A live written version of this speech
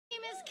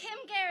is Kim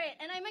Garrett,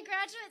 and I'm a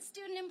graduate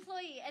student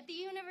employee at the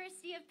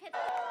University of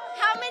Pittsburgh.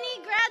 How many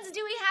grads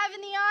do we have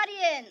in the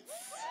audience?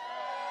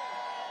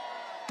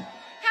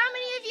 How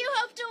many of you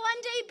hope to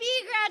one day be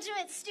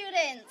graduate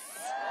students?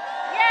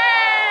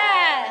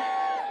 Yeah!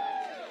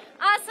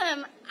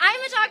 Awesome.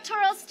 I'm a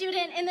doctoral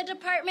student in the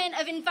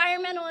Department of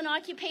Environmental and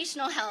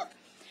Occupational Health.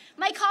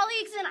 My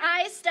colleagues and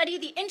I study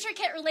the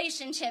intricate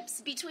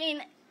relationships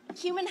between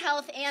human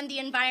health and the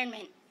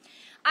environment.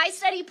 I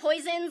study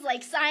poisons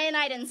like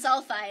cyanide and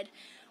sulfide.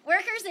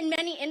 Workers in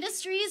many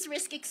industries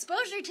risk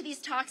exposure to these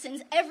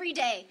toxins every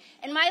day,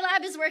 and my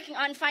lab is working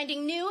on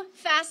finding new,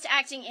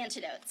 fast-acting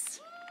antidotes.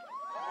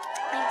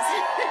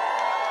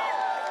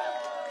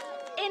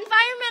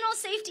 Environmental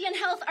safety and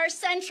health are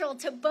central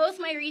to both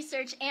my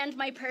research and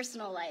my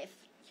personal life.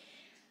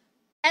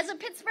 As a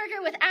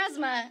Pittsburgher with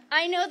asthma,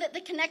 I know that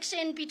the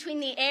connection between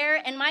the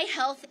air and my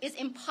health is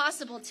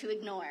impossible to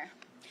ignore.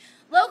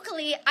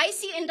 Locally, I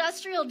see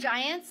industrial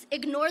giants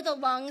ignore the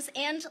lungs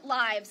and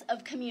lives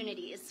of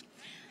communities.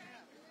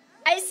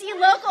 I see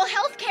local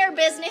healthcare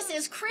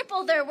businesses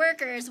cripple their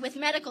workers with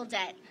medical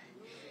debt.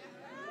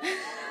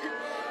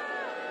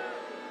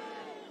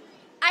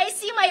 I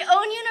see my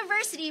own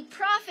university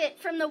profit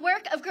from the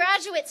work of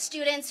graduate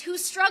students who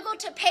struggle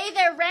to pay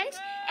their rent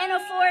and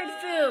afford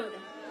food.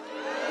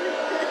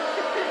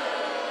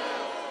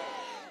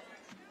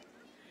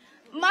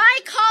 My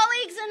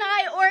colleagues and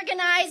I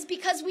organize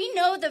because we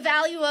know the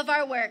value of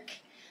our work.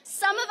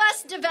 Some of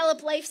us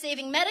develop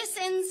life-saving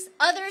medicines,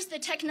 others the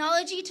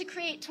technology to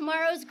create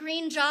tomorrow's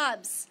green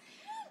jobs.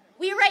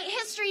 We write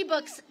history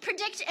books,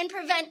 predict and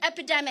prevent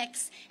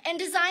epidemics, and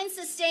design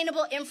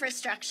sustainable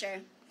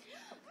infrastructure.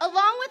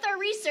 Along with our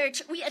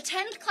research, we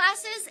attend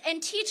classes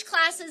and teach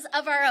classes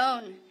of our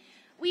own.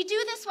 We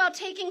do this while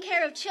taking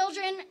care of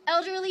children,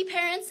 elderly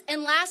parents,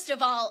 and last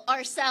of all,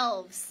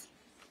 ourselves.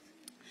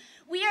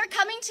 We are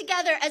coming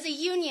together as a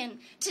union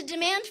to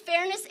demand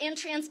fairness and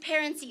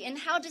transparency in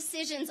how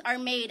decisions are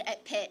made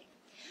at Pitt.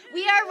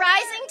 We are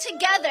rising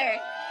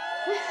together.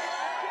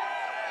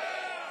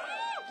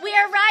 We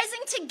are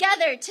rising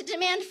together to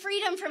demand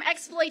freedom from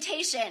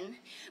exploitation.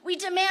 We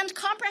demand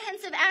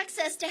comprehensive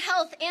access to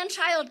health and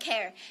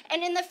childcare.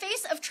 And in the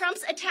face of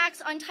Trump's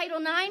attacks on Title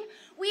IX,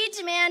 we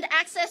demand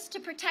access to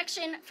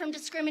protection from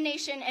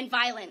discrimination and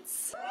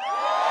violence.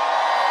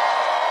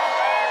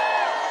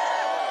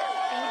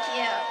 Thank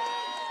you.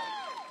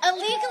 A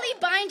legally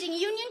binding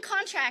union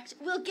contract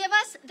will give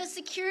us the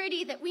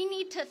security that we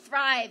need to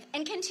thrive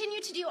and continue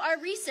to do our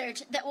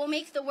research that will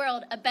make the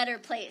world a better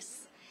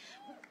place.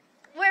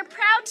 We're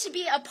proud to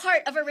be a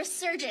part of a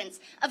resurgence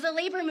of the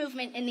labor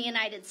movement in the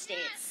United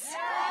States.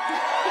 Yeah.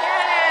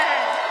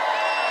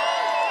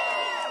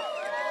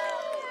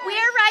 We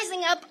are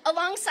rising up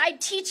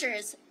alongside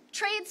teachers,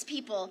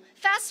 tradespeople,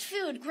 fast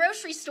food,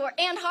 grocery store,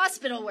 and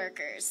hospital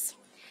workers.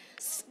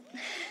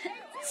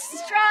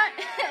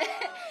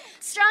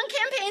 Strong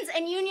campaigns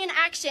and union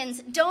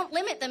actions don't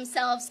limit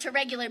themselves to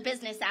regular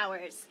business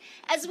hours.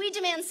 As we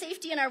demand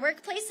safety in our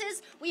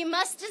workplaces, we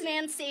must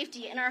demand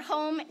safety in our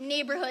home,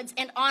 neighborhoods,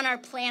 and on our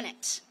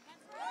planet.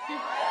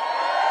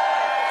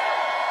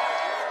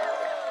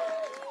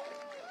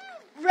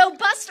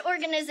 Robust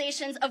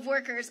organizations of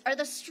workers are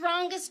the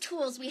strongest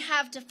tools we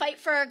have to fight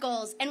for our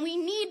goals, and we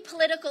need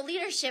political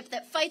leadership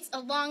that fights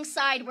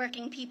alongside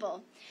working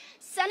people.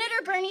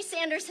 Senator Bernie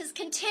Sanders has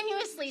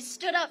continuously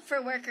stood up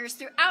for workers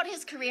throughout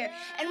his career,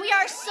 and we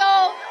are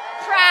so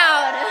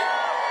proud.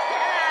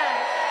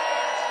 Yeah.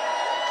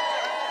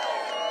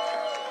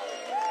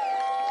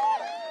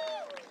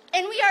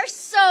 And we are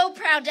so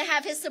proud to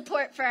have his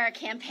support for our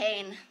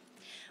campaign.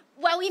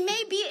 While we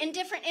may be in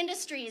different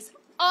industries,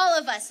 all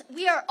of us,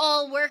 we are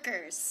all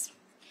workers.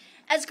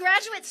 As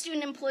graduate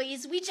student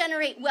employees, we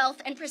generate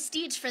wealth and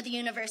prestige for the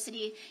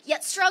university,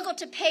 yet struggle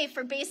to pay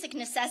for basic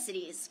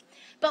necessities.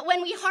 But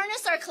when we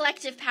harness our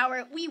collective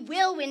power, we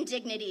will win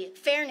dignity,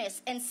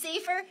 fairness, and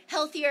safer,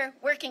 healthier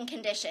working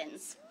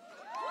conditions.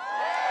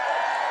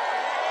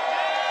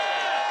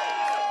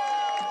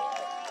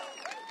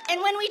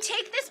 And when we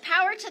take this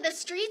power to the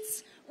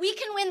streets, we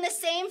can win the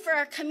same for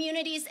our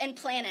communities and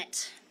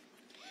planet.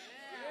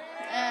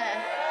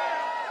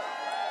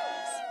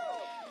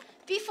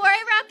 Before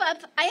I wrap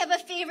up, I have a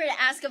favor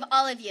to ask of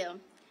all of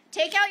you.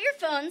 Take out your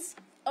phones,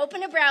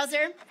 open a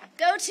browser,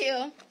 go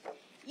to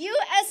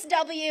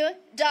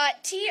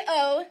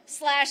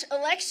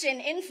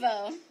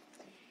usw.to/electioninfo.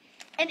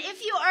 And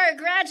if you are a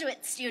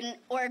graduate student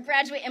or a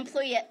graduate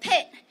employee at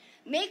Pitt,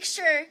 make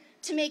sure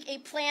to make a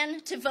plan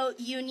to vote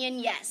union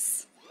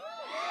yes.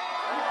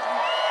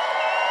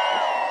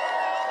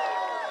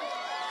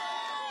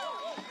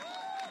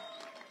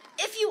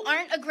 If you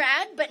aren't a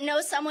grad but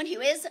know someone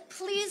who is,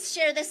 please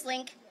share this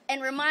link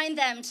and remind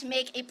them to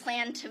make a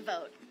plan to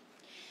vote.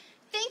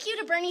 Thank you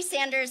to Bernie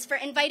Sanders for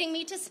inviting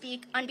me to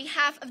speak on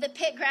behalf of the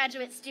Pitt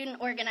Graduate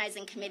Student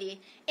Organizing Committee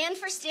and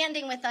for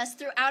standing with us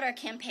throughout our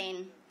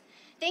campaign.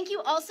 Thank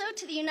you also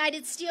to the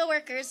United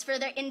Steelworkers for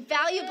their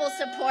invaluable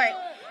support.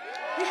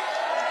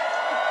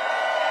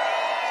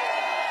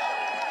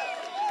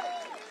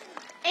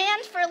 And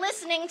and for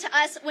listening to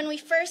us when we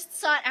first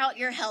sought out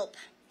your help.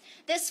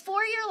 This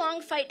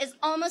 4-year-long fight is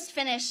almost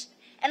finished,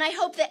 and I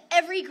hope that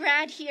every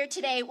grad here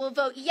today will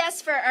vote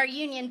yes for our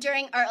union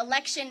during our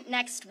election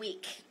next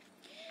week.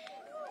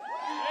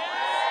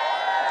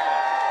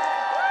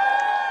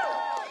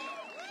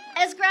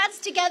 As grads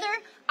together,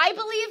 I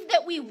believe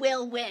that we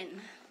will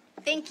win.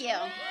 Thank you.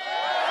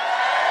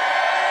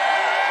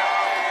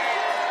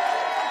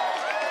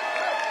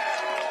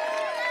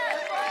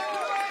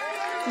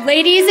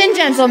 Ladies and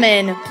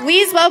gentlemen,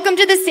 please welcome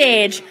to the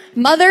stage,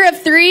 mother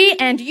of 3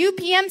 and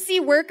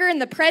UPMC worker in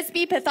the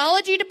Presby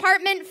Pathology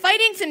Department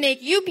fighting to make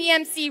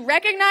UPMC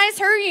recognize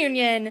her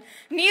union,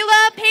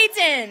 Neela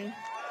Payton.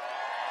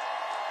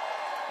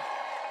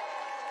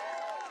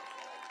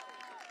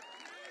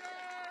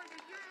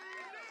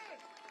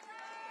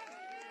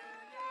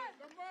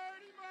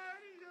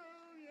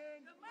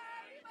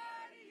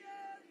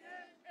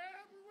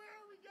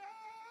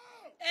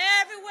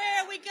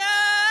 Everywhere we go,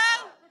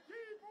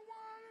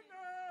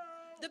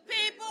 the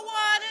people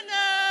want to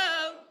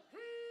know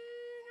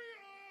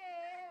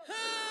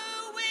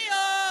who we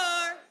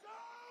are.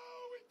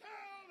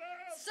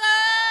 So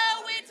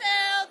we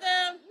tell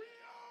them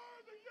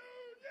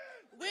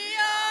we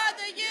are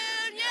the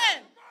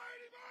union,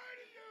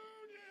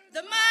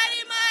 the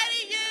mighty,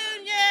 mighty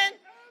union.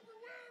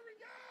 Everywhere we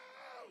go,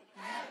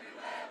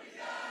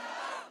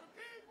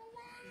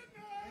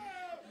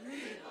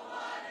 people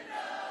want to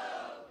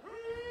know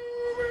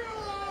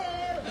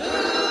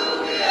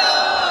who we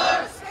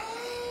are.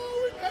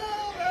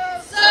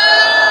 So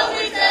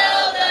we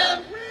tell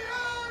them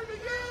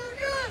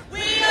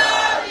we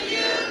are the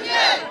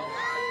union.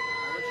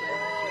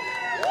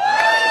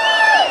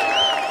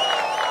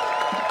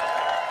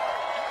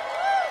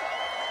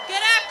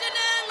 Good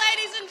afternoon,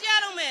 ladies and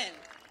gentlemen.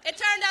 It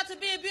turned out to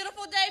be a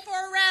beautiful day for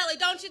a rally,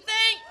 don't you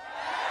think?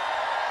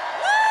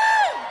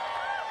 Woo!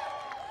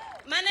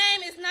 My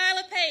name is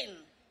Neela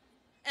Payton,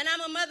 and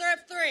I'm a mother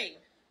of 3.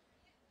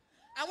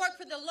 I work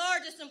for the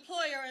largest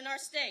employer in our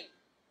state,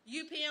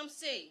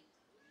 UPMC.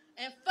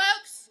 And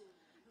folks,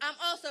 I'm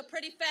also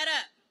pretty fed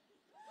up.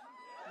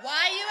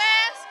 Why, you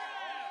ask?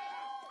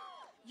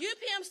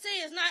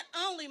 UPMC is not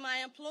only my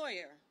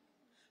employer,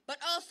 but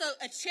also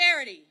a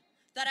charity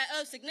that I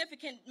owe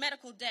significant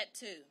medical debt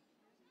to.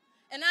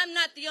 And I'm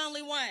not the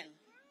only one.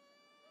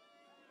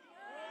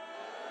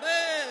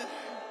 Boo.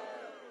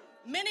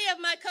 Many of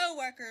my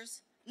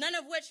coworkers, none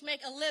of which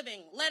make a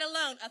living, let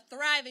alone a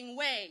thriving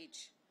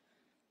wage,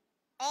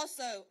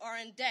 also are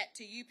in debt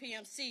to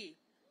UPMC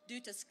due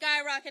to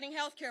skyrocketing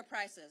healthcare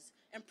prices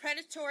and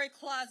predatory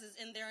clauses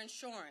in their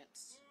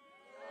insurance.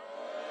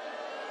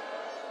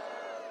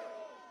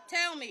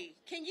 Tell me,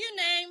 can you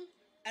name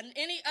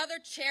any other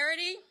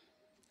charity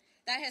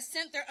that has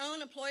sent their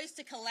own employees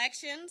to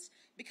collections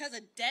because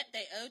of debt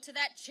they owe to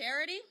that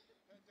charity?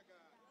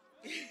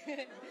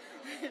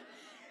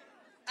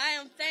 I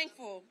am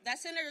thankful that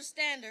Senator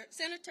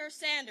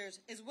Sanders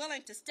is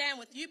willing to stand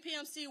with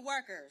UPMC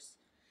workers,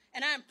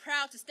 and I am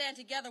proud to stand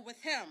together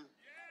with him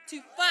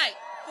to fight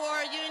for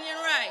our union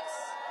rights.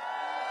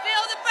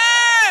 Feel the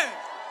burn!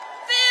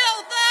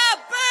 Feel the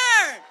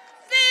burn!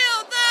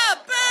 Feel the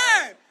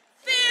burn!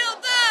 Feel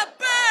the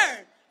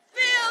burn!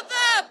 Feel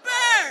the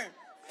burn!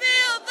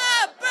 Feel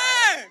the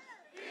burn!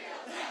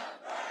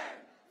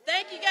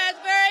 Thank you guys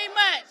very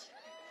much.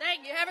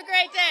 Thank you. Have a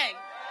great day.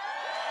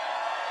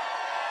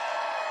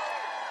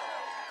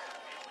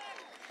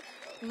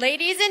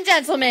 Ladies and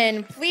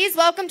gentlemen, please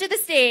welcome to the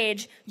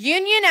stage,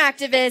 union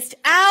activist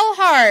Al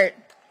Hart.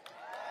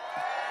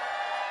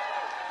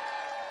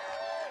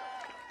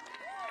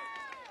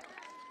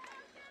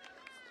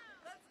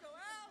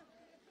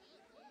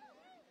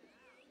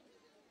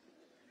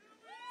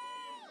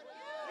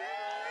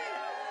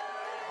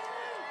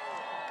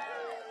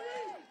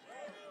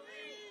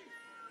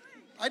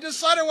 I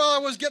decided while I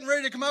was getting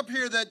ready to come up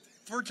here that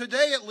for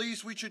today at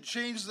least we should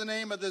change the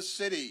name of this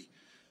city.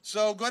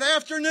 So good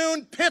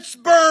afternoon,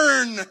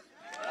 Pittsburgh.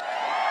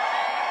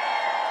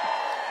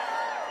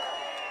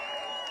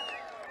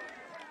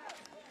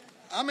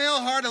 I'm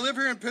Al Hart. I live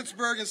here in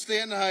Pittsburgh and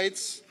Stanton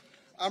Heights.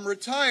 I'm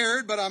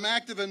retired, but I'm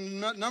active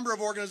in a number of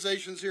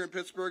organizations here in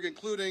Pittsburgh,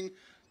 including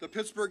the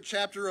Pittsburgh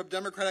chapter of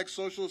Democratic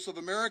Socialists of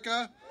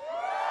America,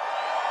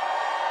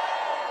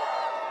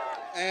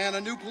 and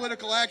a new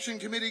political action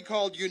committee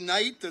called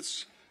Unite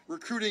that's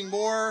recruiting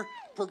more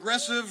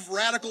progressive,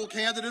 radical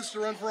candidates to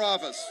run for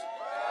office.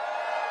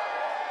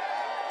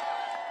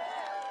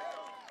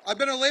 I've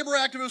been a labor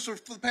activist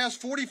for the past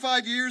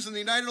 45 years in the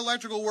United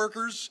Electrical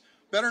Workers,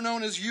 better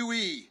known as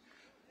UE.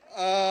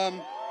 I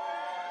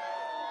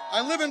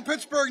live in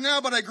Pittsburgh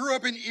now, but I grew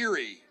up in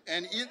Erie,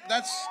 and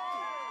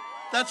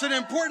that's an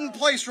important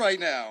place right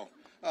now.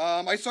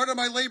 I started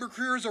my labor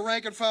career as a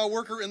rank-and-file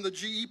worker in the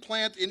GE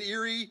plant in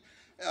Erie,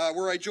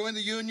 where I joined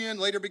the union,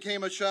 later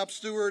became a shop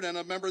steward and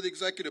a member of the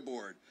executive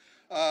board.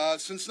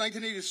 Since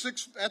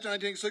 1986, after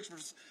 1986, for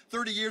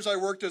 30 years I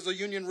worked as a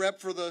union rep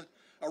for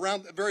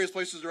around various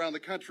places around the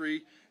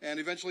country, and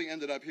eventually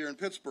ended up here in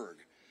Pittsburgh.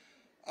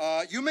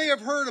 You may have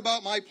heard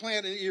about my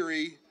plant in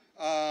Erie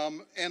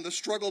and the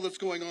struggle that's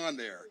going on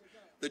there.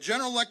 The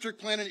General Electric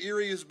plant in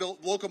Erie has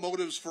built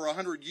locomotives for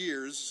 100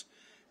 years,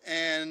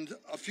 and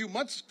a few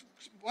months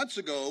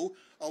ago,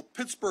 a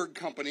Pittsburgh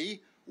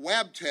company,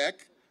 Wabtec,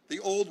 the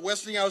old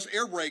Westinghouse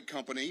air brake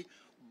company,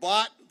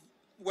 bought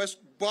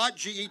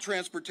GE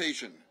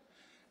Transportation.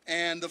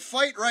 And the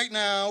fight right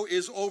now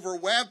is over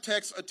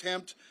Wabtec's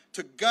attempt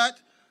to gut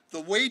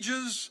the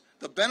wages,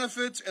 the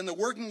benefits, and the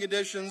working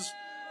conditions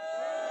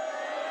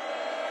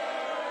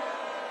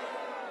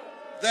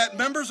that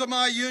members of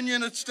my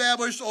union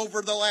established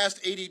over the last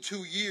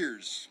 82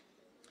 years.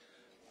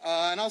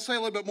 And I'll say a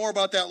little bit more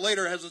about that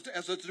later. It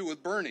has to do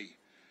with Bernie.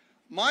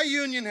 My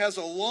union has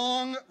a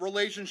long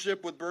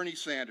relationship with Bernie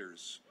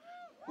Sanders.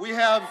 We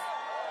have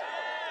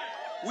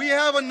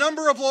a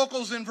number of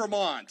locals in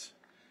Vermont,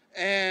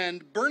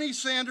 and Bernie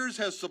Sanders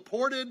has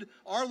supported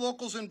our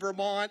locals in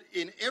Vermont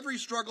in every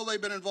struggle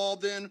they've been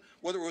involved in,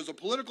 whether it was a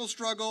political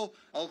struggle,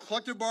 a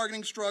collective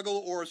bargaining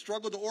struggle, or a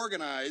struggle to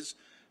organize,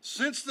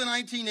 since the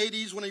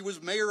 1980s when he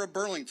was mayor of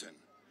Burlington.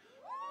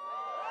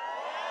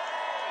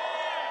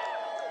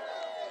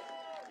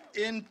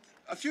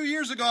 A few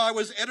years ago, I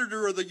was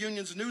editor of the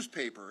union's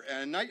newspaper,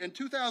 and in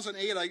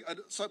 2008,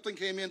 something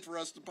came in for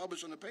us to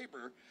publish in the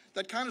paper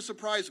that kind of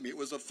surprised me. It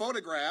was a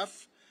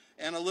photograph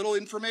and a little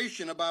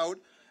information about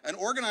an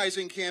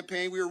organizing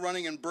campaign we were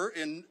running in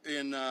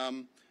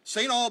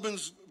St.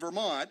 Albans,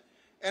 Vermont,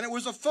 and it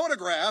was a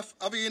photograph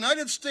of a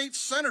United States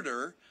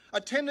senator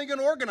attending an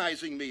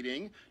organizing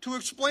meeting to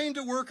explain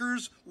to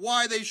workers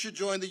why they should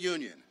join the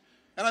union.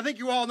 And I think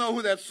you all know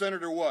who that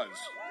senator was.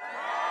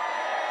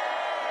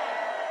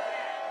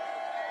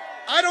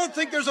 I don't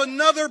think there's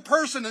another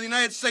person in the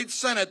United States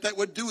Senate that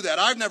would do that.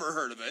 I've never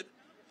heard of it.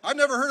 I've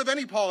never heard of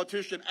any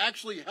politician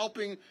actually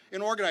helping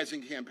in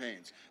organizing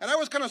campaigns. And I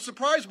was kind of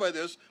surprised by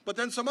this, but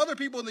then some other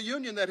people in the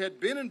union that had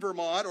been in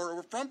Vermont or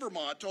were from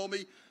Vermont told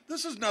me,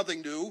 this is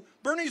nothing new.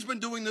 Bernie's been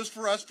doing this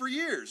for us for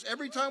years.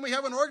 Every time we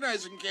have an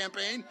organizing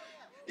campaign,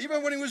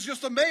 even when he was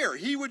just a mayor,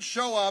 he would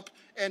show up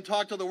and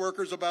talk to the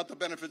workers about the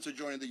benefits of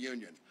joining the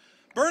union.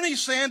 Bernie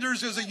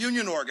Sanders is a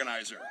union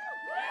organizer.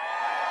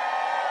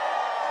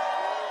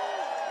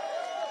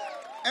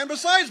 And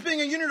besides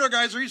being a union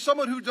organizer, he's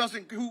someone who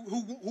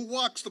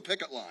walks the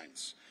picket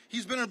lines.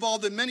 He's been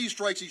involved in many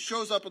strikes. He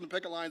shows up on the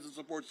picket lines and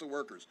supports the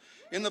workers.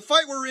 In the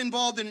fight we're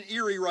involved in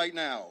Erie right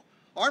now,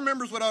 our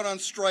members went out on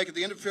strike at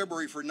the end of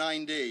February for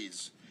 9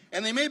 days.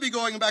 And they may be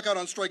going back out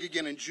on strike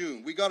again in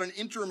June. We got an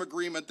interim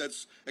agreement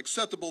that's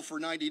acceptable for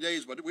 90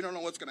 days, but we don't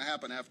know what's going to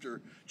happen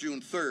after June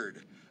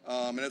 3rd.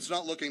 And it's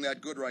not looking that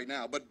good right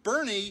now. But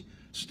Bernie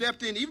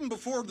stepped in even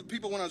before the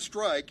people went on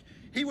strike.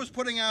 He was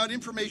putting out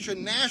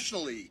information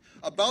nationally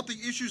about the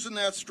issues in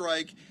that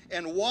strike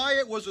and why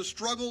it was a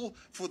struggle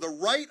for the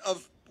right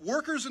of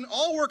workers and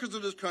all workers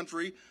of this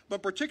country,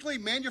 but particularly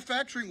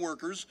manufacturing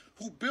workers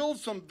who build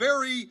some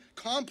very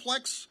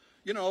complex,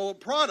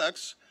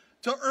 products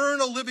to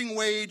earn a living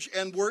wage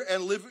and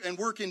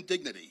work in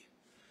dignity.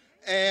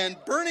 And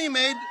Bernie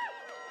made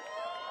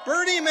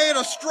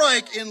a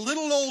strike in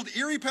little old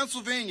Erie,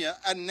 Pennsylvania,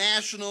 a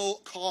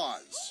national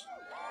cause.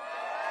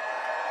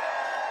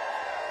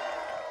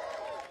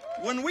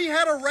 When we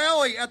had a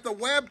rally at the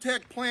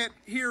Wabtec plant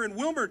here in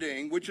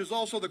Wilmerding, which is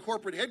also the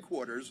corporate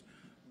headquarters,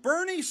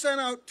 Bernie sent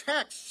out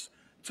texts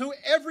to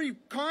every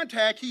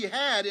contact he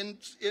had in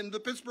the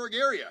Pittsburgh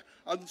area.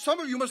 Some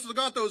of you must have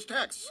got those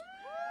texts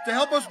to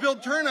help us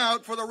build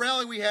turnout for the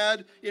rally we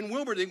had in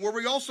Wilmerding, where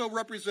we also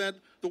represent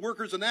the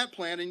workers in that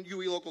plant in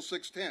UE Local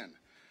 610.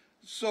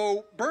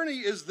 So Bernie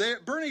is there.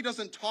 Bernie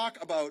doesn't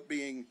talk about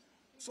being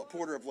a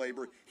supporter of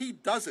labor. He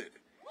does it.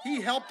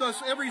 He helped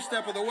us every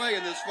step of the way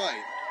in this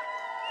fight.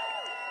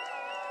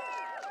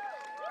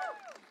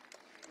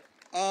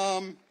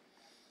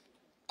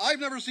 I've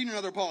never seen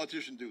another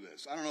politician do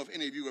this. I don't know if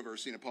any of you have ever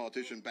seen a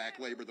politician back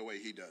labor the way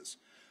he does.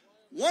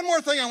 One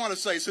more thing I want to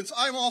say, since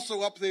I'm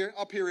also up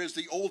here as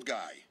the old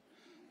guy.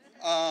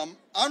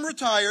 I'm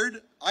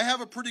retired. I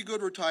have a pretty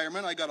good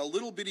retirement. I got a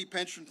little bitty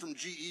pension from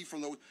GE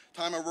from the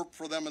time I worked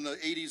for them in the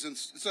 70s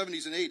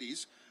and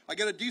 80s. I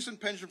get a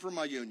decent pension from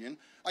my union.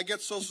 I get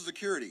Social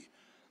Security.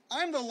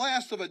 I'm the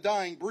last of a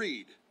dying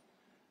breed.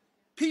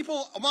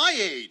 People my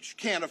age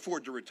can't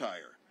afford to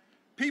retire.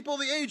 People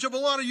the age of a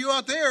lot of you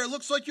out there, it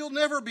looks like you'll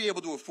never be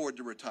able to afford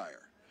to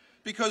retire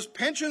because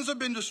pensions have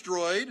been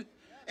destroyed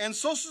and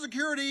Social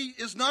Security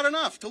is not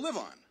enough to live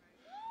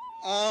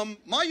on.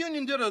 My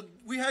union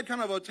we had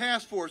kind of a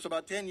task force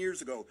about 10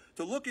 years ago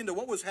to look into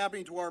what was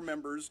happening to our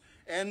members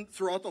and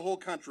throughout the whole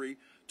country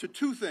to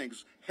two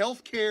things,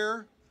 health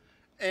care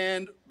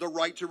and the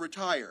right to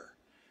retire.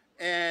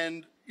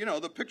 And,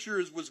 the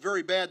picture was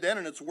very bad then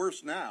and it's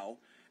worse now.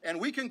 And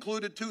we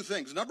concluded two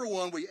things. Number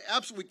one, we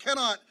absolutely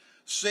cannot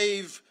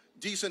save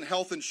decent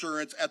health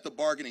insurance at the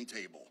bargaining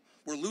table.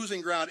 We're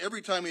losing ground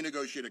every time we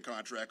negotiate a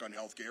contract on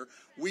health care.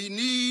 We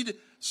need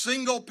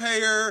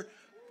single-payer,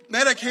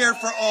 Medicare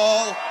for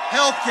all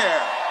health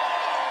care.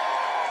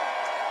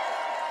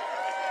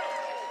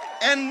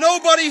 And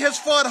nobody has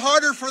fought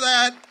harder for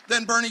that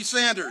than Bernie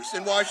Sanders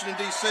in Washington,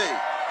 D.C.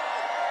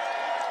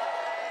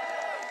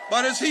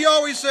 But as he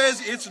always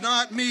says, it's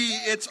not me,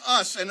 it's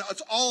us, and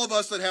it's all of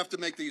us that have to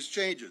make these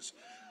changes.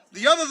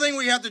 The other thing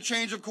we have to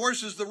change, of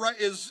course, is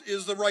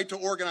the right to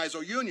organize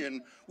a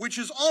union, which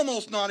is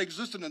almost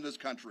non-existent in this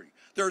country.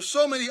 There are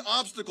so many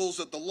obstacles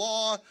that the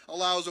law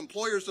allows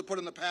employers to put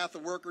in the path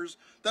of workers.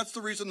 That's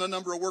the reason the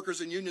number of workers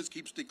in unions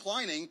keeps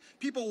declining.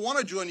 People want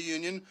to join a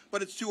union,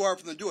 but it's too hard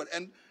for them to do it.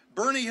 And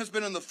Bernie has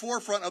been in the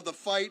forefront of the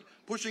fight,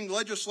 pushing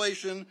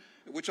legislation,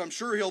 which I'm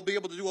sure he'll be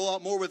able to do a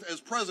lot more with as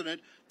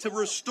president, to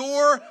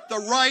restore the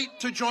right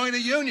to join a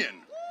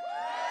union.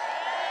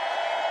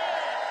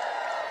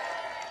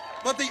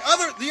 But the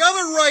other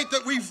right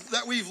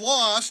that we've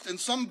lost, and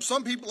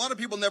a lot of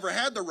people never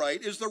had the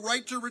right, is the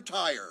right to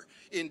retire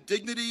in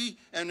dignity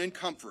and in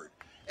comfort.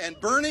 And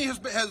Bernie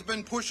has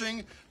been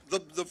pushing the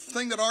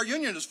thing that our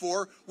union is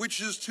for,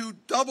 which is to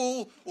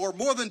double or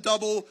more than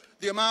double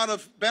the amount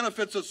of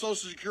benefits that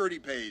Social Security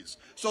pays,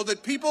 so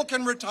that people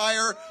can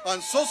retire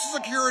on Social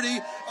Security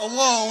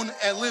alone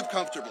and live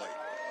comfortably.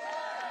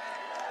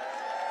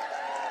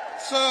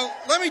 So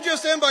let me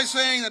just end by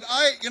saying that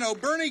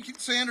Bernie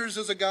Sanders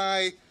is a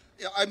guy.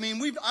 I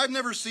mean, I've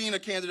never seen a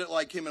candidate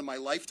like him in my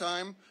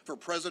lifetime for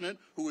president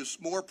who is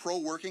more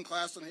pro-working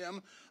class than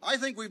him. I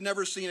think we've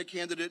never seen a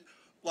candidate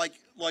like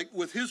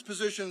with his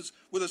positions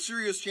with a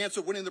serious chance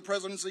of winning the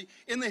presidency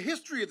in the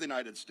history of the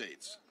United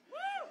States.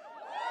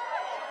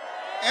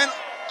 And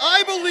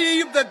I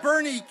believe that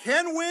Bernie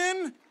can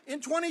win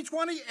in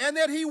 2020 and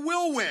that he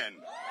will win.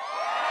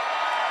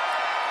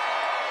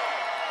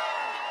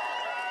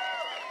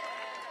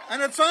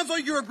 And it sounds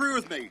like you agree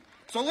with me.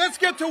 So let's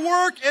get to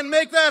work and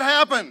make that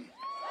happen.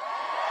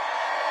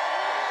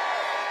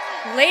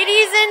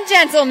 Ladies and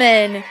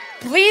gentlemen,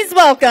 please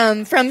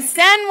welcome from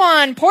San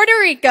Juan, Puerto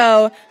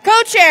Rico,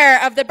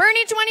 co-chair of the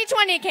Bernie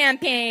 2020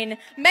 campaign,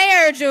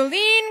 Mayor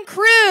Jolene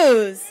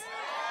Cruz.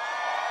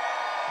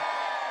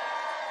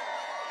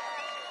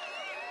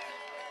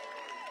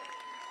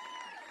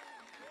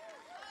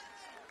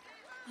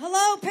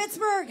 Hello,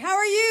 Pittsburgh. How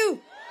are you?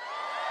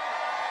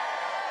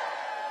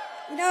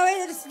 You know,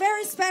 it is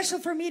very special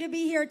for me to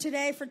be here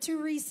today for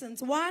two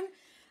reasons. One,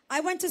 I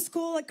went to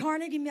school at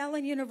Carnegie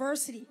Mellon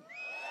University.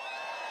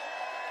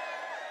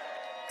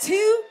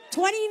 Two,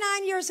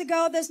 29 years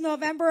ago this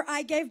November,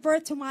 I gave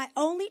birth to my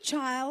only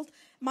child,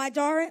 my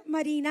daughter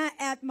Marina,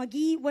 at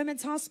McGee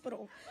Women's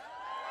Hospital.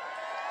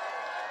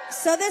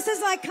 So this is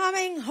like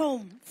coming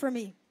home for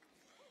me.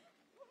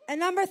 And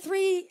number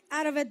three,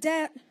 out of a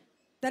debt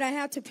that I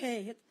had to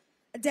pay,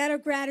 a debt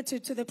of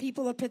gratitude to the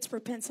people of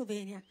Pittsburgh,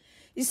 Pennsylvania.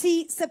 You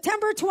see,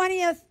 September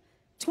 20th,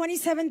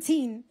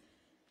 2017,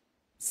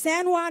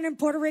 San Juan and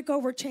Puerto Rico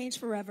were changed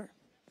forever.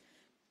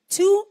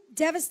 Two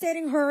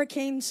devastating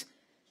hurricanes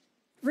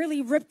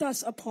really ripped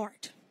us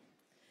apart.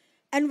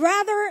 And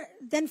rather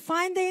than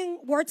finding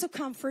words of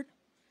comfort,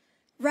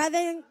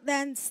 rather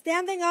than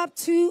standing up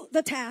to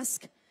the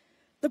task,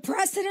 the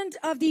President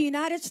of the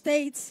United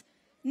States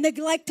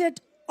neglected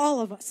all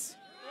of us.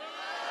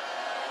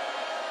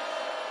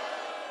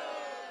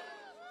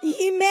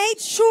 He made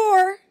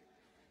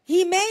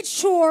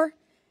sure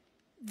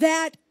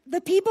that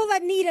the people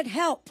that needed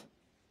help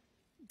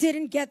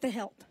didn't get the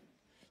help.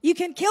 You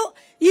can kill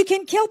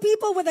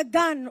people with a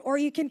gun, or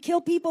you can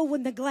kill people with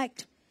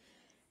neglect.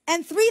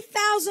 And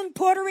 3,000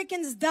 Puerto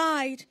Ricans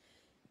died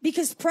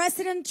because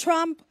President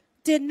Trump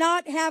did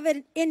not have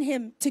it in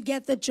him to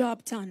get the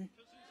job done.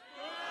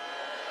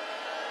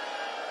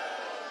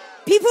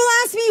 People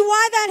ask me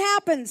why that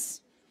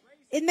happens.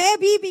 It may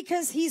be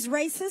because he's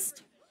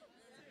racist.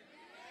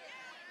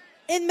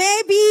 It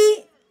may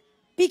be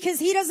because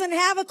he doesn't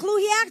have a clue.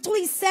 He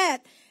actually said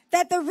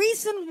that the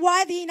reason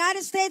why the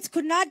United States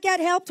could not get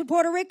help to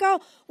Puerto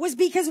Rico was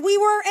because we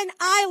were an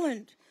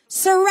island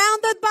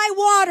surrounded by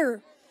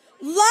water.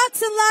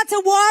 Lots and lots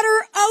of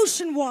water,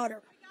 ocean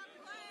water.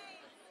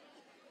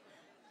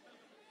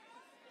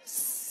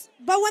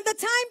 But when the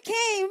time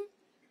came,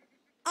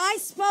 I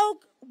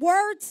spoke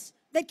words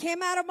that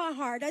came out of my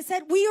heart. I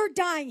said, we are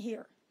dying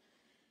here.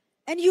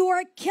 And you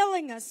are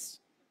killing us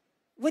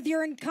with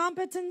your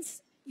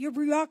incompetence, your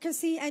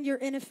bureaucracy, and your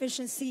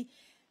inefficiency.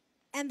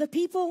 And the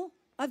people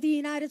of the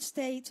United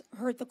States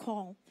heard the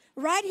call.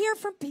 Right here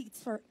from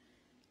Pittsburgh.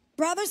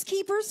 Brothers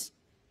Keepers,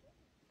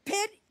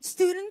 Pitt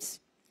students,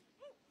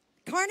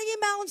 Carnegie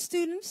Mellon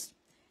students,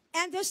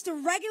 and just the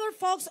regular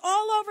folks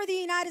all over the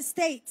United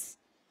States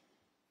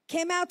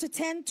came out to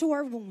tend to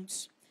our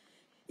wounds.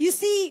 You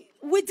see,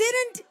 we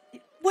didn't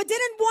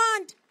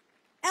want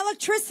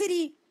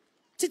electricity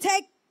to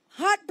take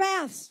hot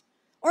baths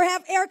or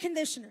have air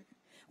conditioning.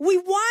 We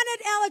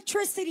wanted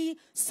electricity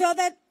so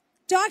that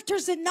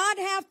doctors did not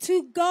have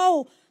to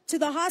go to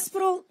the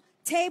hospital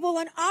table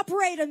and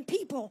operate on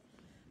people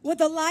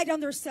with a light on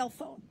their cell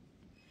phone.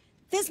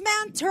 This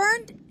man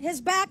turned his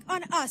back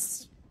on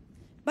us,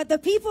 but the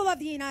people of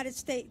the United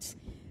States,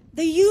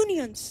 the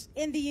unions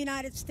in the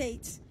United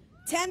States,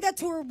 tended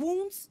to our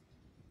wounds,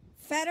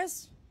 fed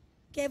us,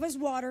 gave us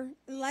water,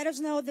 and let us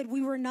know that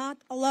we were not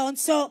alone.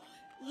 So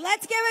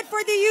let's give it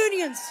for the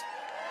unions.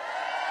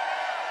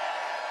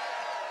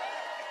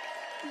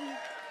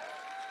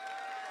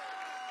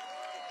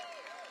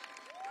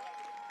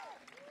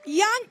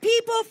 young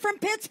people from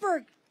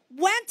Pittsburgh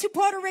went to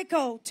Puerto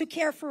Rico to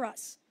care for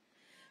us.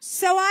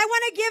 So I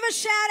want to give a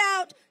shout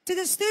out to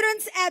the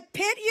students at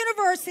Pitt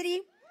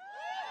University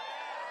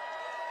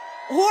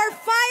who are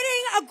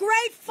fighting a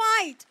great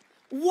fight.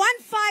 One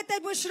fight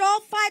that we should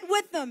all fight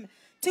with them,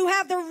 to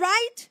have the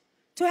right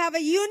to have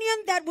a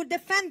union that would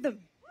defend them.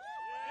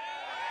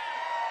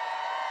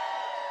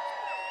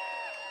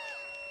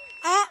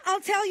 I'll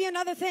tell you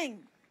another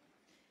thing.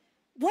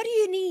 What do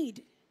you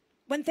need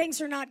when things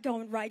are not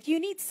going right? You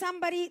need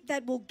somebody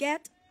that will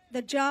get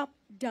the job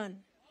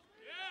done.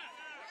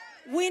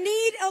 We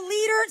need a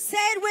leader, say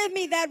it with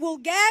me, that will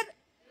get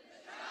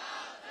the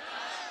job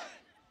done.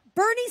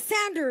 Bernie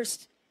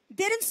Sanders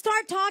didn't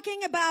start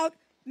talking about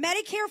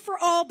Medicare for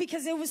all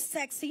because it was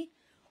sexy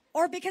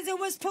or because it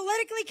was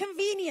politically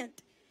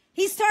convenient.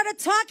 He started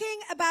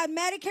talking about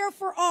Medicare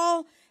for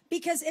all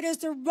because it is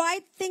the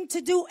right thing to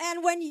do.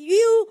 And when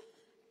you,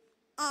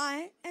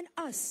 I, and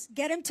us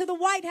get him to the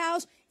White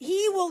House,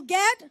 he will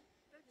get the job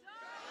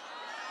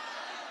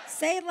done.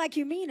 Say it like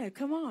you mean it.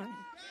 Come on.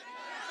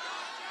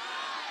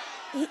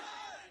 He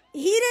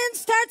didn't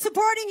start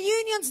supporting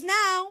unions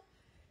now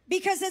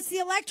because it's the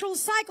electoral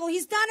cycle.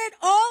 He's done it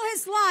all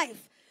his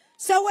life.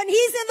 So when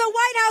he's in the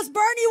White House,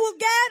 Bernie will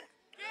get.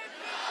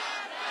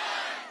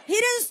 He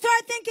didn't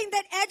start thinking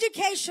that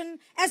education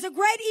as a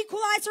great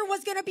equalizer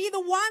was going to be the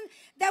one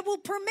that will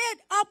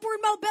permit upward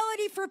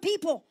mobility for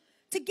people,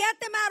 to get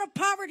them out of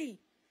poverty,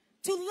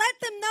 to let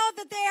them know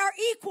that they are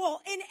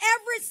equal in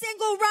every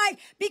single right,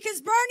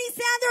 because Bernie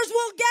Sanders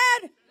will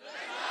get.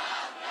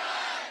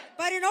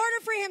 But in order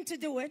for him to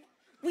do it,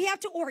 we have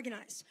to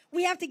organize.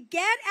 We have to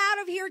get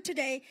out of here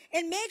today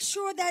and make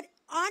sure that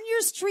on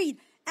your street,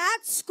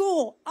 at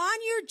school, on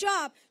your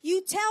job,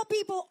 you tell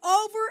people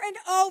over and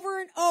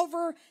over and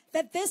over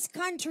that this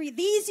country,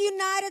 these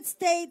United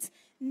States,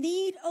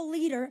 need a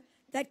leader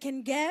that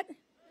can get.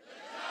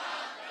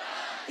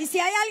 Y si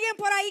hay alguien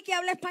por ahí que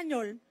habla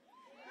español,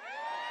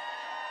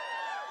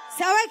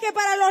 sabe que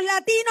para los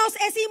latinos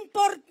es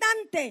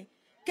importante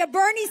que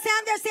Bernie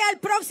Sanders sea el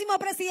próximo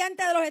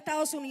presidente de los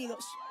Estados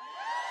Unidos.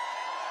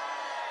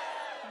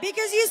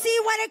 Because you see,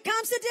 when it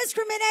comes to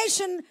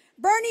discrimination,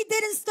 Bernie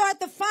didn't start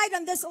the fight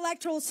on this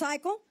electoral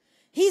cycle.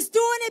 He's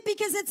doing it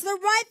because it's the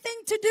right thing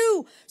to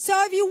do.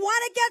 So if you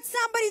want to get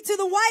somebody to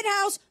the White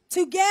House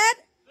to get,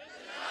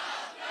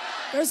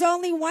 there's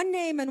only one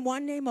name and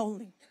one name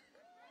only.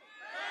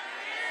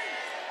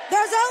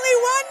 There's only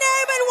one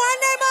name and one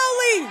name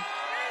only.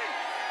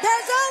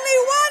 There's only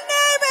one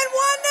name and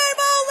one name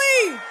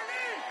only.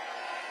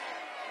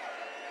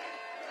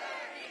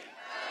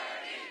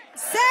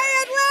 Say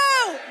it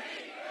loud.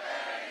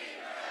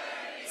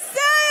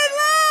 Say it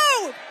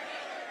loud.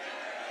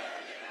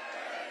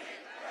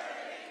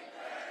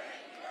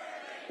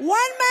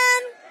 One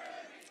man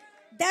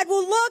that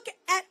will look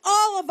at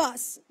all of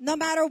us, no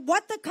matter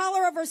what the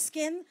color of our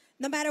skin,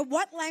 no matter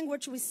what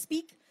language we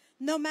speak,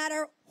 no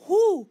matter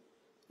who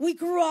we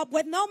grew up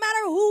with, no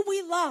matter who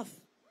we love,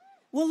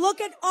 will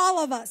look at all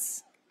of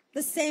us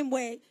the same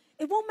way.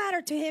 It won't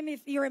matter to him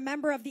if you're a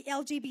member of the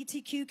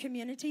LGBTQ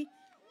community.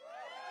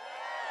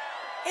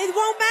 It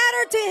won't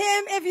matter to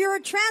him if you're a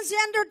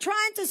transgender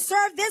trying to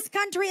serve this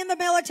country in the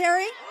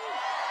military.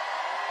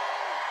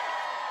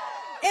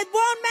 It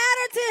won't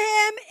matter to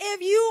him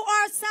if you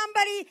are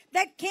somebody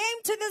that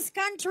came to this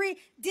country,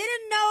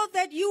 didn't know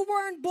that you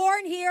weren't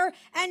born here,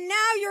 and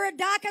now you're a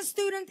DACA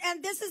student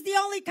and this is the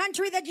only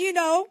country that you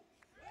know.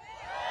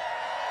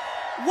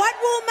 What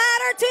will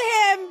matter to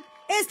him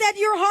is that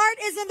your heart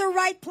is in the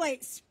right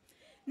place.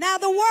 Now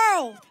the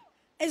world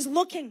is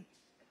looking.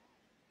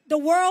 The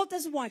world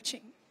is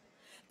watching.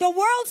 The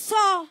world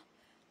saw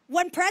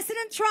when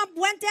President Trump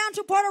went down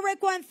to Puerto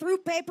Rico and threw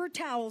paper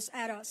towels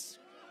at us.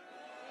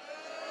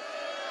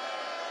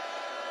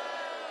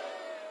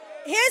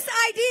 His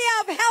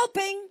idea of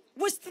helping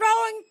was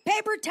throwing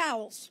paper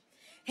towels.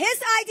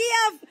 His idea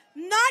of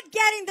not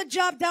getting the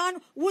job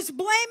done was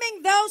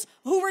blaming those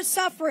who were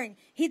suffering.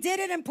 He did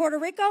it in Puerto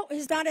Rico.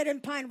 He's done it in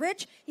Pine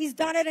Ridge. He's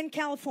done it in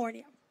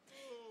California.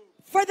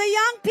 For the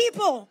young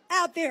people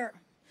out there,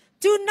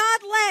 do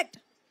not let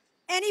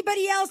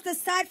anybody else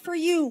decide for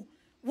you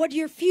what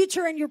your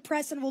future and your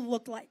present will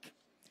look like.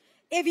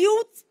 If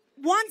you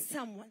want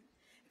someone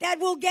that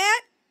will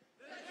get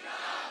the job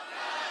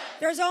done,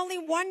 there's only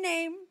one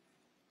name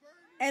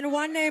and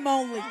one name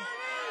only.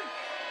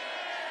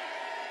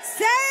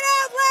 Say it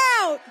out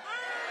loud.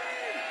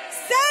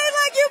 Say it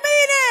like you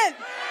mean it.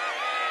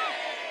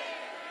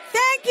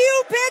 Thank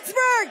you,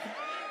 Pittsburgh.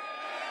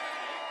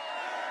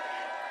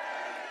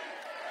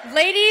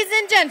 Ladies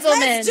and gentlemen.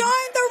 Let's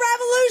join the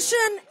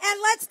revolution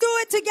and let's do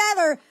it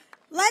together.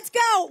 Let's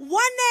go. One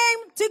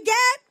name to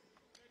get.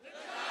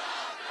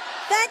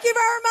 Thank you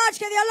very much.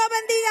 Que Dios lo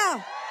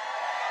bendiga.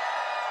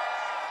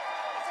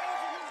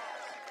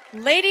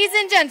 Ladies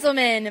and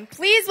gentlemen,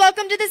 please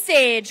welcome to the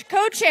stage,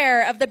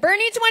 co-chair of the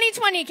Bernie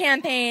 2020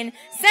 campaign,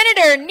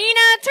 Senator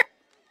Nina Turner.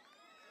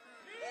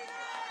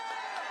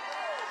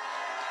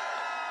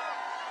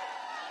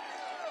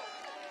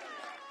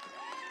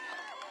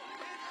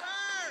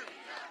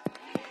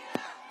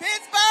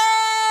 Pittsburgh!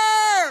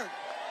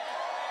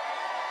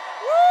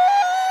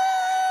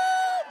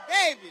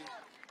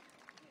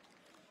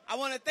 I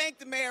want to thank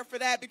the mayor for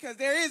that because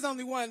there is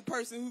only one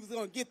person who's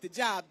going to get the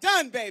job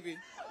done, baby.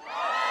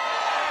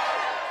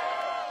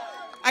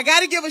 I got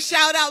to give a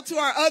shout out to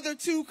our other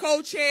two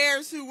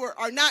co-chairs who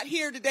are not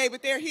here today,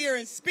 but they're here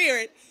in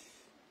spirit.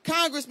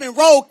 Congressman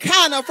Ro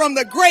Khanna from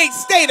the great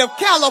state of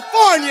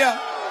California.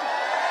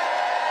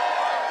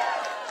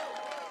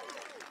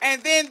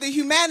 And then the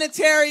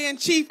humanitarian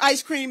chief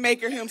ice cream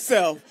maker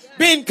himself,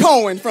 Ben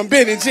Cohen from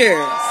Ben &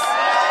 Jerry's.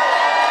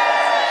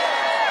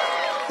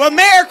 But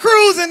Mayor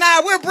Cruz and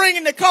I, we're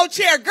bringing the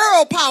co-chair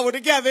girl power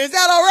together. Is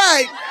that all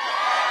right?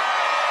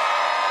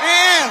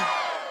 Yeah.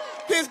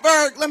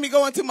 Pittsburgh, let me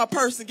go into my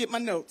purse and get my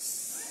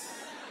notes.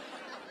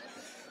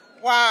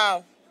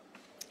 Wow.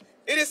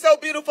 It is so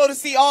beautiful to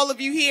see all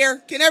of you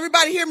here. Can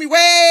everybody hear me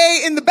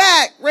way in the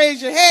back?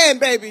 Raise your hand,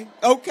 baby.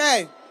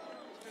 Okay.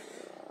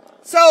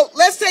 So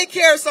let's take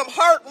care of some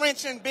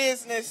heart-wrenching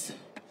business.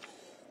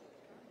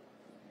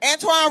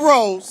 Antoine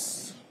Rose.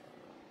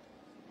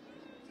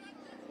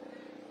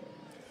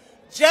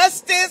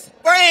 Justice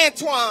for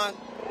Antoine.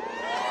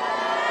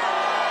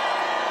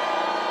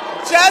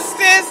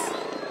 Justice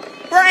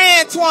for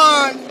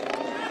Antoine.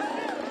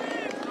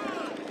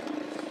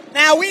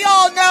 Now, we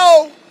all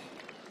know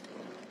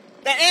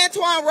that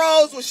Antoine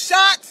Rose was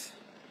shot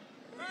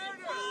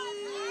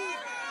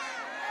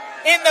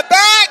in the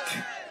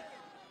back,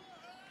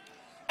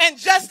 and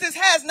justice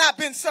has not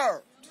been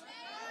served.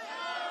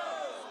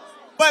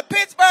 But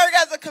Pittsburgh,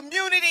 as a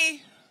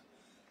community,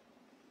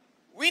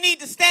 we need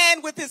to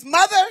stand with his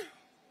mother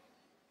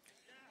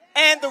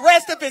and the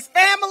rest of his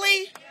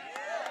family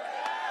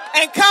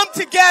and come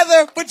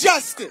together for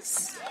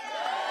justice.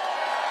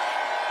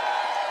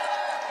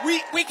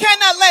 We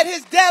cannot let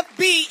his death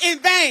be in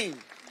vain.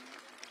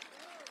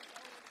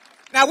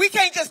 Now, we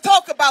can't just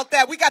talk about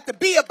that. We got to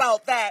be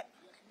about that.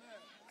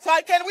 So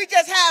can we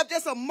just have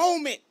just a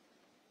moment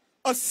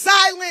of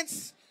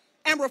silence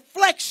and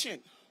reflection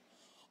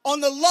on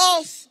the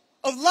loss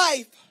of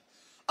life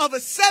of a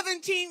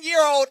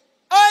 17-year-old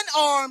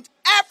unarmed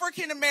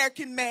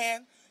African-American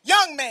man,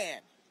 young man,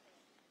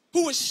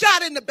 who was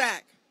shot in the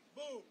back.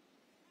 Boom.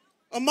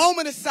 A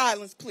moment of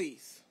silence,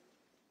 please.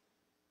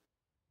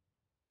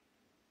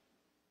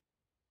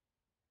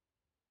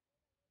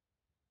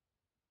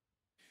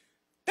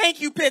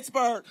 Thank you,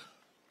 Pittsburgh.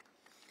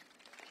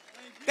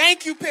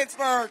 Thank you,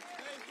 Pittsburgh.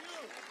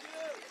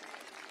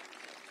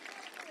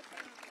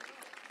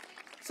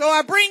 So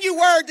I bring you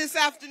word this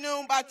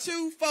afternoon by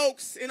two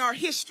folks in our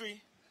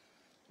history.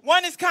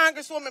 One is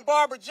Congresswoman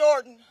Barbara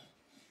Jordan,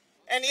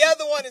 and the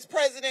other one is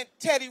President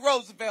Teddy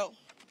Roosevelt.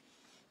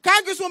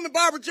 Congresswoman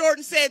Barbara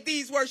Jordan said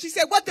these words. She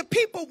said, what the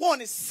people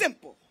want is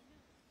simple.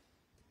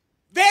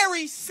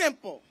 Very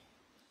simple.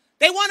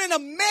 They want an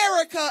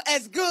America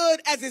as good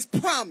as its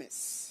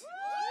promise.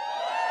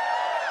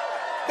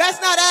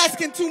 That's not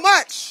asking too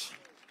much.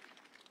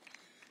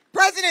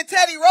 President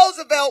Teddy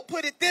Roosevelt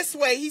put it this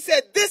way. He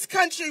said, this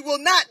country will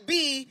not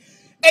be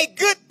a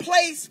good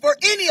place for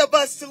any of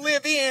us to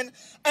live in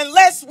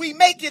unless we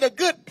make it a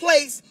good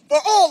place for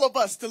all of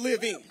us to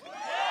live in.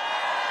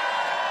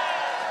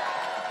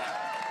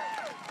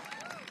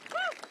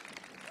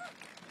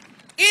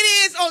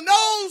 It is on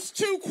those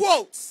two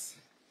quotes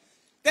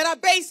that I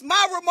base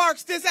my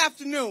remarks this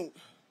afternoon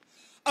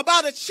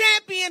about a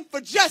champion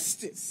for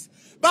justice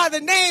by the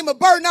name of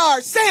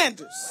Bernard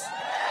Sanders.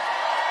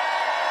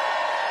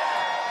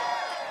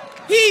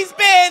 He's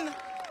been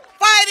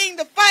fighting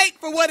the fight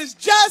for what is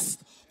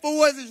just, for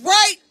what is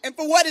right, and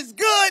for what is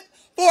good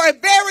for a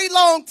very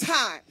long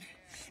time.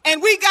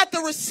 And we got the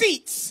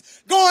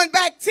receipts going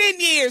back 10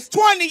 years,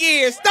 20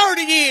 years,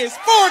 30 years,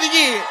 40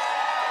 years.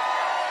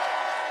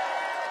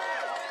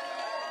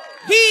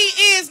 He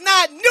is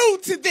not new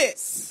to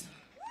this.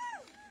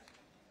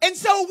 And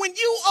so when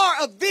you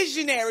are a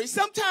visionary,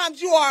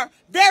 sometimes you are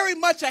very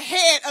much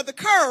ahead of the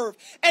curve.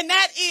 And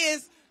that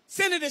is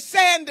Senator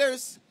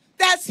Sanders.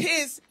 That's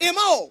his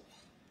MO.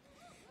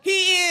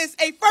 He is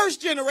a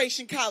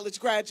first-generation college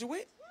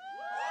graduate.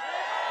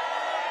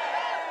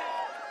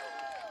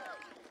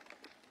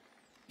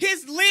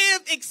 His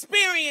lived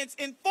experience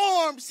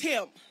informs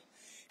him.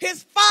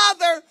 His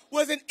father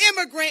was an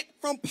immigrant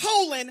from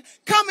Poland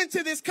coming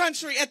to this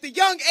country at the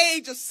young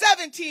age of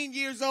 17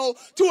 years old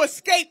to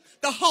escape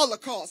the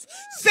Holocaust.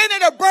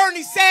 Senator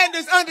Bernie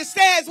Sanders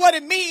understands what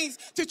it means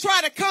to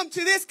try to come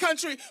to this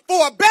country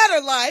for a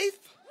better life.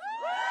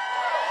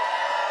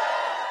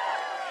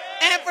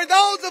 And for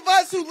those of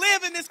us who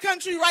live in this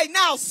country right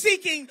now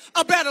seeking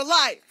a better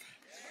life.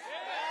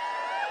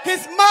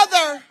 His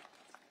mother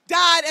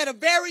died at a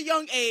very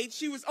young age.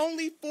 She was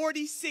only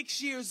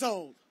 46 years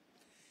old.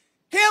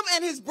 Him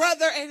and his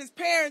brother and his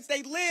parents,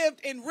 they lived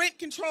in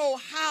rent-control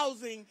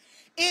housing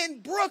in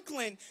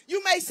Brooklyn.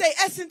 You may say,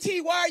 S&T,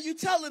 why are you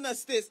telling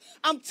us this?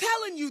 I'm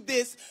telling you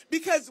this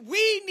because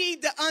we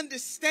need to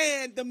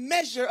understand the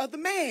measure of the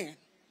man.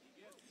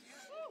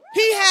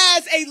 He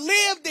has a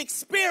lived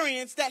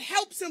experience that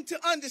helps him to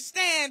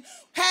understand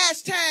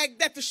hashtag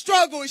that the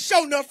struggle is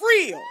sure enough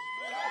real.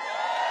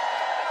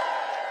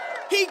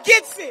 He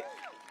gets it.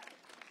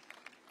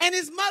 And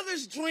his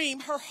mother's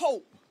dream, her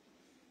hope,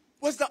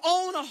 was to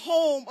own a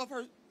home,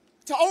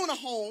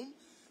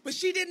 but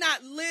she did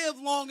not live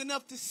long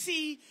enough to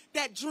see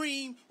that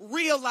dream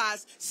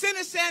realized.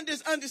 Senator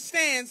Sanders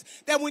understands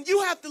that when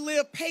you have to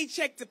live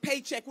paycheck to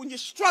paycheck, when you're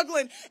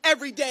struggling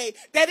every day,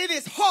 that it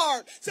is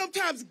hard,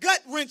 sometimes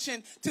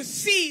gut-wrenching, to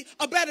see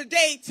a better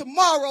day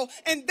tomorrow.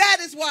 And that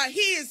is why he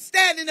is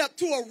standing up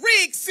to a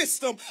rigged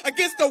system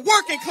against the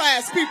working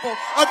class people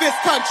of this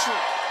country.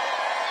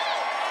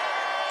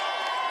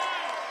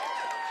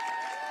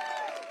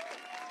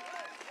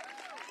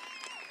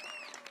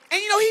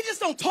 And, you know, he just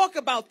don't talk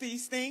about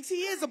these things.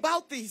 He is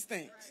about these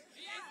things.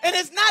 And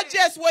it's not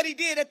just what he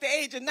did at the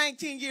age of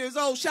 19 years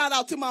old. Shout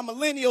out to my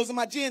millennials and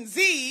my Gen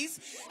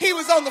Zs. He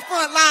was on the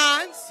front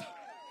lines.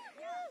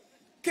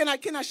 Can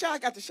I shout? I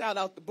got to shout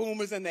out the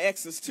boomers and the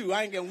X's too.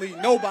 I ain't going to leave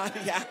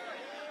nobody out.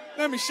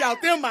 Let me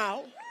shout them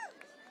out.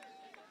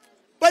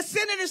 But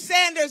Senator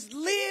Sanders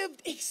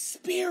lived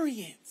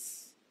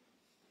experience.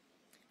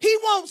 He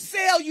won't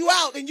sell you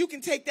out and you can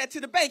take that to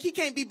the bank. He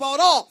can't be bought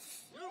off.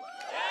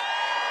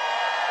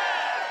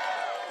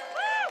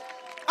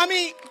 I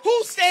mean,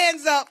 who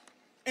stands up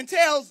and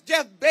tells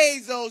Jeff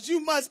Bezos you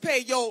must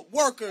pay your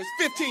workers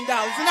 $15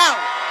 an hour?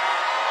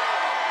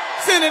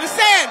 Senator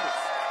Sanders.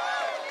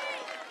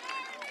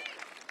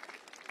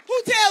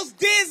 Who tells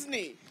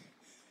Disney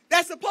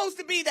that's supposed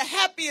to be the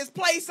happiest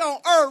place on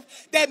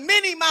earth that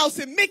Minnie Mouse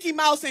and Mickey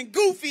Mouse and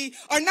Goofy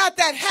are not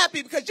that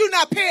happy because you're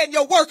not paying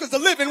your workers a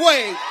living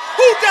wage?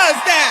 Who does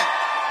that?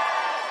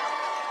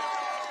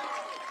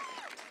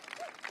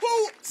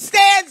 Who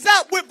stands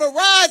up with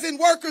Verizon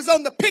workers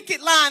on the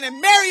picket line and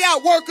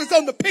Marriott workers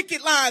on the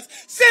picket lines?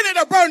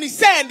 Senator Bernie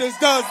Sanders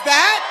does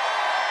that.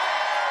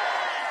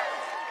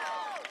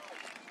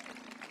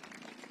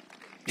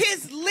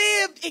 His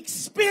lived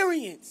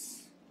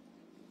experience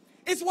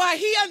is why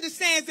he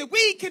understands that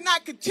we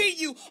cannot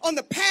continue on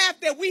the path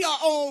that we are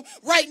on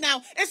right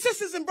now. And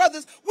sisters and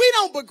brothers, we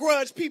don't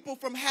begrudge people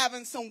from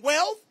having some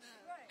wealth.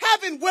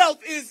 Having wealth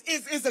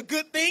is a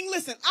good thing.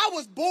 Listen, I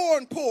was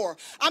born poor.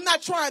 I'm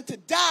not trying to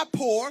die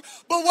poor,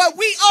 but what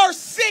we are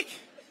sick,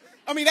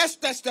 I mean,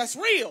 that's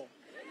real.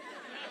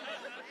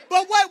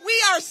 But what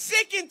we are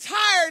sick and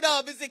tired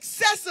of is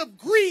excessive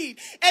greed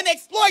and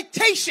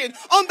exploitation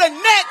on the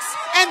necks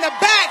and the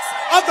backs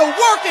of the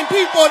working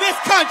people of this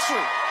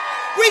country.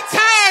 We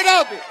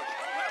tired of it.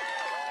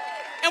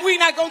 And we're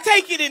not going to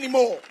take it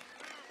anymore.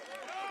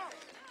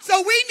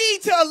 So we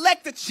need to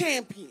elect a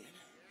champion.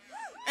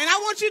 And I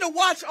want you to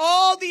watch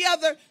all the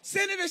other.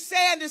 Senator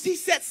Sanders, he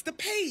sets the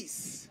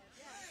pace.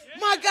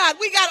 My God,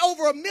 we got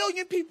over 1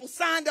 million people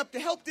signed up to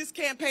help this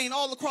campaign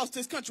all across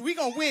this country. We're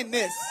going to win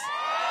this.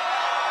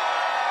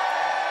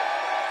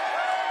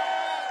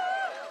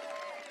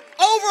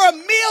 Over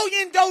 1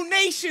 million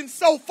donations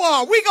so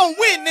far. We're going to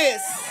win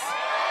this.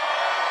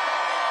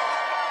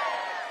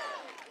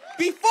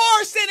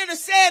 Before Senator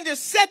Sanders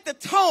set the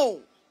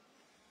tone,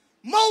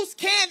 most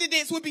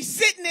candidates would be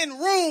sitting in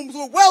rooms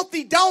with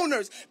wealthy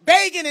donors,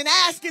 begging and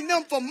asking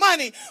them for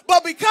money.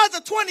 But because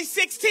of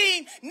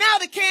 2016, now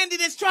the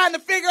candidates trying to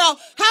figure out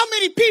how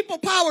many people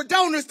power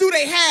donors do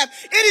they have.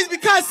 It is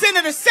because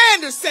Senator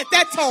Sanders set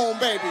that tone,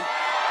 baby.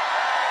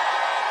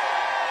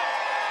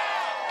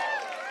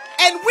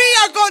 And we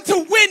are going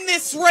to win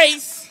this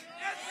race,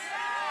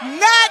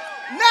 not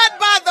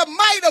by the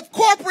might of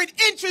corporate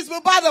interests,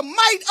 but by the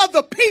might of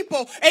the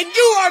people. And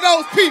you are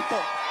those people.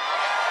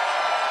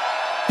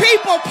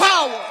 People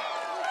power.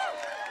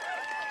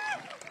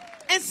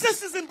 And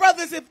sisters and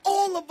brothers, if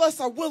all of us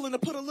are willing to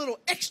put a little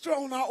extra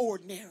on our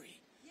ordinary,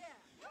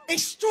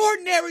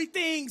 extraordinary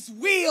things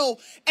will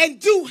and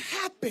do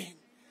happen.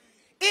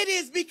 It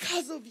is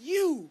because of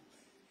you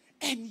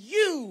and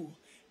you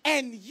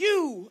and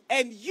you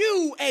and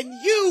you and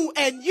you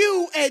and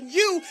you and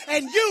you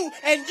and you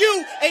and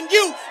you and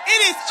you.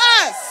 It is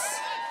us.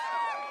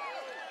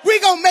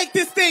 We're going to make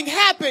this thing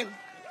happen.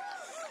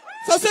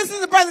 So sisters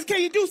and brothers, can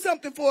you do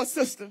something for a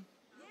sister?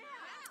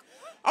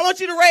 I want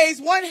you to raise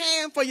one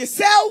hand for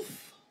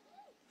yourself,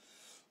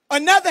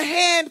 another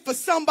hand for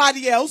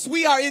somebody else.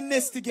 We are in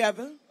this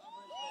together.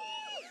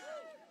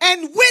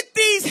 And with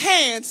these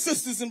hands,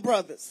 sisters and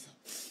brothers,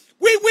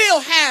 we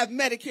will have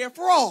Medicare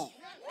for all.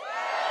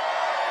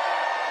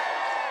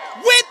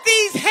 With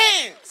these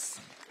hands,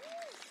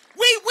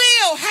 we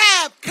will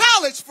have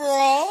college for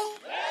all.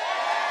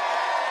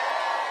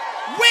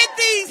 With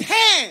these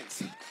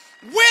hands,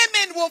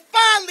 women will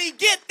finally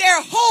get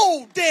their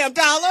whole damn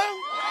dollar.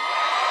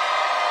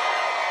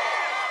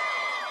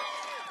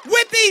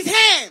 With these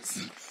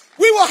hands,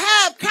 we will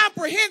have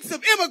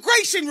comprehensive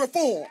immigration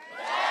reform.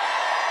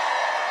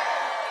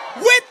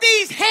 With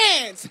these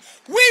hands,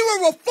 we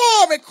will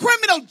reform a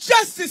criminal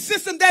justice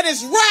system that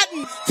is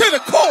rotten to the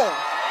core.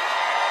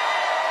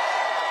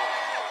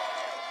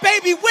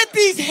 Baby, with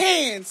these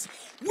hands,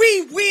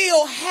 we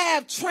will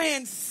have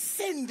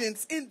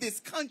transcendence in this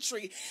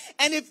country.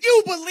 And if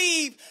you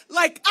believe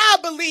like I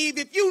believe,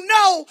 if you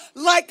know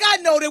like I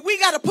know that we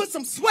got to put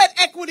some sweat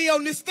equity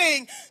on this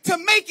thing to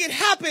make it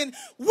happen,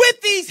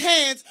 with these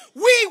hands,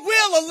 we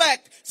will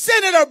elect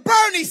Senator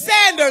Bernie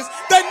Sanders,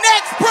 the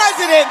next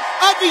president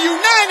of the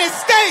United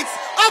States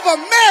of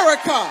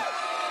America.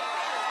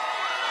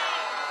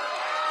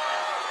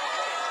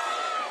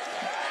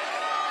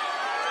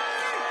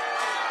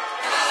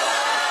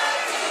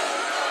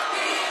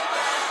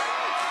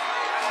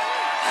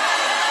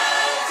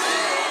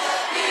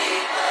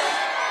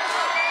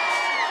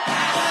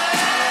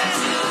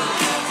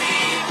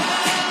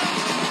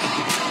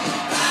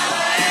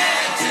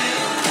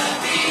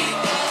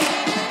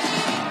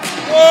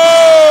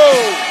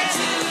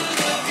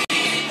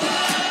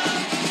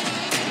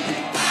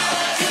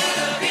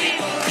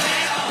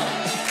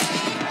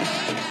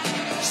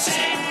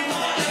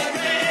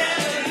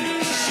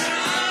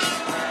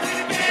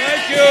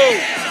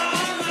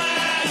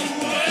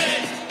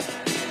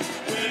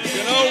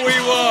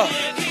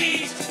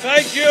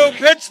 Thank you,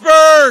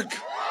 Pittsburgh.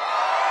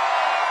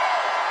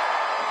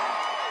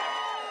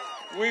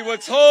 We were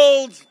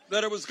told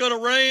that it was going to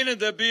rain and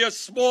there'd be a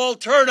small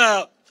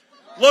turnout.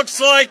 Looks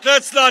like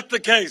that's not the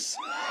case.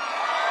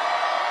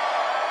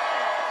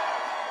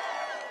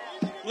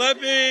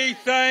 Let me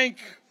thank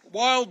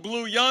Wild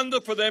Blue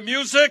Yonder for their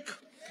music.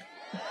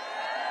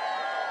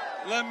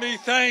 Let me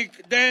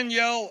thank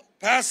Danielle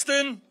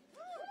Paston.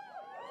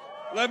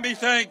 Let me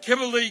thank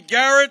Kimberly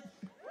Garrett.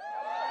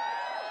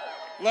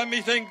 Let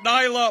me thank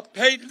Nyla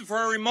Payton for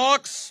her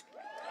remarks.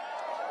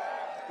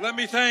 Let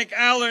me thank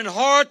Alan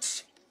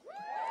Hart.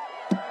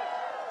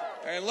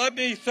 And let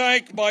me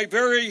thank my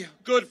very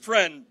good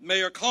friend,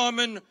 Mayor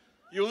Carmen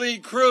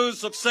Yulín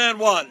Cruz of San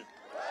Juan.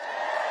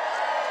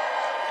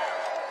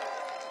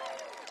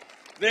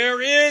 There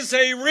is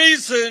a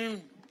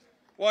reason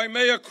why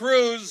Mayor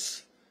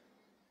Cruz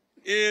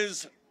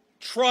is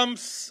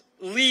Trump's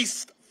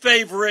least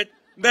favorite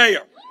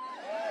mayor.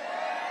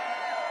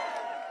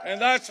 And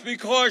that's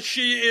because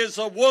she is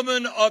a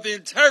woman of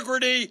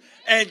integrity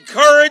and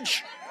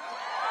courage.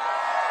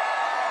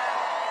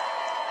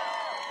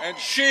 And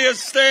she is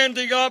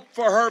standing up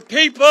for her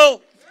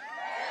people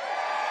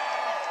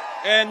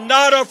and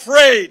not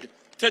afraid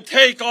to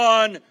take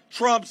on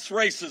Trump's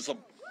racism.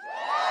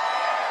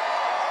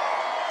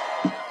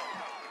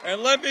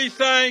 And let me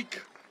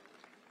thank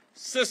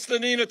Sister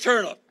Nina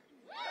Turner.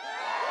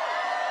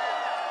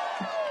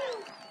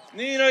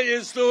 Nina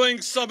is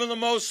doing some of the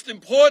most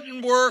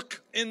important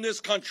work in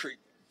this country.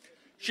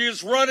 She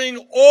is running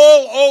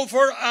all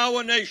over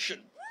our nation,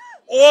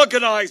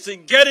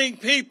 organizing, getting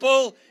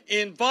people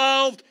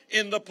involved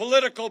in the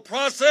political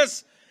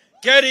process,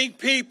 getting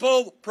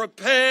people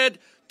prepared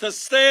to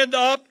stand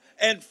up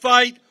and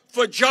fight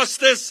for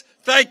justice.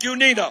 Thank you,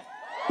 Nina.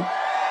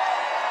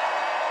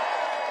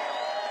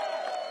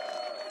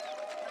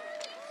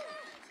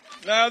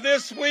 Now,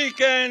 this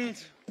weekend,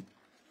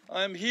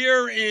 I'm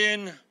here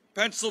in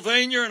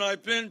Pennsylvania, and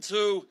I've been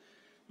to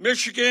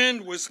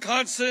Michigan,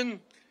 Wisconsin,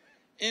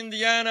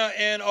 Indiana,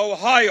 and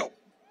Ohio.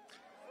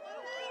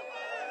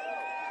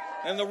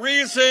 And the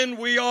reason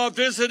we are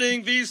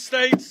visiting these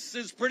states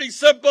is pretty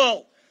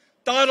simple.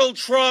 Donald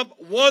Trump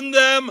won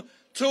them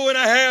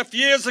 2.5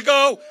 years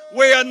ago.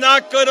 We are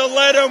not going to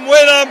let him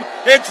win them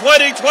in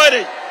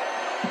 2020.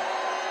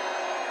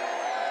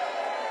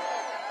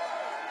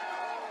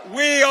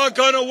 We are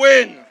going to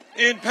win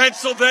in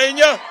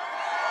Pennsylvania.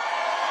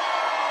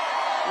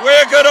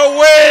 We're going to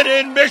win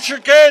in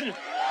Michigan.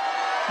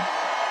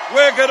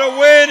 We're going to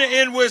win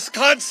in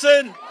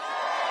Wisconsin.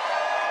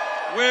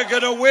 We're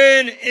going to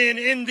win in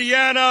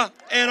Indiana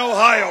and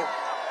Ohio.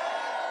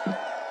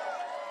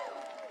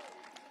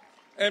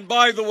 And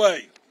by the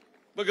way,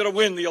 we're going to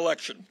win the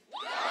election.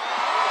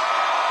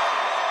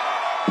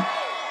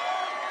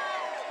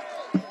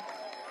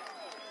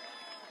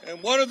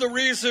 And one of the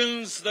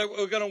reasons that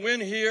we're going to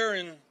win here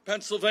in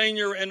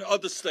Pennsylvania and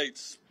other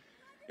states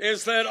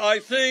is that I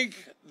think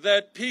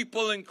that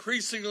people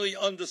increasingly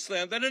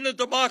understand that in a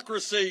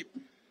democracy,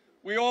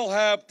 we all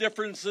have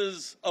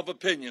differences of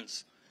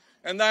opinions.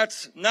 And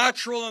that's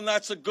natural and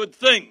that's a good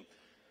thing.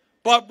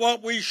 But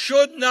what we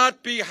should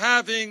not be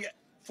having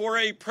for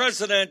a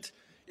president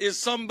is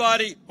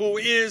somebody who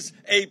is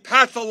a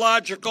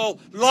pathological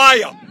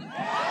liar.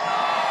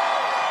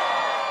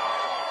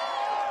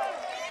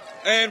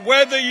 And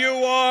whether you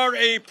are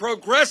a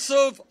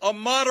progressive, a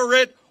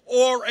moderate,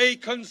 or a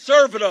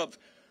conservative,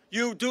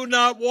 you do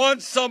not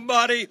want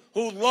somebody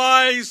who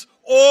lies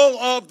all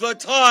of the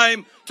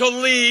time to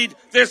lead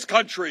this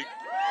country.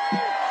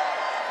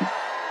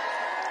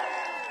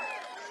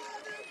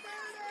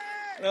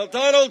 Now,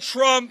 Donald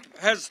Trump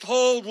has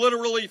told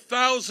literally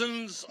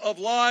thousands of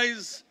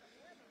lies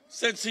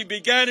since he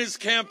began his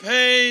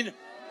campaign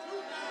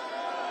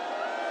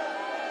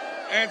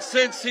and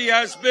since he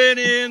has been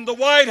in the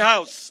White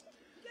House.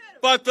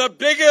 But the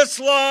biggest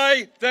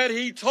lie that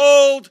he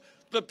told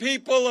the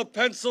people of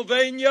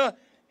Pennsylvania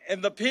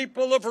and the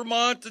people of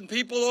Vermont and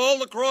people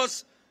all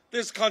across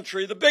this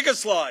country, the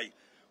biggest lie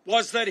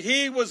was that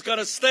he was going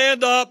to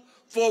stand up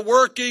for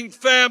working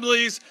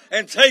families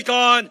and take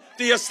on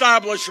the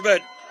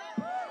establishment.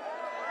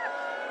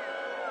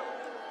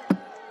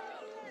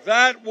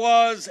 That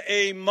was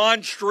a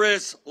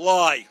monstrous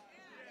lie.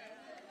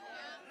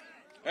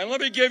 And let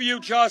me give you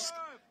just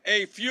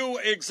a few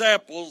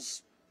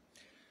examples.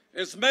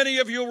 As many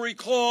of you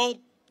recall,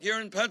 here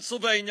in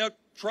Pennsylvania,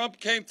 Trump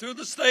came through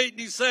the state and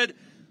he said,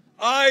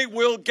 I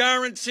will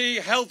guarantee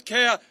health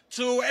care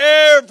to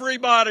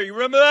everybody.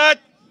 Remember that?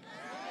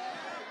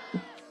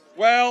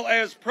 Well,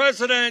 as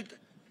president,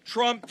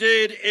 Trump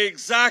did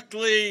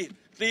exactly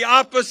the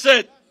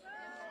opposite.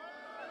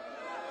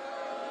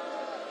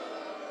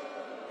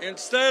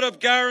 Instead of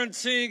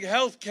guaranteeing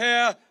health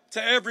care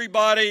to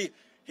everybody,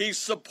 he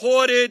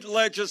supported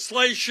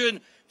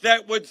legislation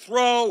that would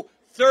throw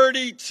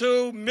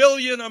 32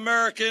 million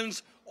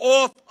Americans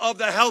off of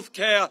the health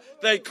care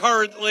they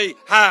currently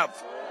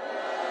have.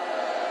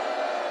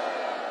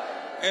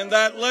 And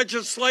that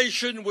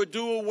legislation would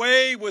do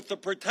away with the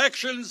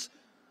protections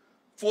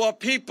for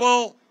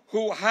people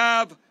who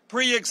have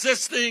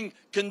pre-existing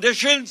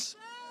conditions.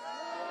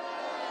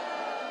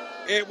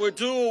 It would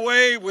do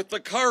away with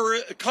the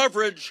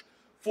coverage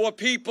for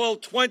people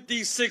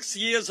 26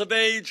 years of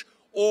age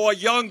or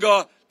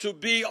younger to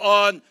be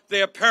on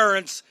their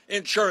parents'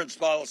 insurance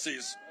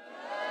policies.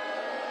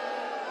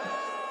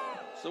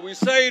 So we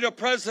say to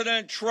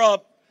President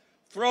Trump,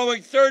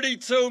 throwing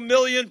 32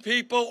 million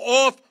people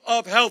off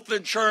of health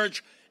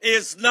insurance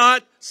is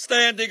not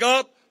standing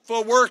up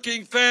for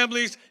working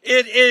families.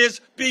 It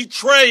is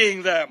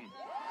betraying them.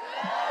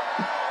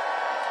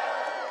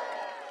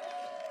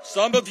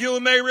 Some of you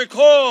may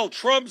recall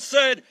Trump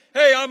said,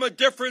 hey, I'm a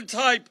different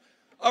type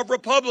of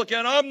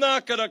Republican. I'm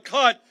not going to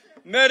cut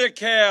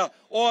Medicare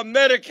or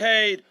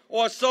Medicaid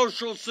or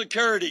Social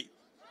Security.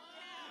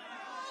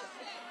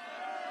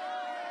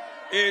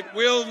 It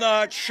will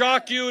not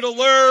shock you to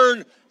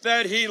learn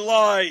that he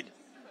lied.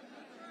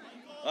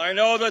 I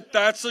know that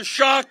that's a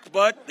shock,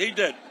 but he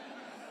did.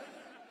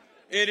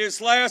 In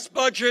his last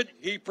budget,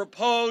 he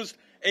proposed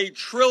 $1.5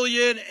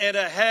 trillion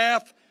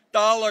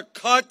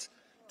cut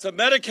to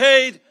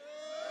Medicaid,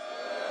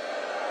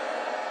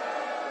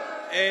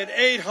 an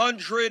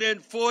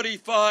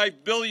 $845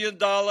 billion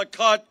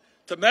cut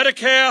to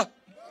Medicare,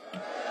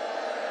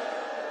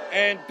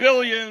 and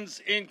billions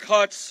in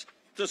cuts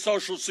to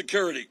Social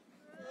Security.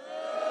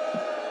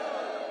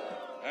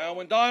 Now,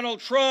 when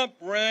Donald Trump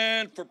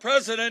ran for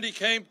president, he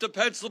came to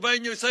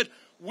Pennsylvania and said,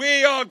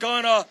 we are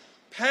going to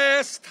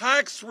pass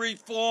tax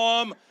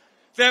reform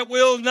that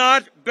will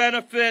not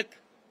benefit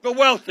the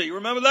wealthy.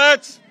 Remember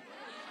that?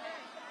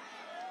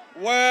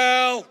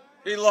 Well,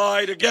 he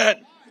lied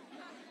again.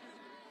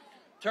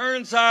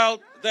 Turns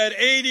out that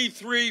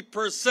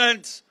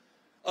 83%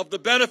 of the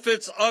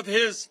benefits of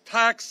his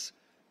tax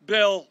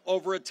bill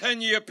over a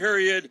 10-year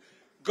period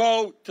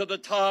go to the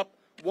top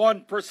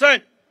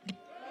 1%.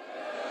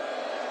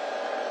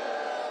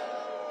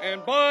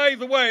 And by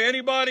the way,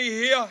 anybody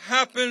here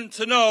happen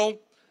to know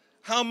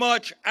how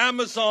much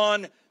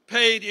Amazon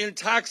paid in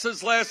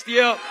taxes last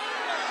year?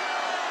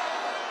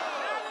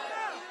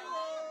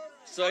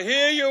 So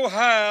here you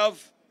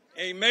have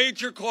a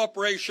major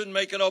corporation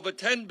making over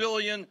 $10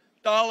 billion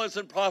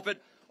in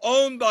profit,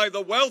 owned by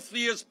the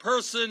wealthiest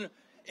person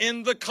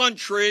in the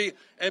country,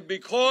 and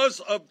because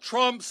of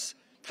Trump's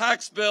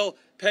tax bill,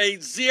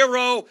 paid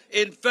zero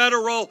in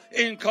federal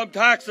income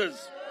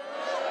taxes.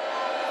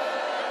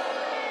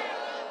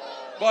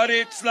 But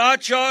it's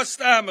not just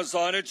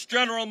Amazon. It's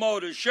General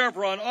Motors,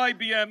 Chevron,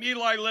 IBM,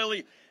 Eli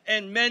Lilly,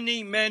 and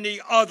many,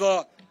 many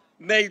other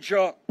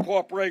major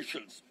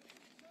corporations.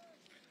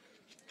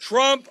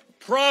 Trump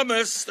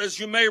promised, as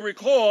you may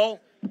recall,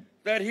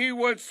 that he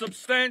would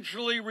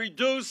substantially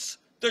reduce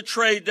the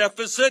trade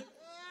deficit.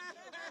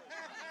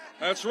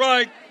 That's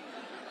right.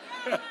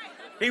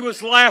 He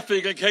was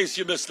laughing in case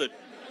you missed it.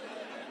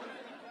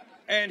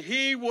 And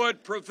he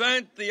would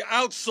prevent the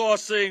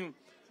outsourcing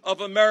of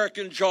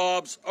American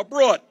jobs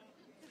abroad.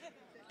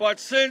 But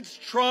since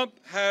Trump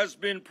has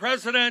been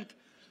president,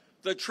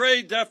 the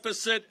trade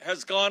deficit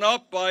has gone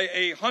up by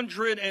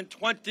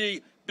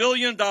 $120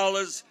 billion,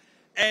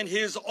 and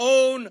his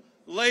own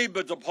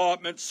Labor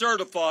Department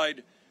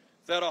certified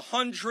that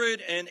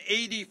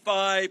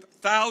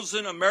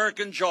 185,000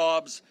 American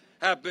jobs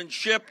have been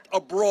shipped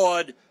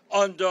abroad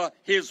under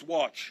his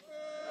watch.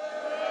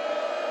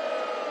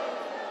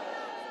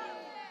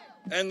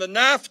 And the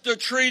NAFTA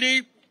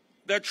treaty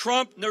that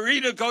Trump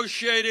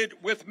renegotiated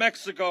with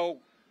Mexico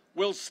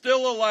will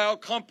still allow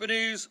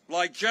companies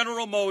like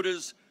General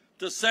Motors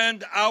to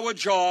send our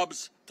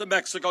jobs to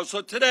Mexico.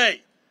 So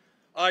today,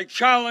 I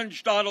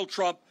challenge Donald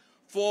Trump,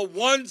 for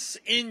once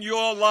in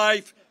your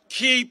life,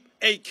 keep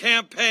a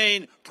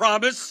campaign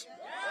promise.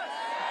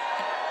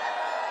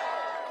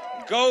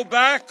 Go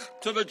back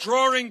to the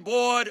drawing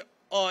board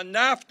on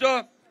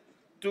NAFTA.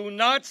 Do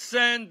not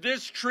send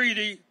this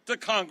treaty to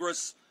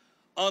Congress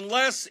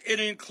unless it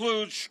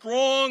includes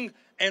strong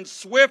and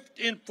swift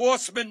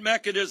enforcement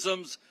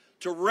mechanisms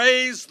to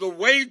raise the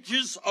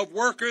wages of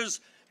workers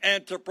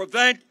and to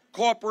prevent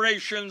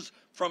corporations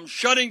from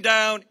shutting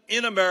down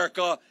in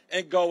America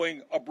and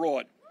going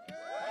abroad.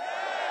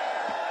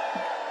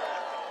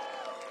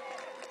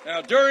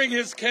 Now, during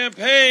his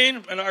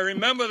campaign, and I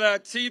remember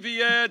that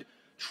TV ad,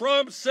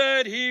 Trump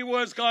said he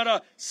was going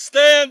to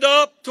stand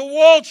up to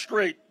Wall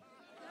Street.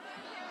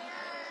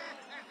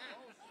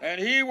 And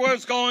he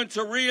was going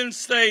to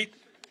reinstate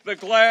the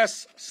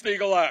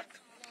Glass-Steagall Act.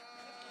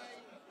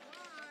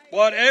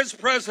 But as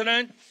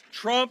president,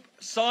 Trump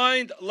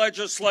signed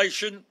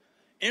legislation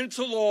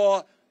into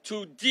law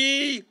to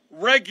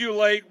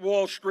deregulate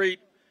Wall Street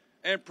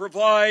and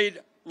provide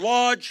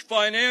large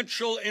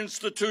financial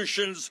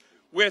institutions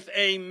with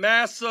a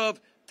massive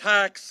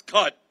tax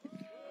cut.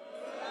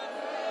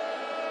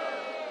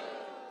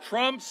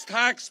 Trump's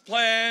tax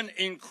plan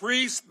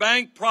increased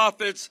bank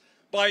profits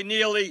by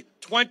nearly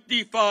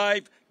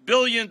 $25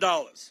 billion,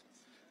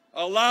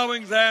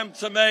 allowing them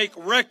to make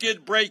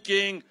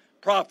record-breaking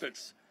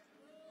profits.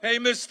 Hey,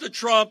 Mr.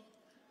 Trump,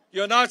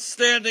 you're not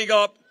standing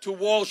up to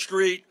Wall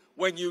Street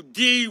when you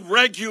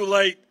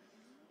deregulate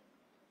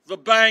the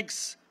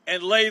banks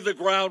and lay the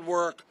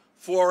groundwork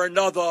for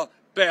another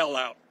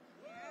bailout.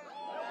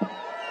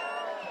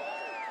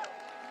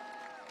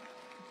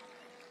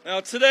 Now,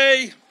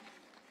 today,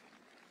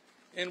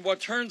 in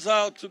what turns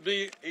out to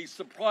be a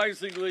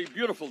surprisingly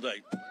beautiful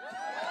day,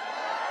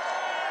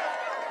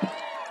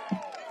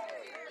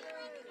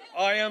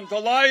 I am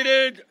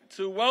delighted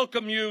to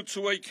welcome you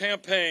to a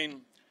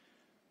campaign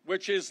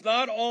which is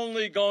not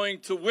only going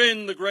to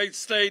win the great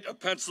state of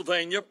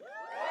Pennsylvania,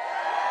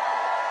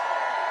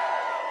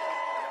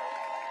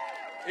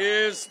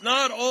 is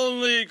not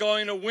only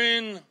going to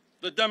win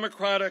the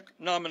Democratic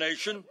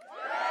nomination,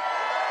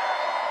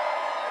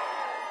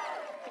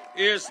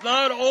 is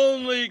not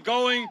only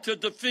going to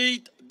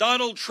defeat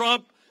Donald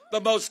Trump, the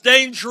most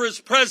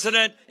dangerous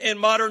president in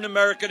modern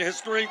American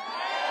history,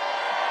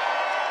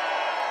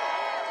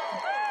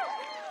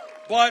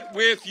 but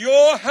with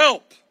your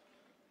help,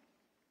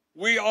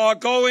 we are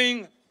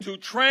going to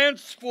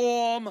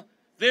transform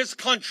this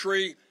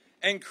country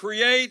and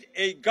create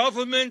a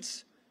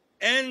government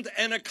and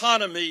an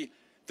economy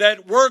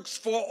that works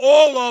for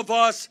all of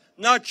us,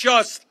 not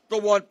just the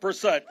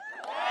 1%.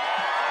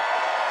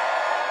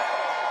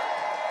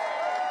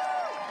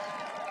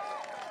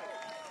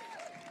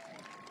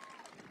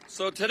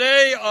 So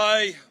today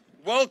I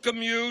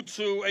welcome you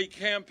to a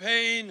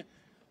campaign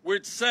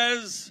which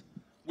says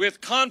with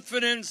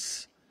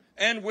confidence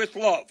and with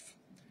love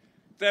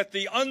that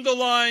the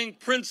underlying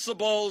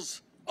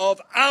principles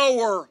of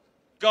our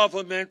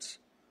government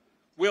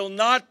will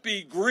not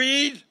be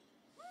greed,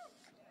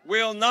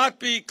 will not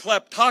be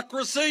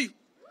kleptocracy,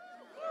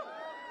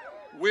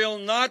 will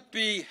not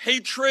be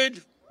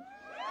hatred,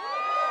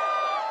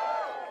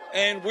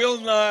 and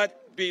will not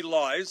be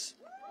lies.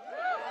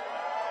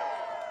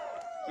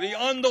 The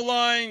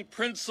underlying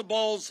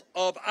principles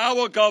of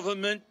our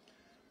government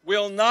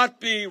will not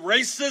be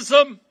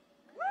racism,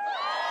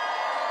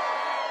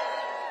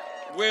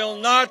 will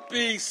not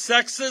be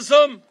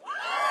sexism,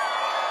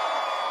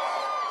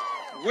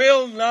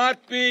 will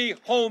not be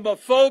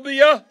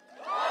homophobia,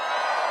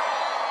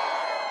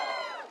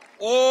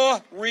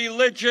 or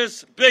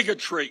religious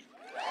bigotry.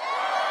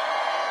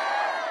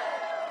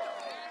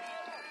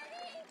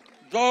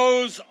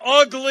 Those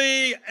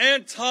ugly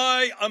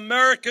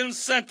anti-American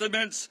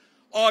sentiments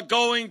are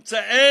going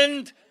to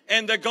end,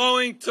 and they're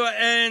going to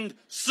end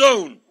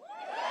soon.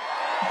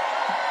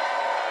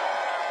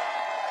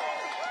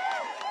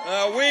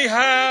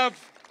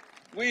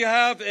 We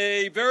have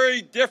a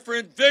very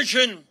different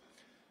vision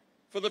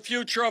for the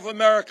future of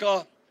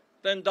America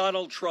than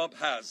Donald Trump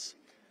has.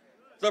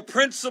 The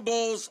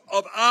principles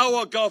of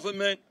our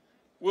government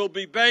will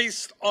be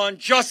based on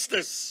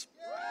justice,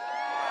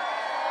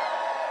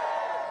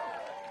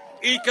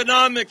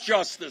 economic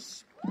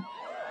justice,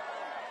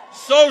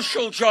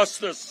 social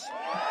justice,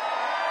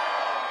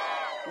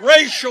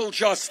 racial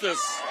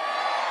justice,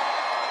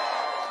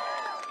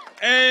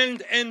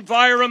 and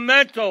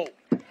environmental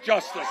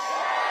justice.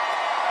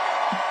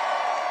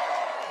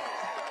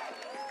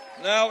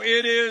 Now,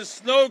 it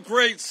is no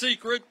great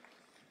secret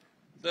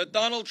that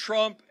Donald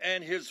Trump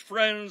and his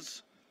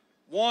friends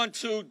want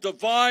to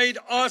divide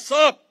us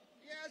up.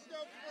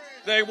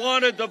 They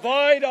want to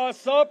divide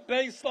us up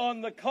based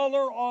on the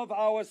color of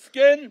our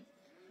skin,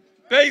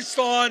 based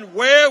on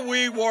where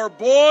we were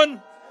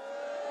born,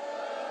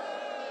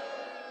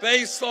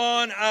 based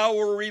on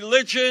our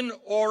religion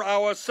or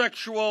our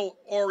sexual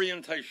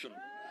orientation.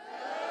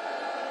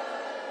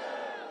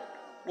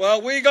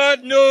 Well, we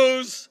got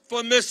news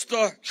for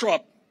Mr.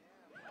 Trump.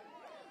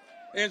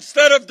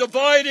 Instead of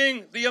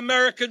dividing the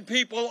American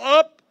people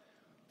up,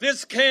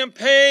 this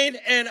campaign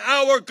and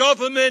our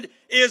government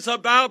is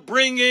about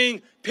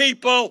bringing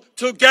people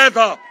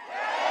together.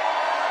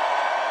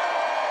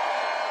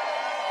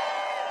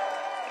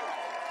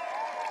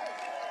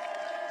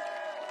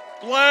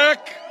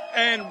 Black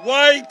and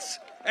white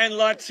and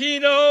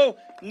Latino,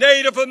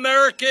 Native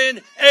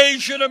American,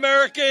 Asian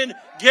American,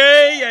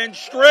 gay and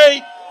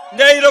straight,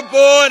 native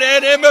born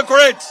and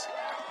immigrants.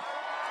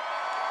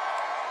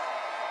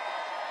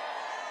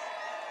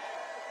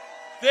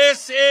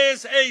 This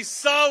is a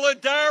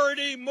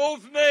solidarity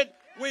movement.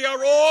 We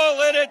are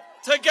all in it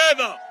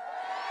together.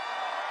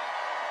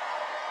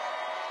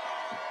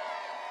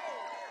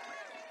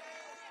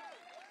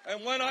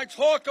 And when I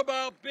talk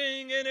about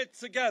being in it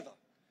together,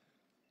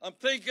 I'm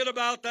thinking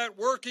about that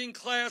working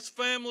class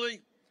family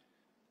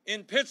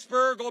in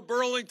Pittsburgh or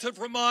Burlington,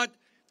 Vermont,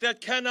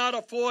 that cannot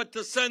afford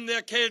to send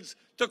their kids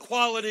to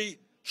quality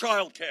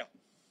child care.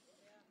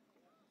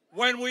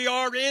 When we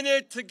are in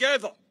it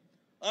together,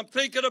 I'm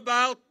thinking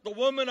about the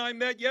woman I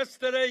met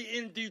yesterday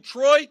in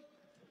Detroit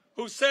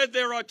who said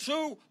there are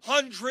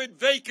 200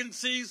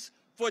 vacancies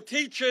for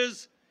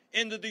teachers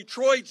in the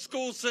Detroit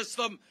school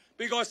system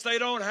because they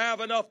don't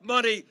have enough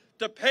money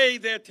to pay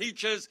their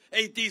teachers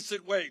a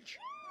decent wage.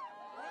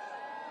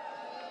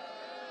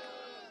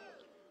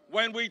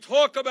 When we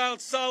talk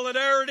about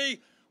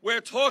solidarity, we're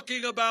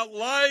talking about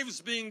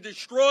lives being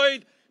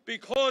destroyed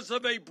because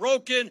of a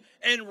broken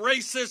and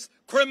racist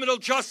criminal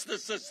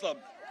justice system.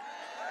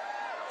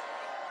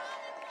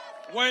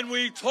 When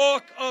we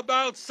talk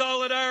about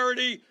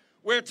solidarity,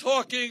 we're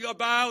talking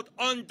about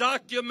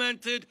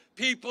undocumented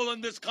people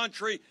in this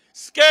country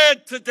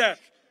scared to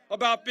death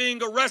about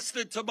being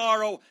arrested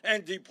tomorrow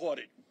and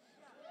deported.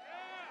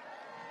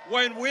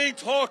 When we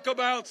talk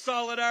about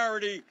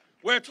solidarity,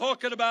 we're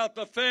talking about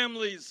the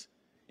families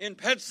in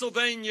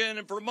Pennsylvania and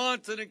in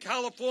Vermont and in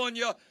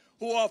California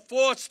who are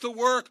forced to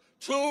work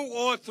 2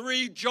 or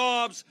 3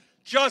 jobs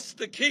just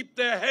to keep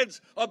their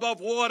heads above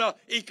water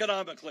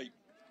economically.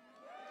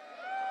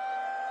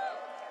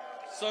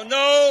 So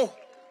no,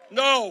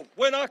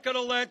 we're not going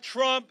to let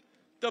Trump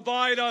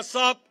divide us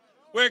up.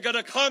 We're going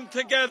to come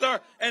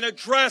together and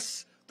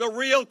address the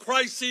real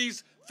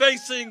crises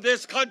facing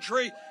this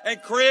country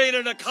and create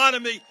an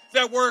economy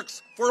that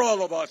works for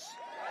all of us.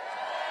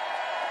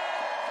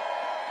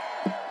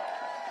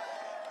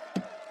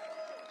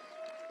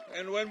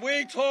 And when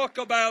we talk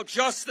about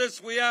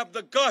justice, we have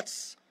the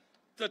guts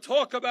to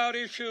talk about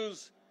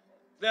issues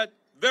that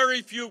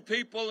very few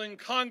people in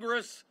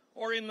Congress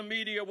or in the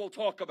media will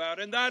talk about.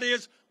 And that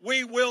is,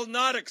 we will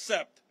not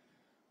accept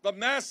the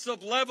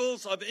massive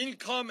levels of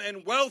income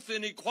and wealth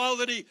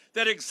inequality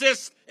that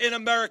exist in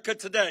America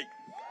today.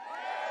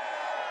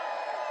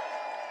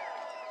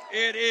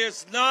 It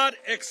is not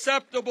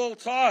acceptable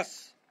to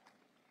us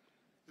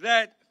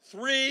that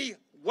 3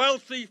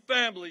 wealthy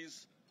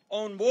families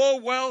own more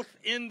wealth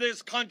in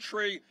this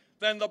country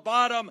than the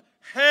bottom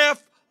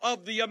half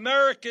of the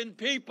American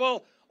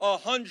people,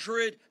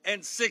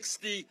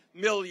 160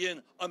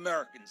 million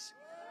Americans.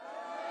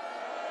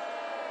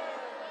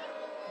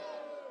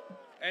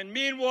 And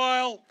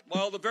meanwhile,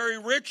 while the very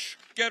rich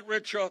get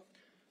richer,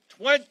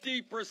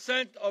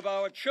 20% of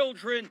our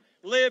children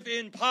live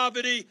in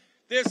poverty.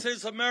 This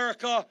is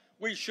America.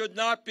 We should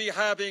not be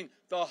having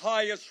the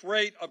highest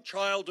rate of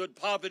childhood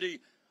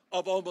poverty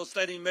of almost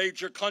any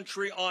major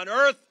country on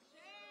earth.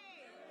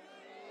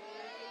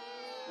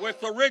 With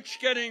the rich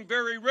getting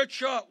very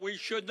richer, we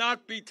should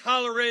not be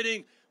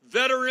tolerating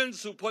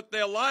veterans who put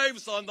their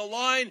lives on the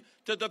line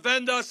to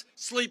defend us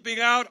sleeping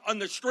out on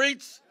the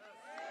streets.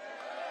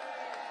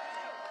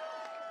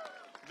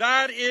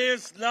 That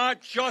is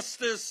not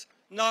justice,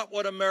 not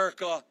what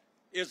America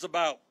is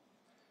about.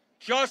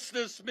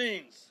 Justice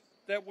means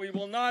that we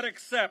will not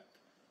accept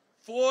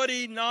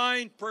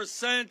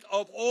 49%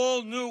 of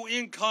all new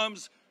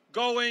incomes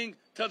going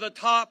to the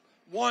top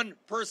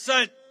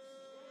 1%.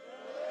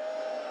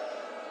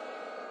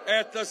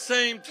 At the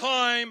same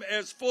time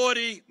as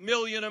 40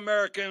 million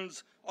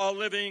Americans are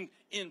living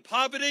in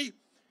poverty,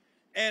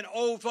 and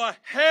over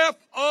half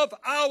of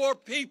our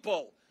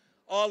people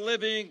are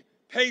living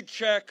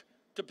paycheck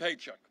to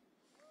paycheck.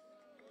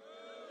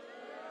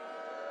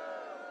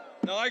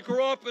 Now, I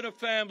grew up in a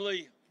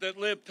family that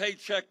lived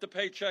paycheck to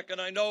paycheck,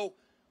 and I know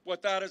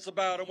what that is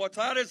about. And what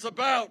that is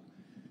about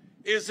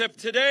is if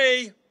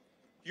today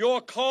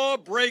your car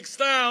breaks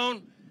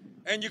down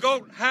and you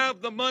don't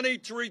have the money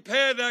to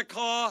repair that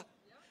car,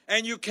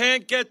 and you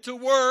can't get to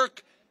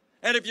work,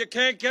 and if you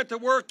can't get to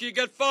work, you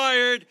get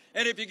fired,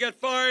 and if you get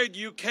fired,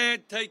 you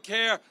can't take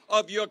care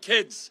of your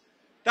kids.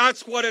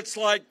 That's what it's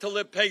like to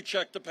live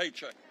paycheck to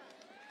paycheck.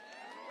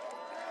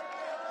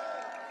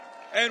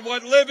 And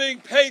what living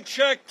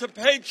paycheck to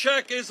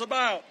paycheck is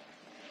about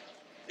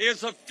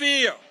is a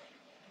fear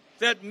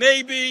that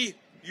maybe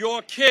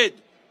your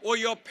kid or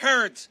your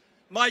parents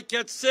might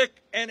get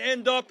sick and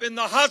end up in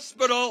the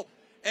hospital,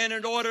 and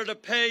in order to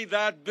pay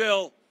that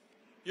bill,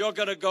 you're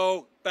going to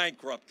go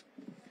bankrupt.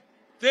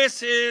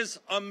 This is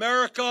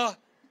America.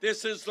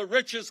 This is the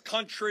richest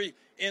country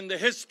in the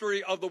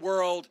history of the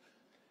world,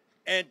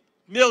 and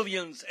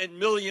millions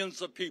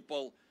of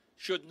people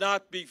should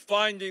not be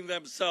finding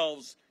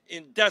themselves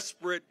in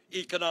desperate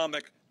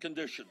economic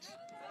conditions.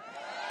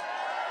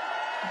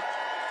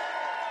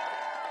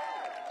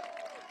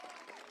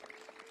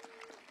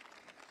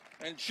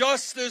 And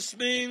justice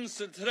means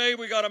that today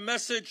we got a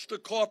message to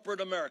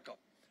corporate America.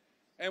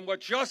 And what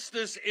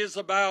justice is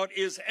about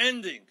is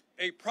ending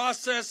a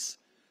process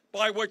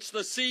by which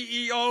the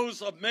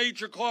CEOs of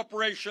major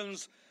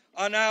corporations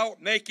are now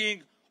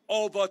making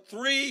over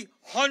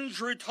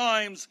 300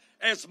 times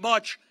as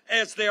much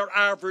as their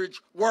average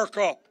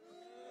worker.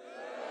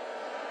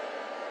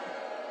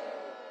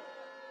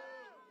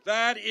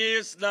 That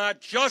is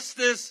not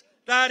justice.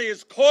 That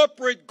is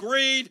corporate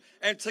greed,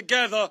 and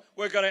together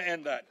we're going to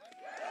end that.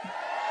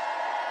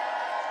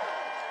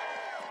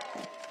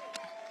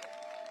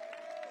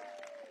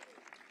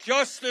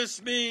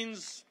 Justice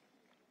means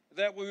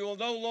that we will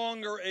no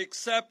longer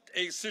accept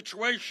a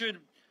situation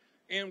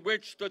in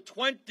which the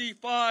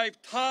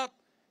 25 top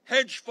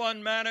hedge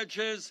fund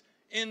managers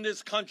in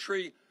this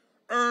country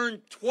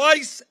earn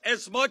twice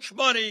as much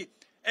money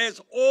as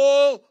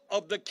all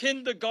of the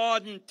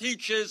kindergarten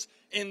teachers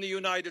in the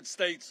United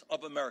States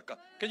of America.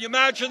 Can you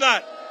imagine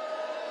that?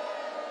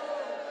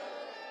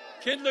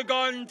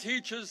 Kindergarten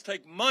teachers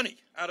take money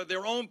out of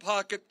their own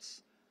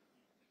pockets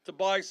to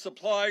buy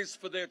supplies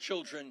for their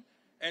children,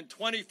 and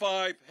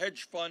 25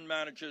 hedge fund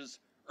managers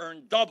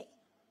earn double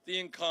the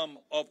income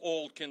of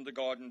all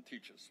kindergarten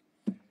teachers.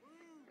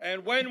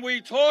 And when we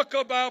talk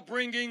about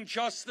bringing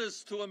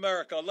justice to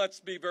America, let's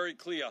be very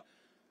clear.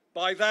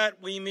 By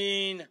that we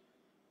mean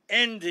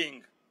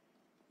ending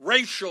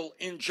racial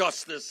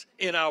injustice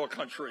in our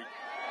country.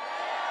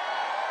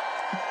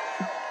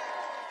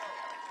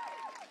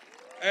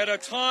 At a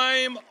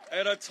time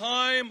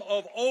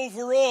of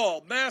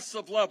overall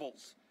massive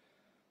levels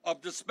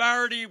of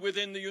disparity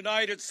within the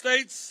United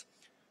States,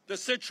 the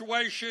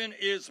situation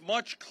is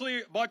much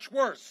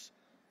worse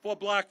for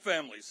black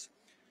families.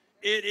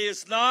 It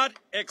is not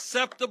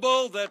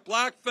acceptable that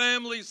black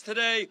families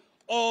today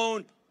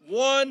own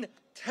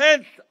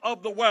 1/10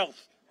 of the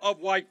wealth of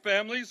white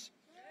families,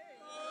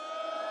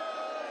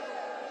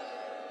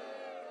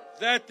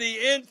 that the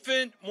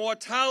infant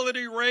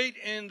mortality rate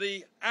in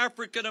the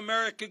African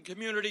American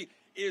community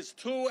is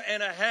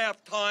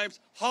 2.5 times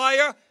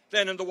higher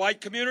than in the white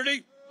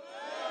community,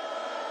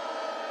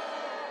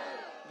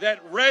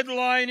 that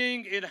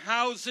redlining in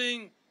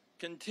housing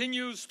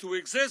continues to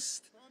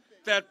exist,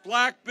 that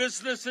black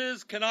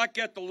businesses cannot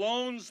get the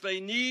loans they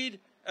need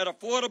at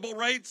affordable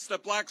rates,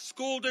 that black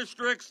school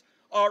districts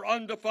are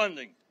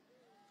underfunding.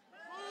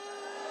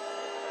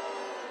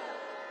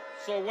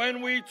 So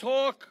when we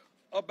talk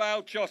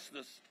about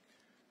justice,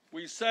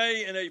 we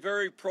say in a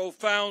very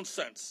profound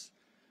sense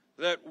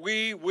that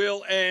we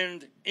will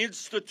end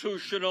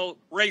institutional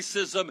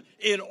racism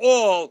in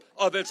all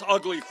of its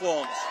ugly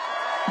forms.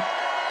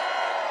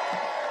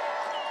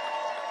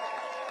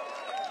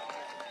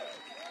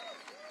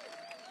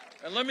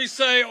 And let me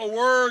say a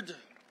word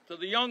to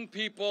the young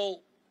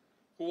people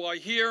who are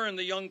here and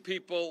the young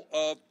people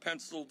of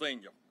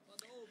Pennsylvania.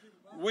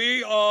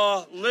 We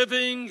are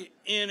living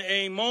in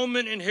a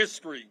moment in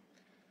history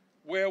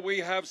where we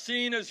have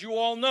seen, as you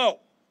all know,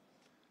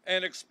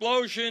 an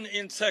explosion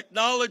in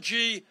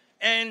technology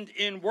and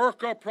in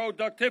worker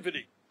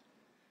productivity.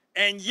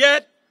 And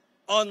yet,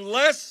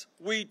 unless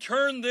we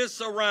turn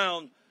this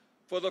around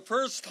for the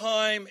first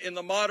time in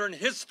the modern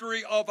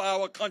history of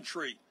our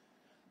country,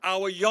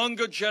 our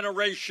younger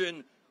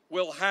generation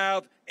will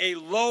have a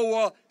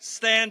lower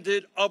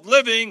standard of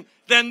living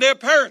than their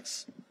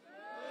parents.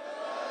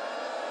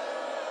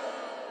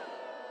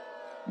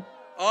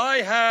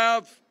 I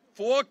have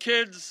 4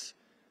 kids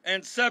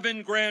and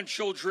 7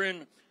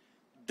 grandchildren.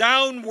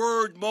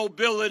 Downward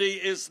mobility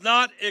is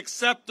not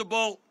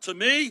acceptable to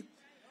me,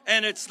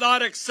 and it's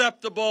not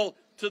acceptable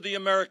to the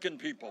American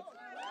people.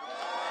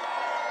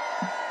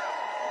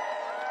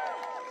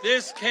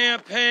 This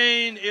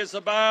campaign is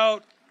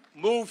about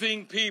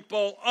moving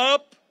people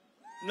up,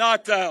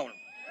 not down.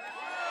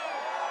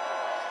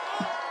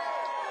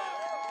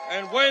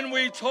 And when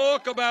we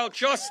talk about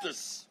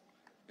justice,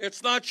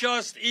 it's not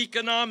just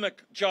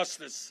economic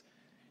justice.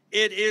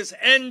 It is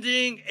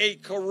ending a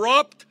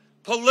corrupt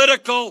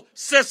political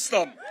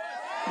system.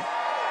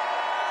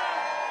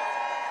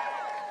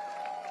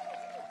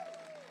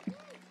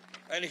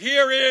 And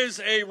here is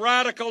a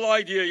radical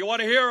idea. You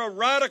want to hear a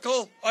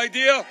radical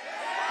idea?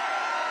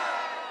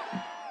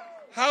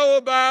 How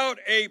about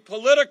a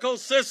political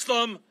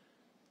system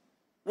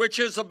which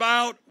is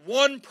about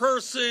one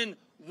person,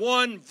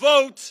 one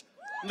vote,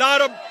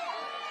 not a...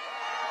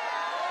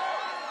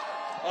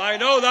 I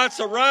know that's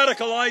a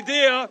radical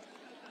idea,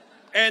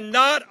 and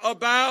not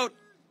about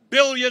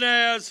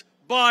billionaires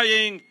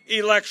buying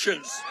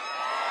elections.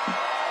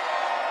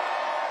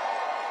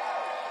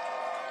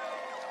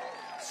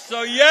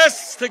 So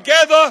yes,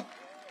 together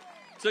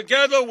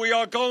we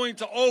are going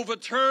to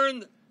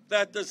overturn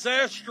that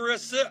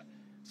disastrous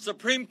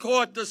Supreme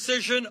Court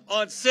decision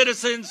on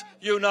Citizens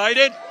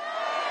United.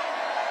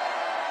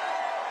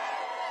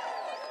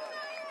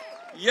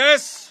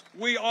 Yes,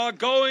 we are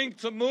going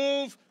to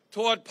move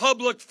toward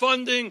public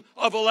funding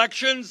of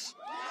elections.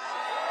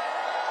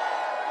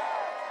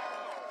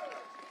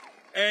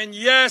 And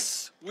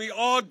yes, we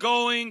are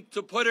going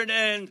to put an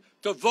end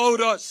to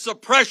voter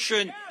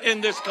suppression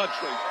in this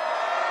country.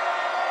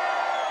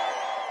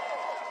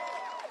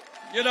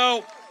 You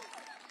know,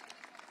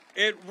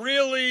 it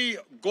really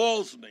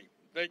galls me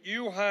that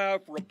you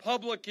have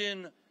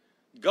Republican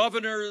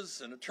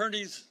governors and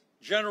attorneys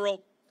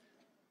general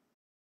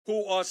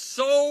who are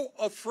so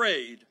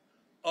afraid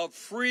of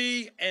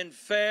free and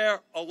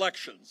fair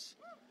elections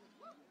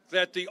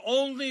that the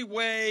only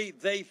way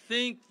they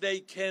think they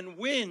can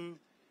win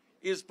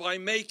is by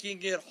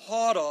making it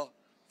harder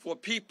for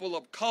people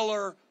of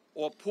color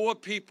or poor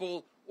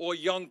people or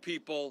young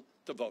people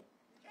to vote.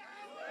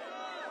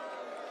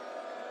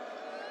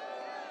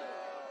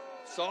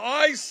 So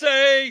I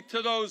say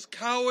to those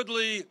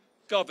cowardly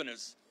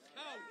governors,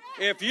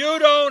 if you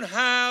don't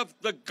have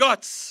the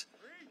guts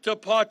to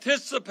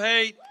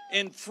participate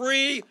in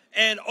free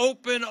and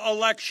open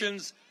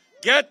elections.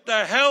 Get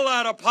the hell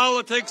out of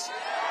politics.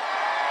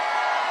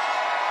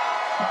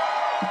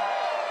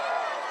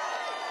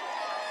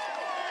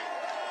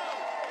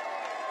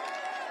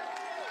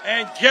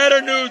 And get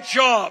a new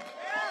job.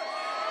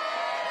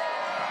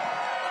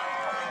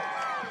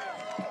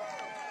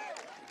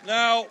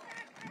 Now,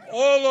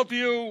 all of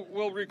you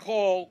will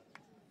recall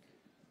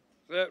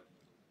that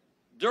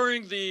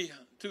during the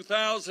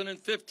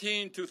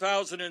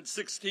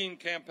 2015-2016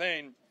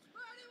 campaign,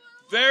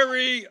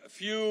 very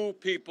few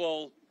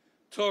people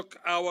took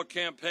our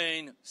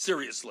campaign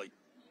seriously,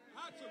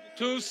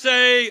 to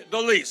say the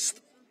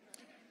least.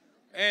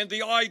 And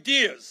the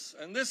ideas,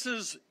 and this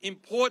is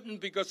important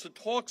because it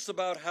talks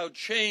about how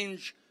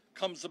change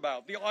comes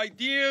about. The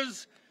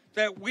ideas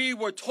that we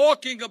were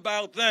talking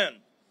about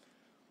then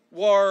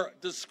were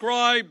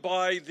described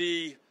by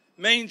the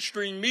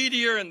mainstream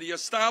media and the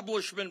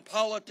establishment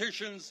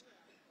politicians.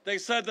 They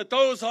said that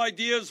those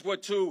ideas were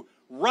too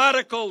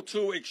radical,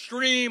 too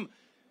extreme.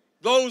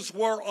 Those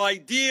were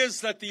ideas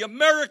that the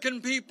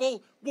American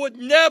people would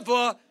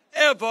never,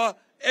 ever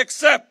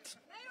accept.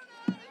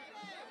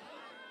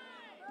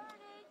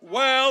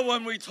 Well,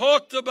 when we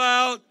talked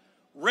about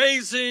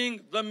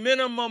raising the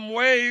minimum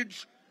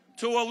wage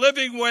to a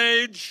living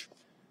wage,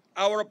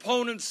 our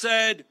opponents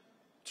said,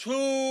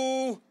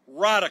 too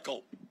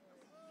radical.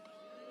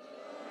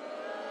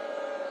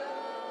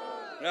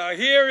 Now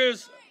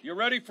you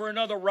ready for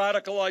another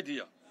radical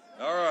idea?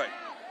 All right.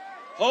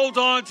 Hold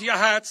on to your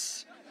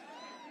hats.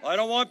 I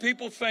don't want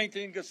people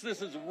fainting because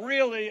this is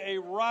really a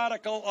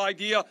radical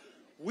idea.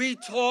 We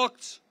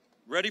talked,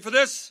 ready for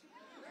this?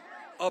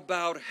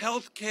 About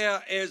health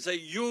care as a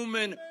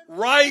human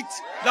right,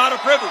 not a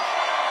privilege.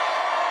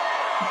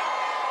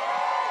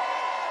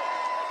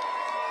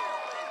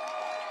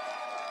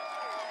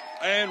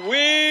 And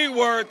we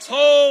were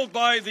told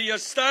by the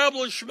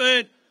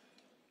establishment,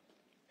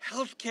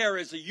 health care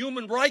is a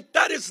human right.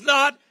 That is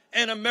not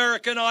an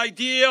American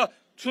idea.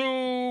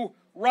 Too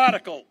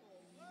radical.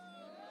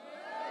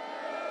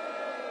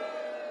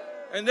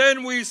 And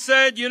then we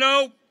said, you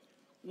know,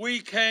 we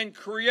can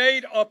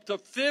create up to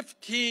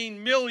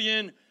 15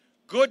 million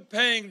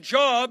good-paying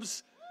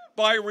jobs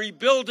by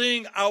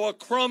rebuilding our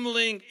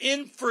crumbling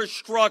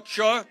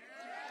infrastructure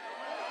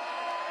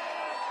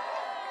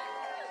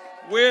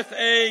with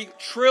a $1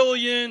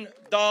 trillion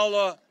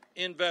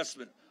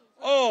investment.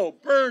 Oh,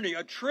 Bernie,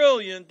 $1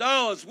 trillion.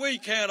 We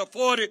can't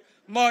afford it.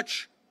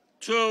 Much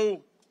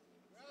too.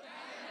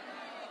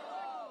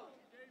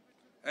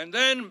 And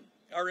then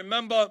I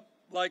remember,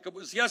 like it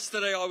was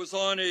yesterday, I was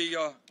on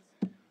a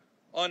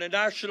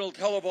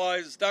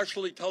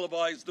nationally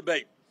televised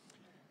debate.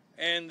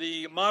 And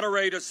the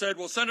moderator said,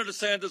 well, Senator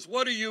Sanders,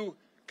 what do you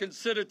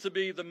consider to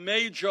be the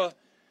major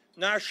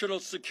national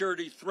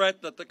security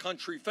threat that the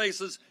country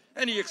faces?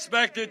 And he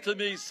expected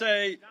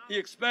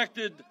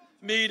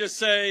me to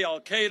say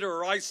Al-Qaeda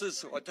or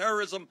ISIS or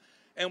terrorism.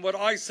 And what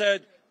I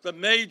said, the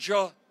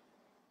major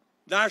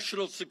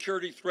national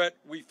security threat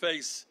we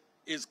face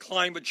is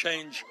climate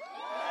change.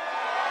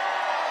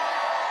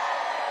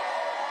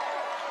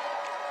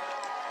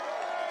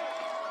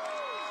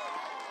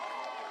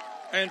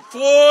 And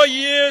 4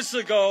 years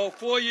ago,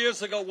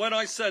 when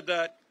I said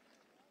that,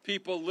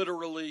 people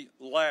literally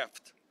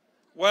laughed.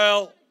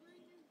 Well,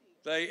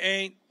 they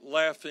ain't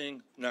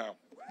laughing now.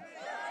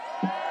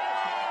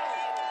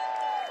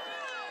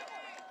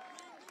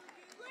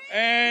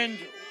 And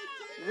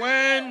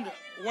when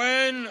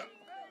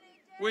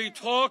we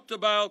talked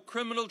about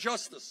criminal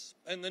justice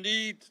and the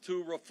need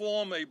to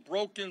reform a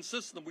broken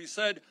system, we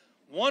said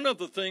one of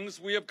the things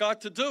we have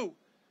got to do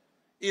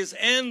is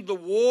end the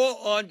war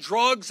on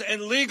drugs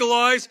and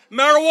legalize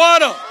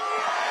marijuana.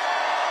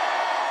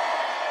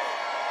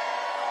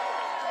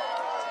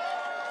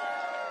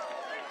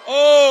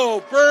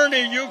 Oh,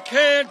 Bernie, you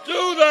can't do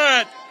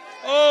that.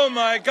 Oh,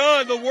 my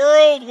God, the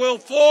world will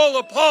fall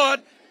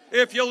apart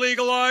if you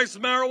legalize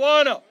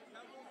marijuana.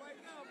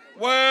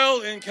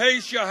 Well, in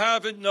case you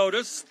haven't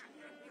noticed,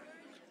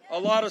 a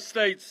lot of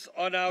states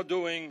are now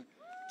doing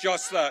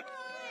just that.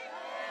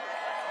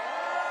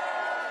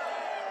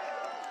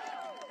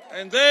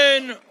 And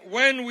then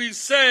when we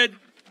said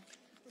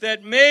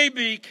that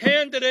maybe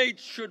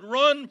candidates should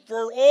run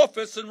for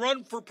office and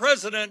run for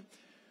president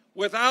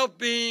without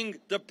being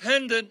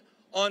dependent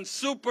on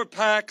super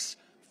PACs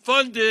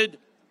funded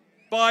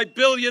by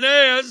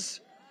billionaires,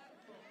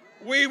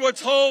 we were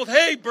told,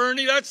 hey,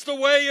 Bernie, that's the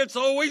way it's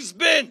always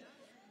been.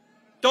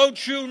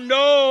 Don't you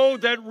know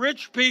that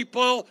rich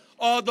people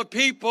are the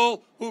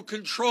people who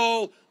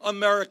control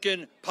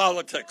American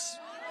politics?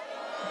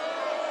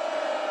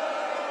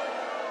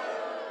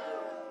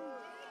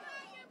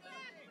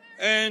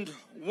 And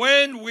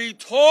when we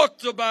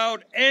talked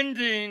about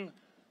ending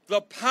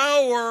the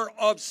power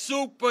of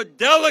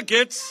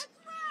superdelegates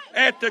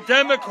at the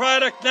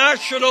Democratic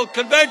National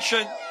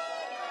Convention,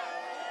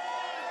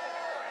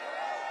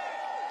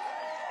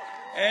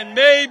 and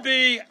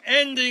maybe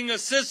ending a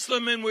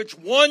system in which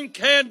one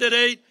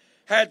candidate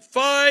had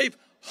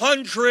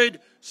 500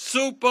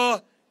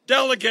 super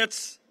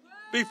delegates,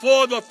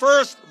 before the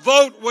first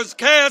vote was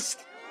cast?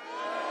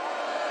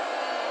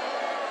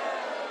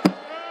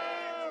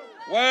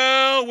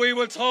 Well, we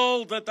were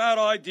told that that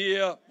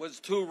idea was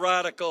too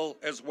radical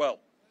as well.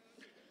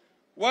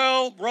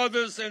 Well,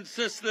 brothers and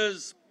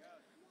sisters,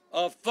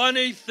 a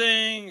funny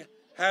thing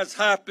has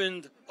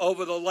happened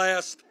over the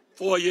last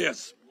 4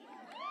 years.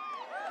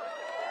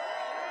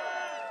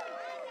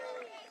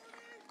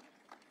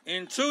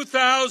 In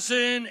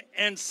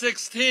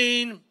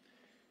 2016,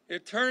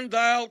 it turned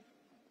out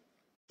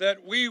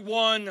that we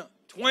won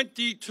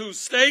 22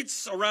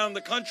 states around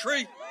the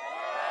country.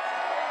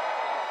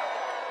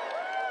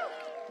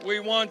 We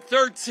won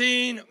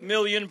 13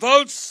 million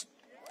votes,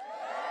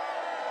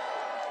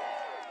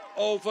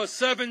 over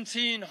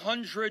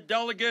 1,700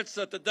 delegates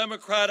at the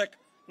Democratic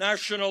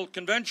National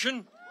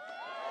Convention,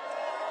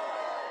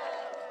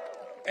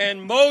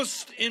 and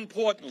most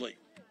importantly,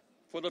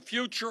 for the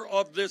future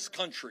of this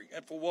country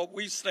and for what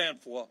we stand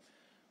for,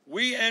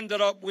 we ended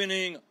up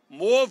winning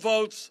more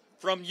votes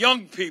from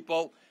young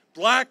people,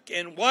 black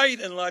and white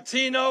and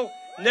Latino,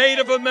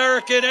 Native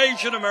American,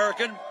 Asian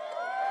American.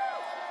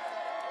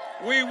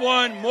 We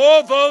won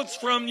more votes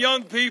from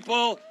young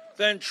people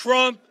than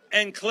Trump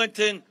and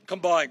Clinton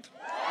combined.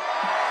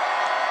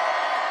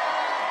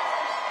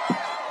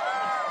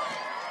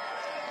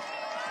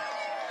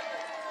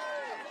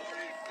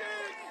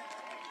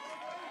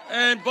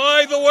 And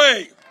by the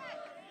way,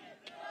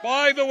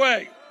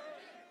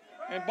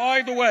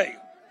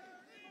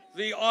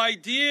 the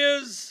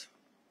ideas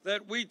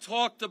that we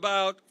talked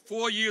about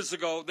 4 years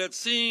ago that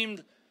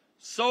seemed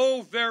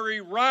so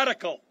very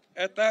radical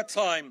at that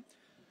time,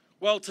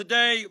 well,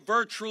 today,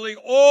 virtually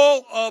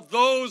all of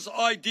those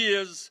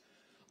ideas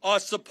are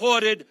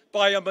supported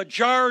by a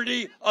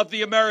majority of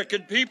the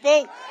American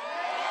people.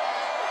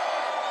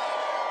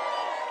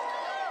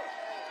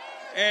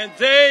 And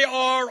they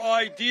are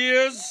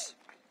ideas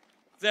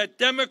that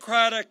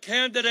Democratic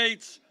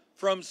candidates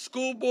from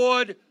school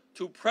board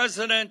to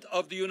President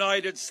of the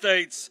United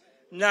States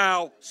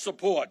now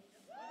support.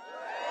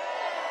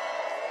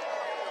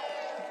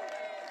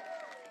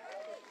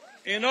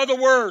 In other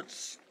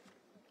words,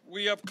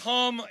 we have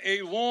come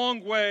a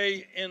long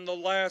way in the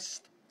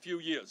last few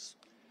years.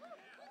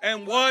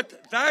 And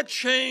what that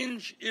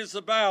change is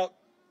about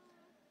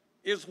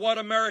is what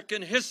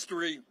American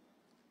history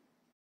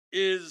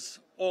is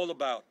all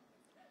about.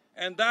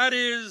 And that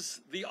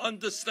is the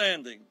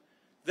understanding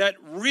that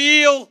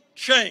real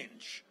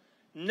change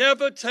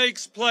never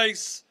takes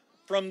place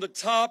from the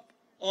top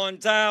on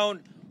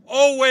down,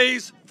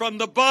 always from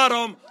the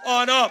bottom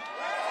on up.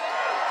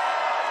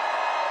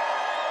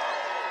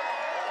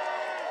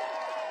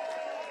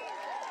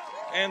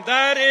 And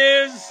that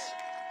is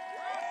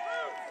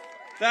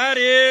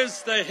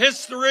the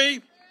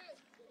history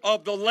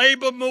of the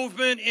labor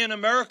movement in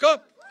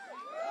America.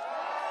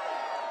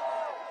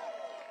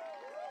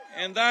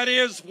 And that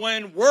is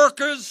when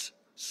workers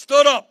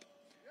stood up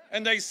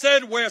and they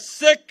said, we're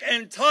sick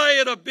and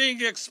tired of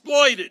being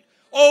exploited,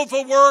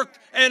 overworked,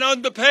 and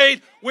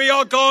underpaid. We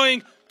are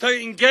going to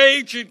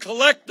engage in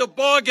collective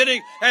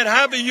bargaining and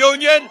have a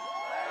union.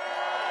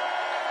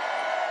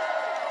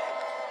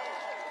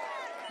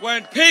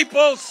 When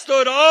people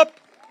stood up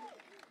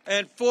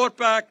and fought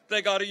back,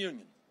 they got a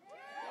union.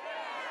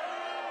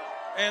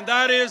 And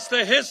that is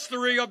the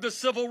history of the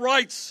civil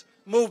rights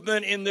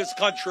movement in this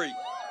country.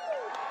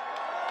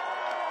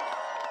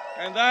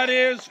 And that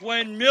is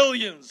when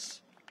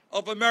millions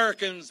of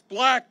Americans,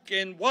 black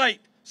and white,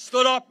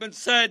 stood up and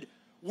said,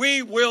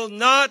 we will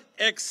not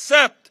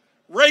accept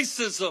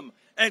racism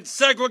and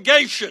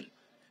segregation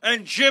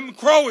and Jim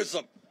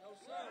Crowism.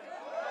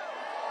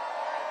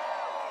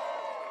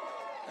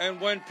 And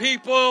when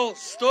people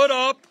stood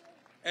up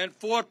and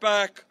fought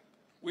back,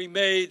 we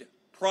made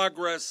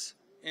progress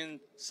in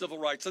civil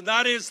rights. And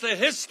that is the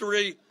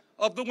history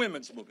of the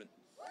women's movement.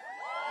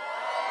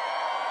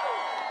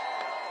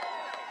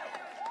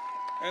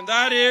 And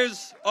that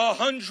is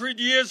 100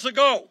 years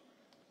ago.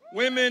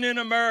 Women in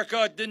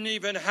America didn't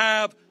even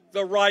have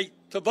the right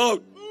to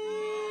vote.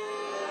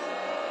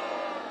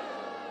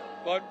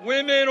 But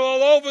women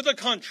all over the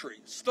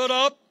country stood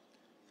up.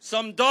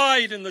 Some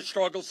died in the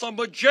struggle. Some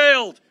were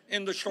jailed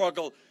in the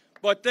struggle.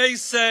 But they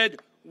said,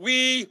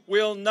 we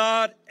will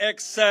not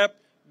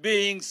accept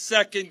being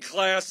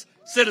second-class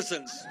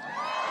citizens.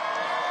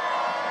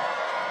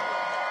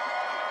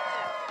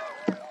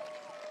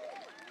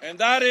 And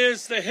that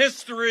is the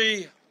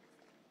history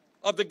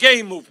of the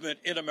gay movement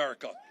in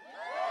America,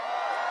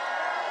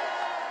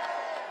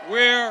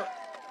 where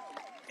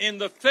in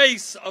the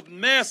face of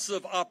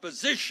massive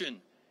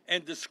opposition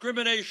and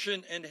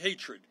discrimination and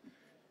hatred,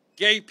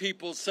 gay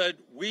people said,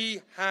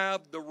 we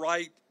have the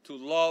right to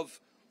love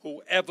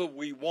whoever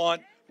we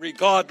want,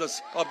 regardless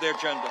of their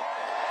gender.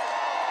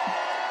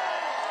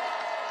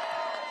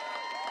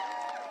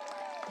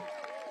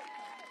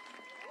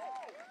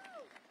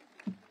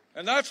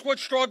 And that's what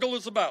struggle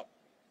is about.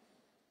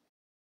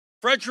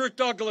 Frederick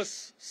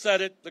Douglass said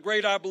it, the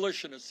great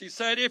abolitionist. He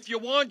said, if you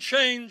want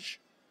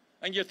change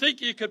and you think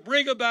you could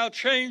bring about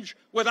change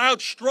without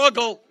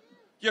struggle,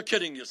 you're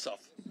kidding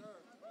yourself.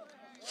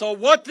 So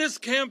what this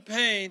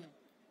campaign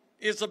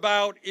is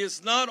about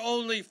is not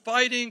only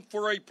fighting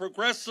for a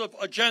progressive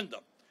agenda,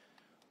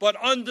 but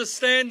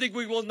understanding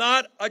we will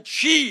not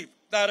achieve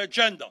that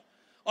agenda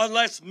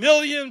unless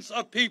millions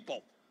of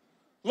people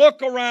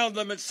look around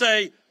them and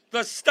say,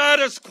 the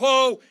status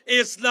quo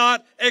is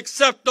not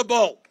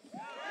acceptable.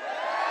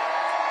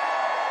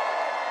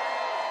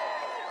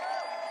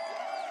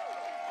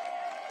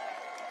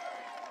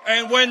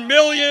 And when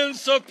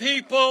millions of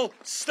people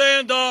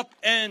stand up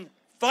and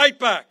fight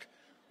back,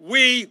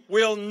 we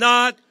will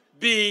not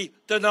be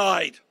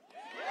denied.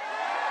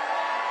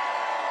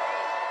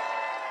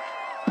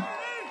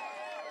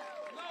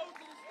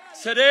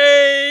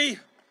 Today,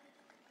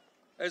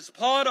 as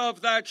part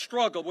of that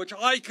struggle, which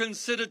I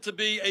consider to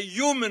be a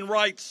human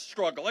rights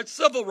struggle, a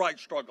civil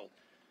rights struggle,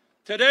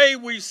 today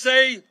we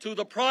say to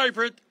the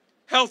private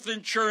health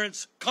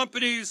insurance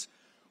companies,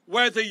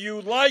 whether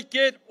you like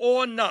it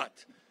or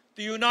not,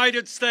 the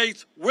United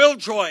States will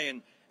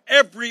join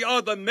every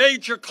other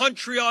major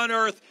country on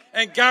earth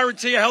and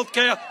guarantee health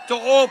care to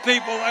all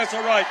people as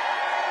a right.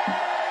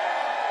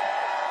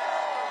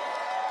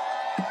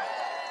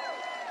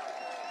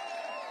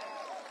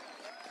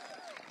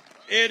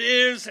 It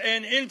is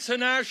an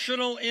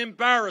international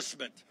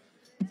embarrassment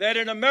that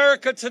in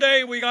America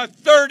today we got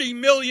 30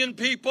 million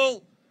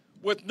people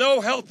with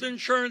no health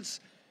insurance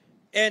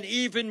and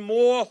even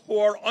more who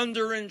are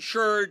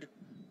underinsured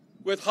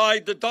with high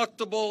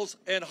deductibles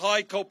and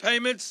high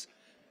copayments.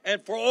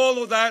 And for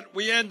all of that,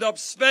 we end up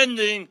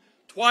spending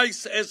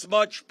twice as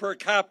much per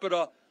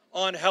capita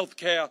on health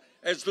care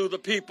as do the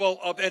people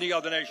of any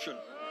other nation.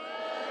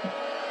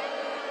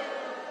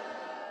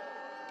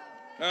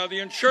 Now, the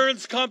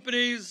insurance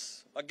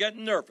companies are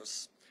getting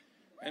nervous,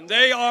 and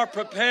they are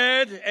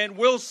prepared and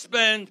will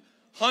spend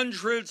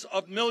hundreds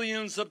of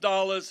millions of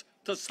dollars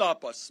to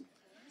stop us.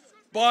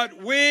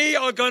 But we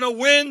are going to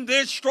win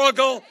this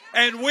struggle,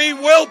 and we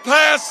will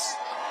pass.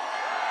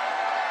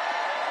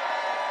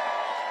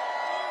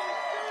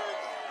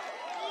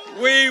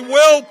 We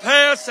will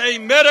pass a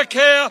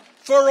Medicare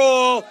for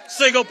all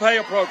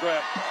single-payer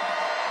program.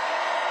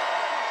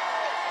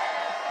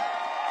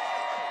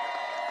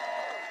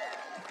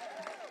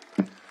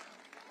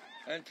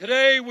 And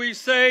today we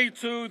say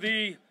to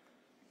the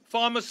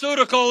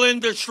pharmaceutical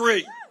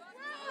industry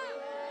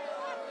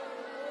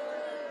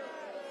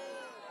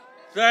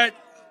that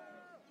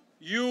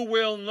you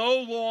will no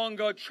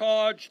longer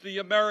charge the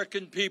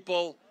American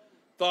people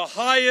the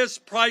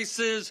highest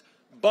prices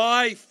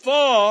by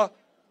far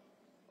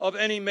of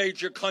any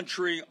major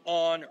country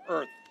on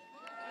earth.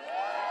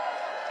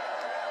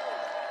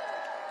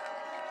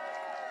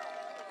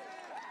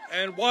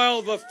 And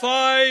while the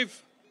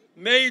 5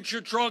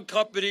 major drug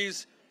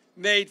companies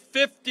made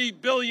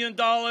 $50 billion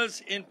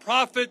in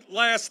profit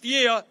last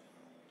year,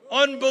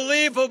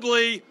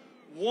 unbelievably,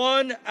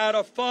 1 out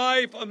of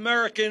 5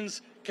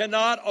 Americans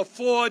cannot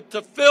afford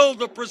to fill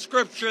the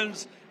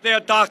prescriptions their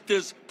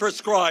doctors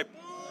prescribe.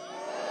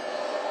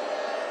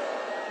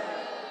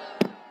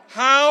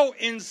 How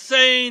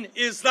insane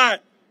is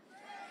that?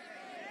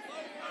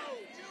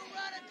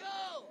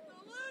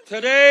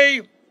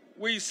 Today,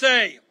 we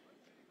say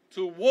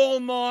to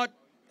Walmart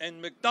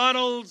and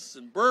McDonald's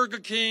and Burger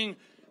King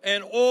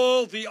and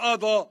all the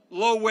other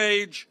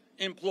low-wage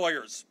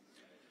employers,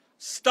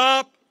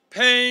 stop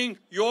paying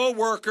your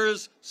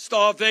workers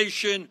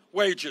starvation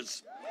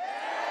wages.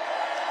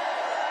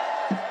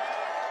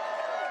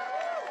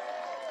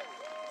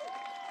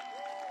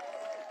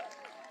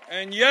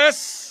 And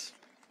yes,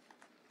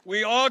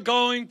 we are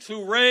going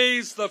to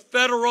raise the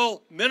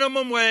federal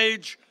minimum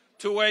wage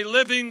to a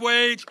living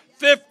wage,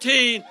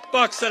 $15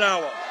 an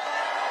hour.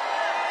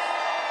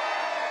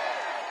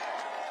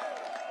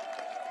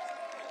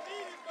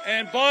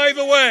 And by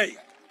the way,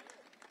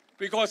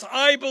 because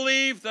I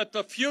believe that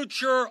the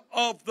future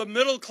of the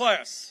middle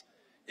class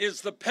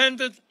is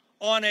dependent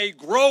on a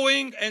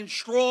growing and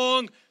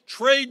strong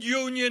trade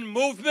union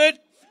movement,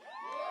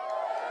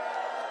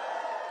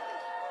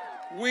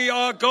 we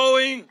are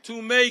going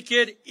to make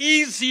it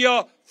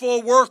easier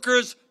for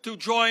workers to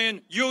join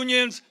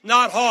unions,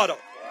 not harder.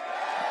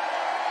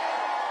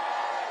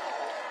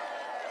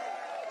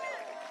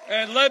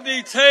 And let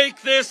me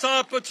take this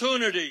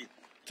opportunity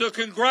to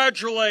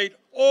congratulate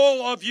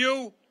all of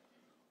you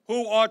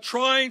who are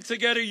trying to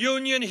get a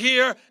union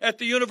here at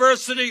the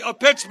University of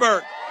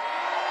Pittsburgh.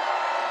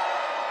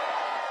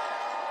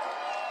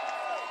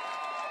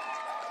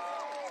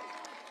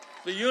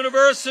 The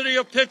University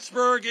of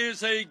Pittsburgh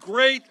is a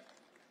great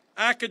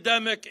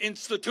academic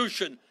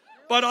institution,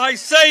 but I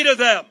say to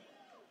them,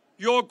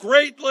 your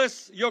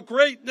greatness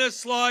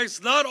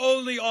lies not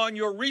only on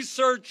your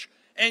research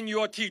and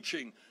your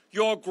teaching.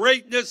 Your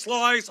greatness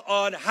lies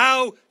on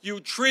how you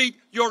treat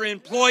your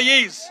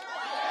employees.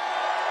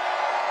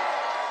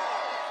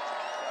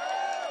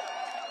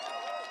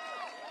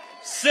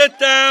 Sit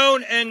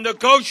down and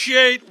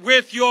negotiate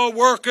with your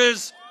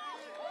workers.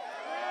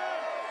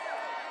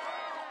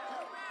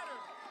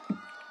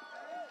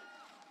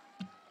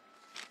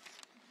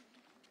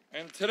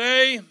 And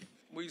today,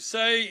 we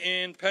say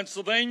in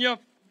Pennsylvania,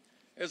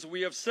 as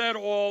we have said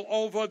all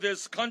over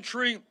this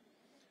country,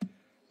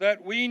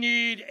 that we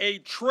need a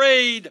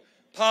trade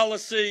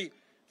policy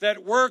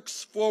that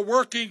works for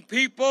working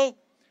people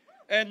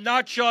and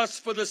not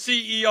just for the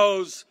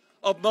CEOs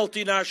of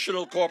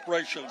multinational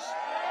corporations.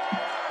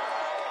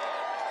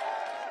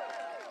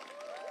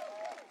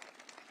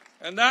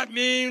 And that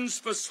means,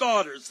 for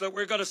starters, that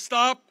we're going to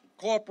stop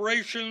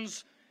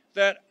corporations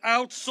that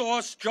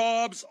outsource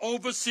jobs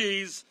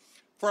overseas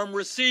from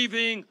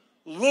receiving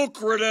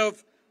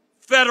lucrative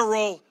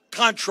federal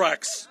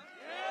contracts.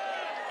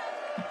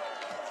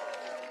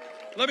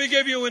 Let me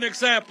give you an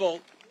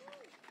example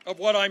of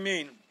what I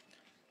mean,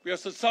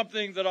 because it's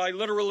something that I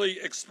literally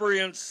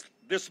experienced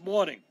this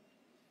morning.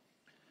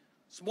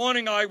 This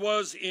morning I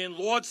was in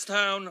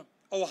Lordstown,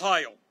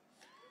 Ohio,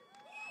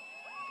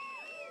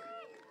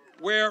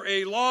 where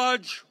a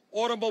large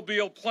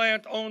automobile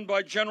plant owned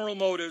by General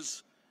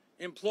Motors,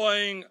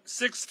 employing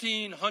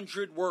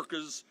 1,600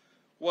 workers,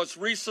 was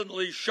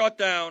recently shut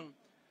down,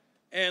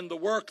 and the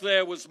work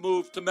there was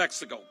moved to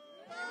Mexico.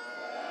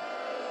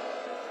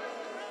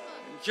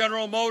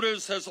 General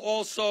Motors has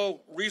also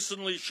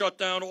recently shut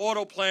down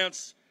auto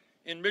plants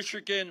in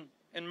Michigan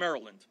and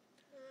Maryland.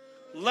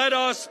 Let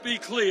us be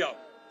clear.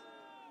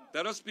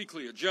 Let us be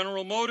clear.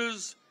 General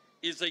Motors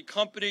is a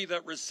company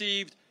that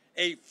received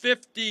a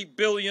 $50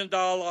 billion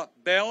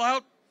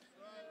bailout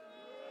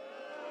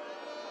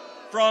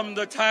from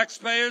the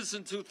taxpayers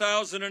in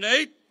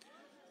 2008.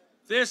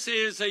 This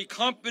is a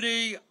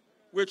company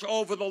which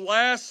over the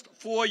last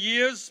 4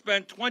 years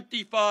spent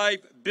 $25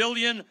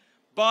 billion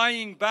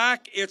buying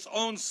back its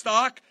own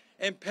stock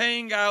and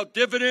paying out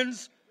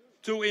dividends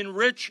to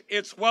enrich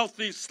its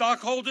wealthy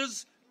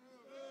stockholders.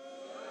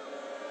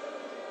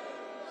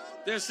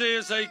 This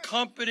is a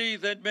company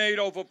that made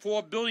over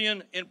 $4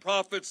 billion in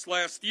profits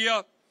last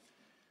year.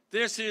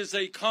 This is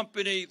a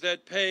company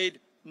that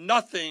paid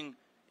nothing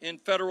in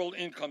federal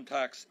income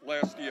tax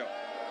last year.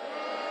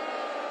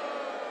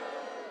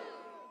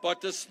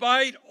 But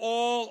despite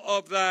all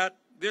of that,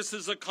 this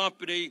is a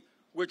company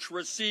which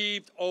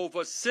received over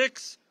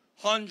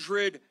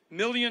 $600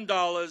 million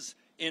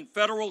in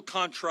federal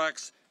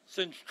contracts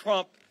since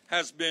Trump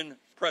has been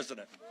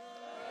president.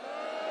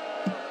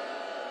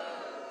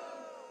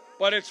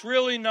 But it's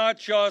really not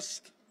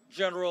just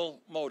General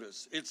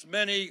Motors. It's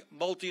many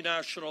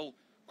multinational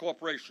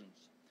corporations.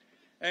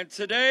 And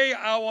today,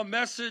 our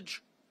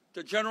message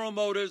to General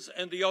Motors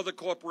and the other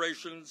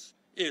corporations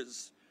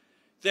is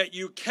that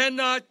you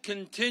cannot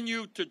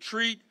continue to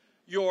treat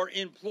your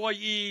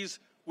employees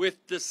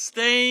with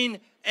disdain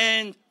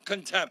and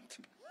contempt.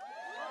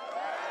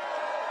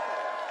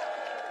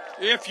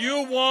 If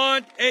you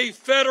want a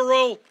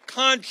federal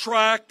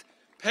contract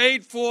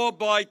paid for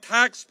by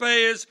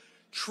taxpayers,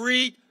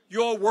 treat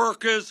your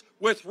workers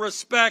with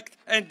respect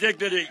and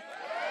dignity.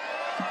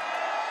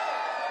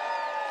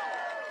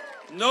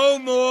 No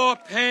more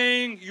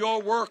paying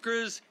your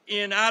workers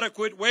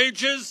inadequate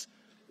wages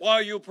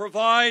while you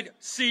provide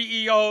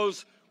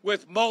CEOs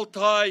with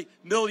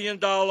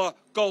multi-million-dollar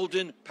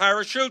golden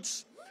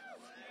parachutes.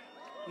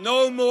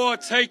 No more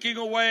taking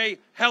away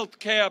health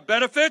care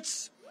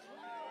benefits.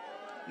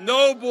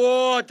 No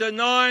more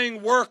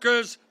denying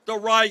workers the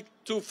right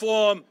to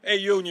form a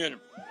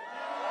union.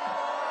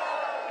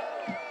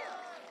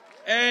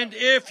 And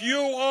if you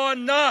are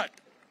not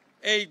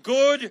a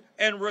good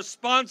and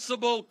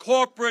responsible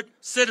corporate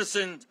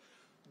citizen,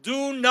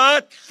 do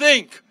not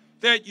think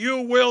that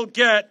you will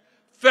get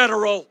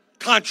federal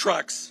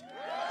contracts.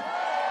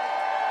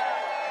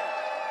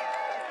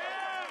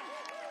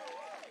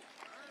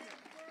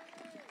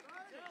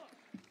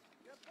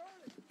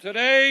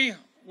 Today,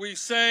 we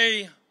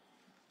say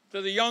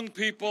to the young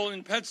people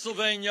in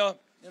Pennsylvania,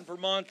 in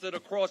Vermont, and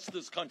across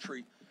this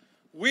country,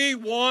 we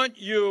want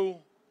you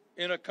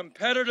in a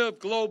competitive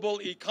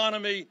global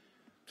economy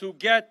to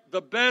get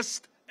the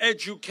best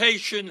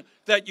education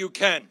that you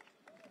can.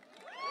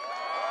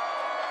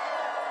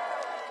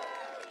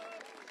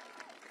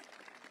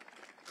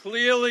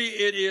 Clearly,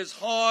 it is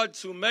hard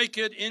to make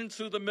it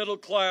into the middle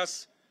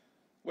class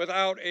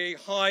without a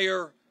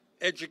higher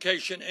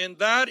education, and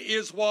that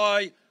is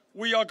why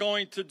we are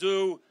going to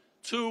do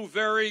two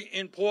very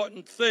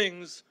important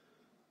things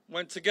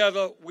when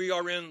together we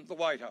are in the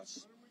White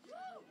House.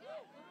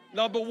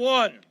 Number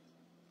one,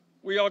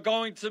 we are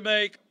going to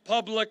make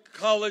public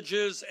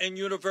colleges and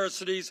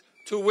universities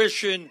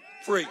tuition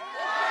free.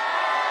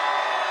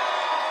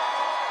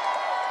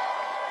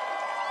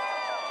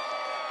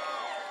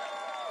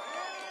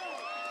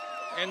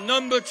 And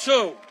number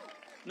two,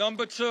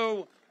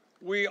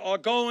 we are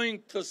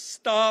going to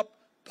stop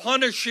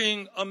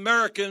punishing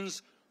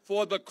Americans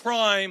for the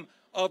crime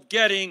of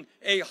getting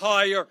a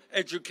higher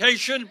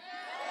education.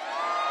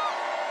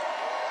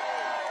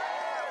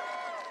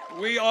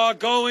 We are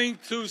going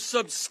to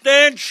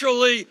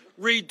substantially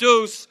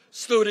reduce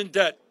student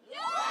debt.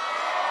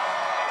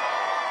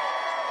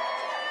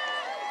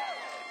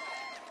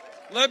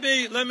 Let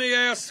me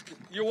ask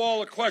you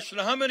all a question.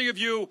 How many of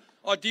you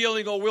are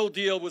dealing or will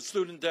deal with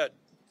student debt?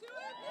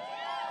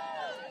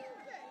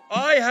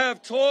 I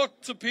have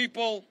talked to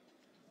people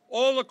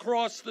all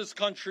across this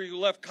country who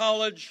left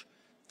college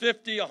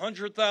 $50,000,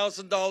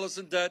 $100,000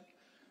 in debt,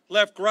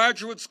 left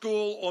graduate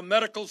school or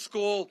medical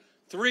school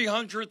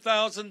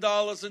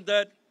 $300,000 in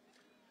debt.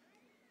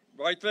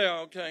 Right there,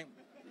 okay.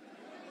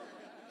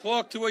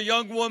 Talk to a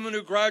young woman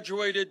who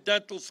graduated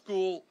dental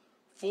school,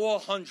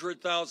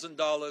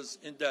 $400,000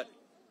 in debt.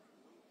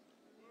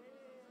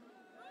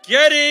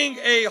 Getting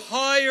a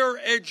higher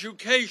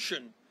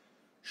education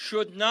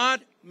should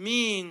not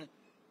mean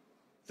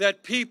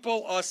that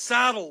people are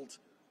saddled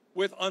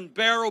with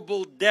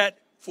unbearable debt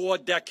for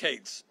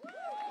decades.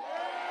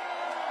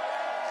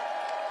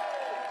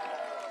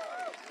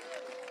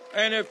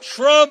 And if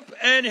Trump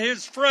and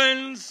his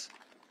friends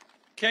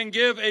can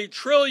give $1.5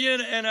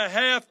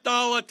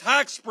 trillion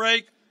tax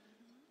break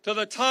to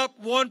the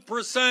top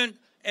 1%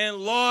 and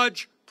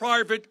large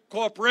private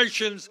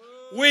corporations,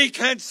 we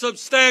can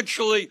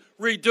substantially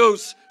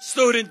reduce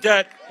student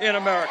debt in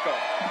America.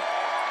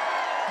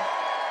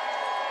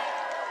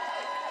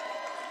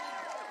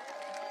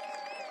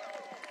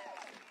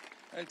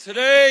 And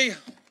today,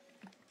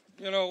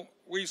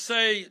 we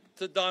say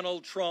to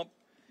Donald Trump,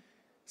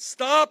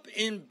 stop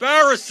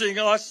embarrassing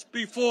us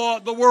before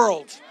the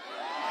world.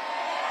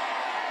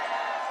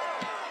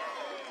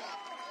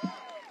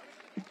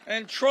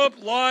 And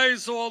Trump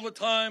lies all the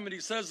time, and he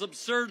says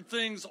absurd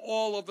things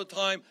all of the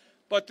time.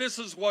 But this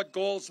is what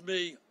galls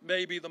me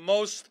maybe the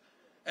most,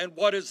 and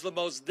what is the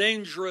most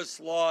dangerous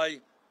lie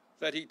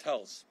that he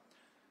tells.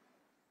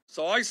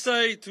 So I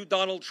say to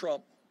Donald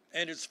Trump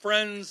and his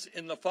friends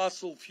in the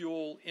fossil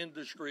fuel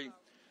industry,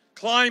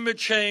 climate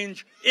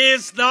change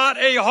is not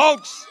a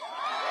hoax.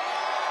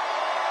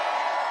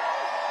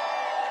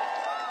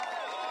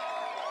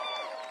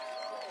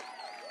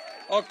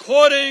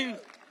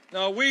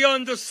 Now we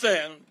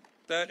understand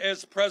that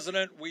as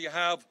president we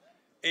have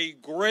a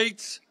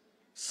great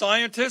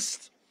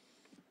scientist,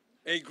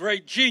 a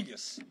great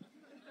genius,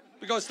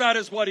 because that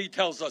is what he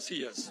tells us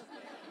he is.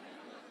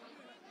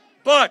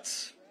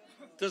 But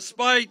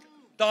despite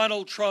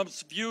Donald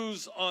Trump's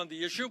views on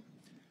the issue,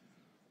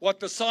 what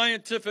the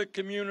scientific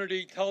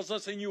community tells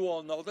us, and you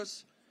all know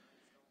this,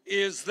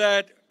 is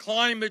that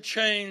climate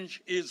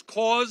change is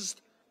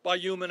caused by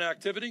human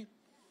activity.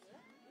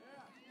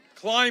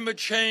 Climate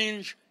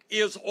change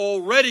is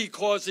already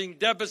causing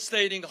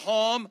devastating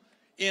harm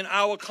in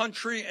our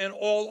country and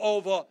all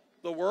over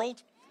the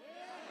world.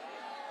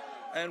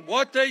 And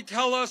what they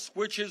tell us,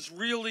 which is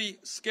really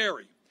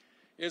scary,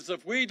 is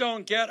if we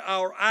don't get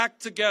our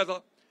act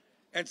together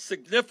and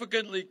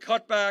significantly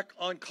cut back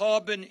on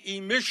carbon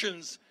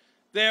emissions,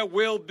 there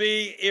will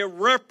be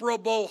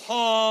irreparable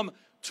harm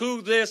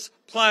to this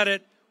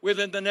planet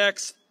within the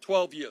next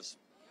 12 years.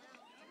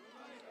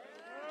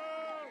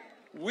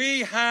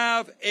 We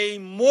have a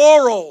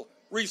moral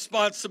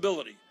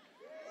responsibility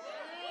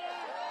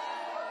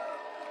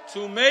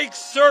to make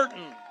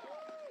certain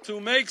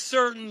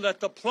that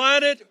the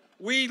planet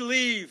we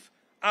leave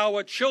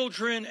our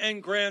children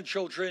and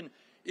grandchildren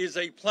is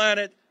a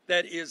planet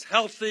that is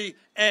healthy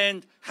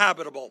and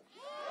habitable.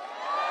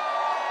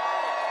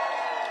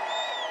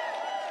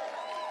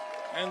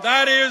 And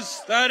that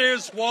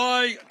is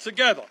why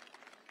together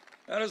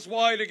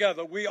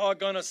we are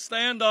going to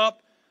stand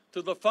up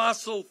to the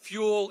fossil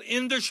fuel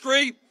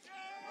industry.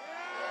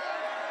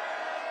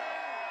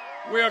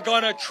 We are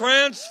going to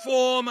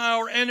transform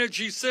our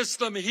energy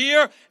system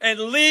here and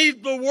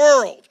lead the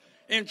world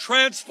in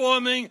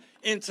transforming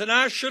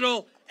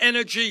international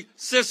energy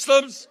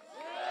systems.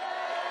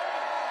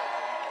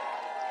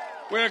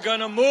 We're going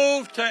to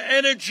move to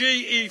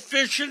energy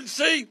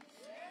efficiency,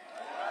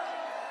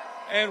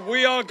 and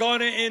we are going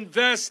to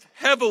invest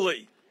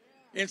heavily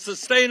in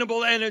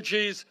sustainable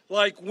energies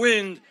like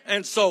wind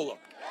and solar.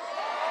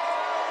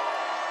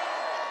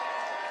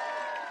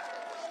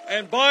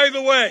 And by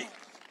the way,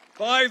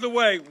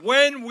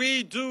 when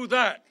we do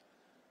that,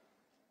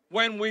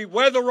 when we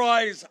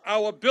weatherize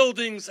our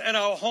buildings and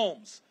our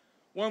homes,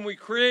 when we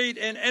create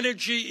an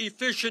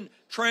energy-efficient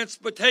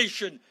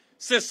transportation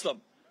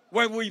system,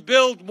 when we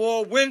build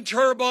more wind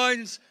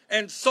turbines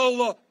and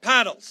solar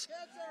panels,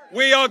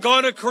 we are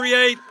going to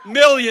create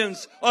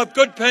millions of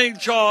good-paying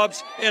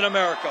jobs in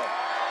America.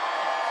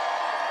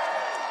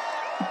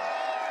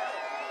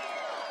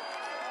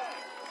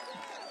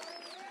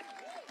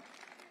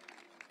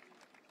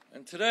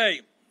 And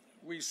today,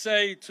 we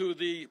say to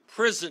the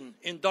prison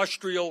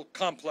industrial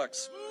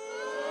complex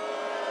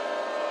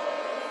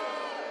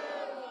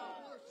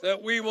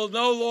that we will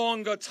no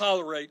longer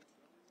tolerate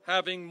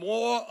having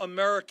more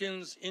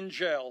Americans in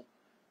jail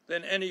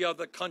than any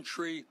other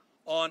country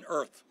on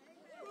earth.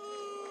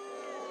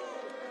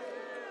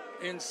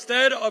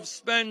 Instead of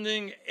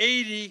spending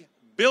 $80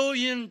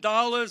 billion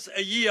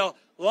a year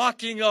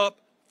locking up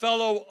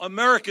fellow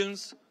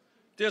Americans,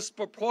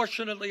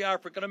 disproportionately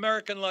African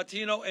American,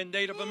 Latino, and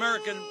Native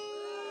American,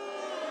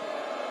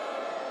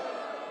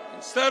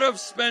 instead of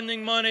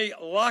spending money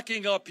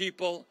locking up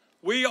people,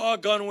 we are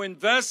going to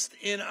invest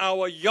in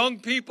our young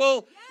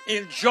people,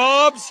 in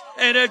jobs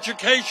and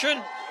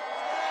education.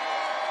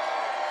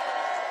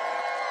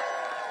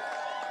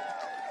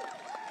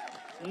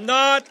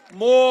 not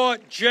more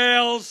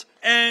jails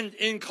and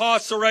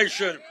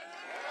incarceration.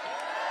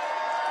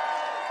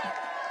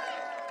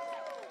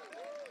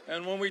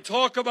 And when we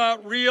talk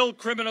about real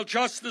criminal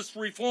justice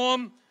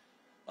reform,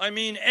 I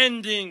mean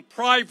ending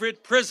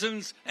private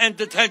prisons and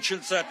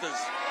detention centers.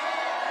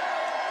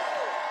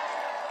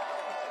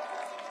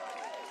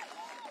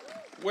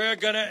 We're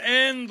going to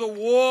end the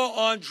war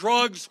on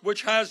drugs,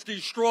 which has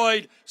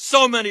destroyed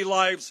so many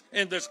lives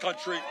in this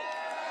country.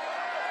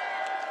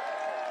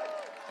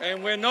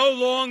 And we're no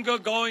longer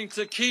going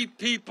to keep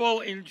people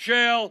in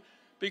jail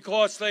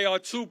because they are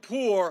too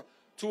poor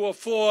to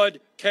afford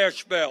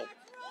cash bail.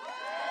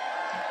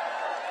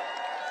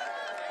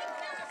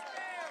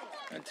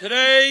 And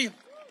today,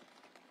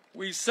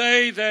 we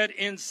say that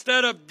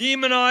instead of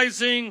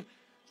demonizing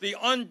the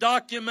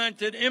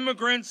undocumented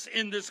immigrants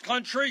in this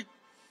country,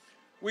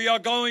 we are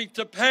going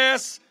to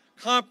pass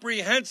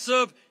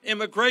comprehensive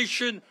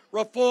immigration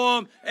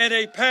reform and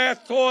a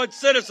path toward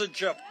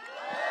citizenship.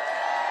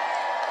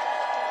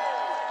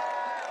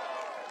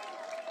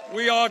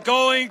 We are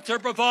going to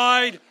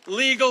provide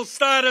legal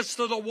status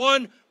to the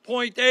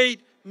 1.8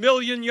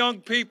 million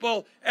young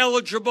people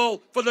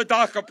eligible for the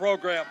DACA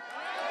program.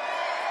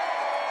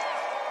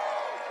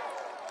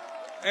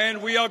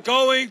 And we are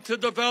going to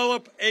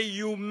develop a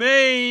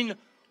humane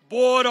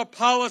border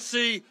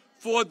policy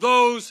for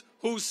those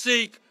who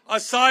seek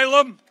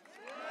asylum.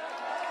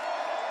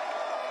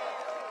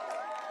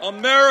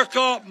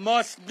 America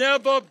must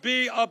never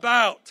be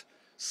about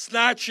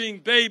snatching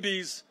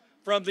babies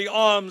from the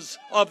arms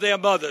of their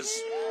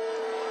mothers.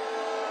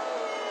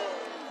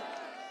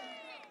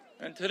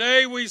 And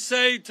today we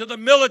say to the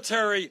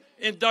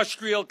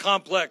military-industrial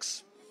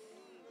complex,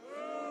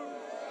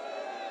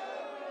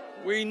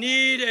 we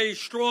need a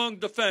strong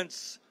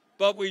defense,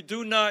 but we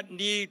do not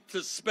need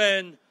to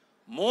spend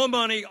more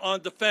money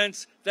on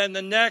defense than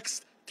the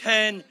next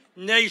 10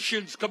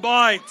 nations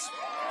combined.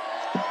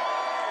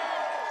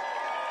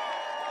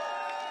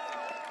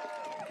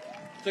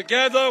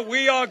 Together,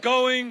 we are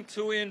going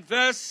to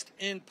invest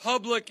in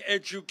public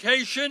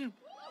education.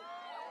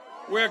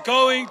 We're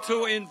going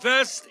to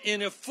invest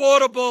in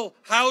affordable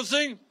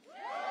housing.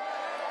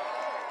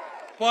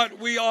 But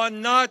we are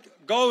not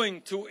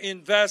going to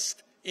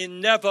invest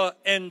in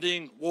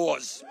never-ending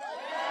wars.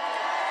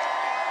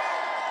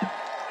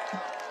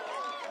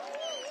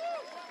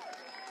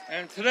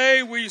 And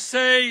today we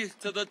say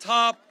to the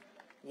top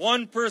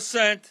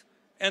 1%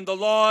 and the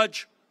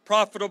large,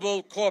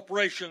 profitable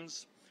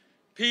corporations,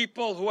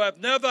 people who have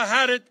never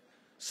had it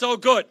so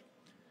good,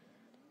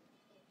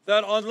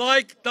 that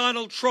unlike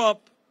Donald Trump,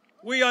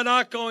 we are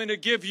not going to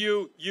give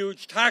you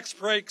huge tax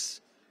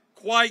breaks.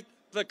 Quite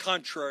the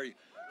contrary.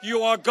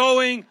 You are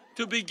going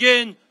to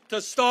begin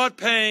to start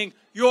paying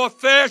your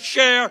fair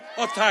share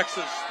of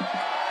taxes.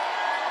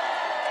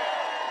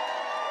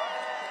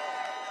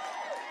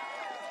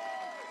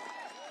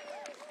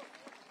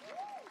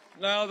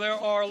 Now, there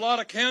are a lot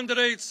of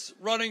candidates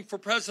running for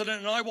president,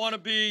 and I want to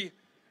be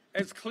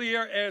as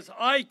clear as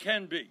I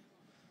can be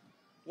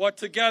what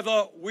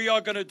together we are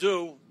going to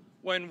do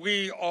when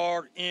we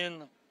are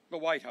in the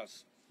White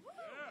House.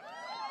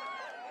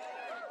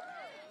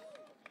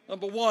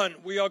 Number one,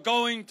 we are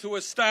going to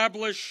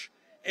establish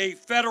a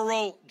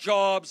federal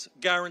jobs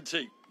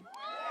guarantee.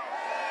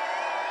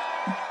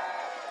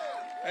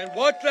 And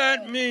what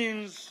that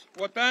means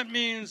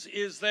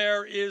is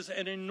there is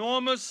an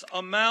enormous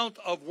amount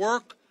of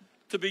work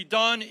to be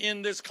done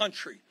in this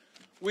country.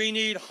 We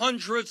need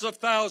hundreds of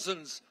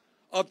thousands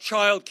of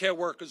child care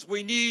workers.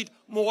 We need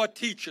more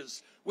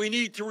teachers. We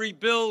need to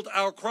rebuild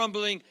our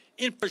crumbling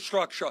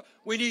infrastructure.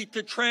 We need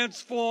to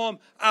transform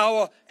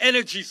our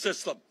energy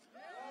system.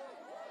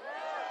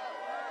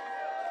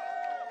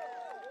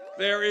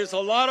 There is a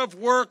lot of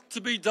work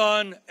to be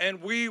done,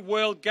 and we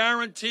will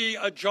guarantee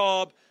a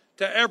job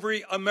to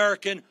every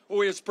American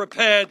who is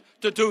prepared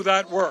to do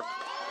that work.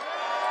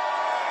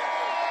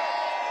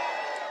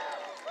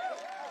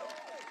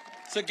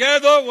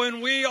 Together, when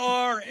we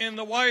are in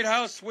the White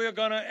House, we're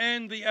going to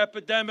end the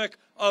epidemic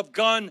of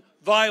gun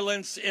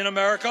violence in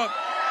America.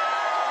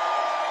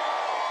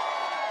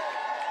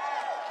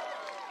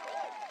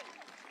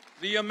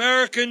 The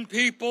American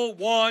people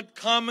want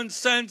common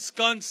sense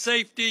gun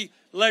safety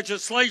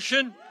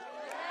legislation,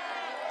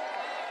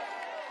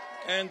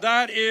 and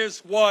that is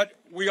what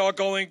we are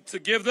going to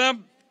give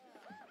them.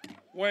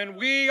 When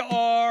we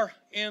are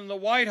in the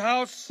White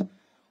House,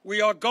 we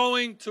are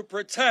going to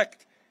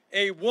protect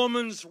a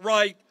woman's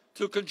right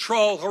to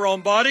control her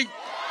own body.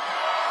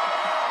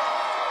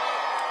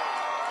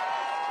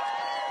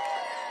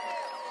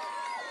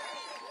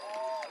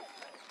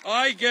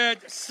 I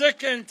get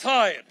sick and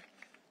tired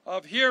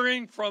of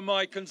hearing from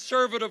my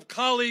conservative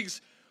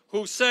colleagues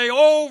who say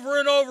over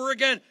and over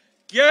again,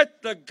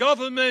 get the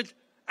government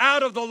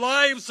out of the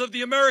lives of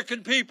the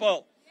American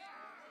people.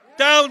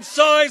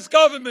 Downsize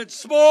government,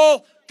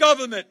 small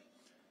government.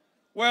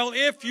 Well,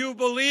 if you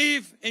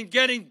believe in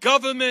getting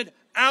government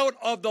out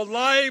of the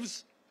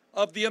lives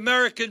of the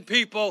American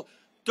people,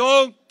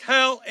 don't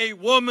tell a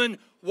woman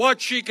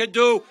what she can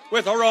do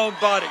with her own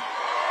body.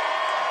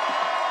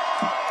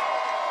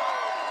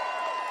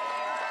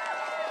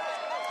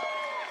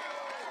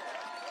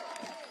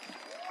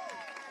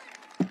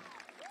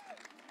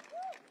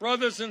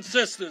 brothers and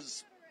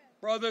sisters,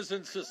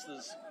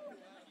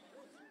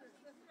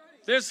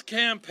 this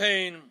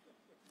campaign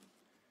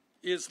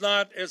is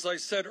not, as I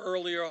said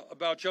earlier,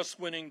 about just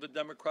winning the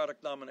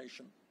Democratic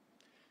nomination.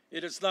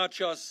 It is not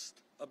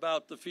just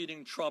about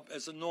defeating Trump,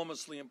 as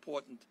enormously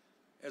important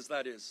as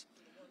that is.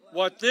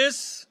 What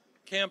this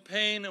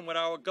campaign and what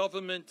our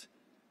government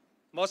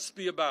must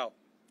be about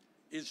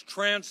is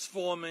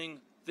transforming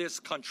this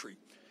country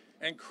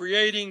and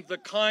creating the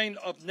kind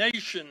of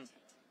nation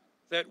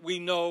that we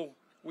know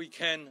we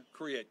can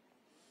create.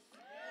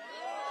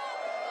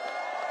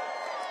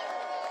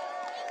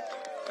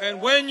 And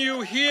when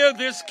you hear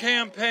this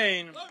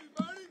campaign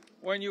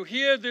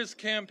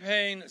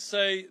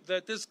say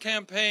that this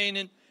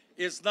campaign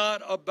is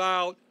not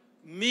about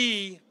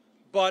me,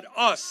 but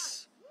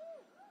us,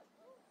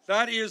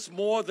 that is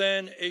more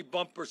than a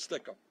bumper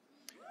sticker.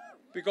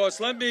 Because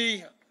let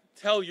me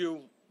tell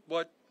you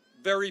what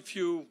very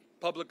few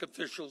public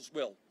officials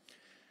will.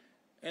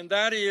 And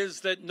that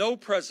is that no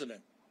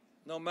president,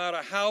 no matter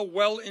how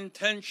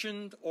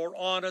well-intentioned or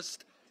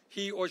honest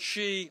he or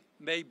she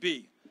may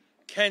be,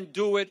 can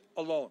do it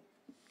alone.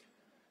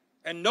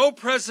 And no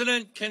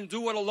president can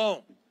do it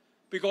alone,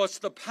 because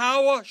the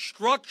power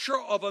structure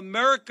of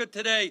America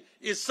today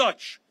is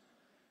such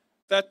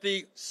that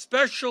the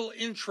special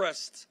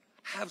interests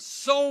have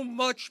so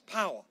much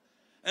power.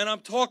 And I'm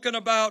talking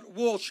about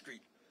Wall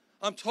Street.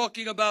 I'm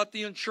talking about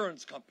the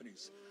insurance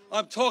companies.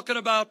 I'm talking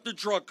about the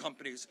drug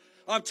companies.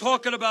 I'm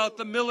talking about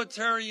the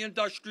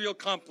military-industrial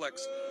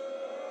complex.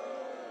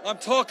 I'm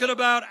talking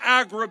about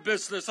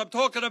agribusiness. I'm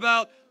talking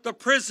about the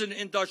prison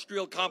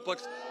industrial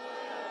complex.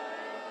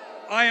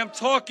 I am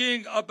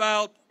talking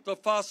about the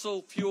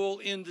fossil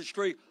fuel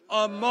industry,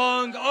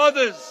 among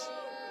others.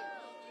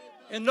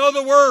 In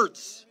other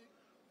words,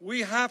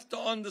 we have to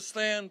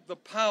understand the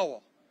power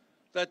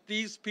that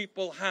these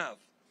people have,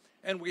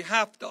 and we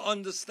have to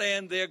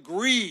understand their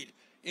greed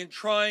in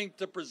trying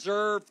to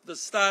preserve the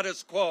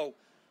status quo,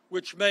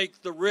 which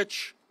make the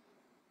rich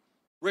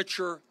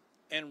richer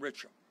and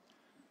richer.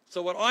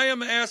 So what I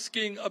am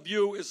asking of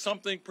you is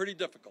something pretty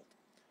difficult.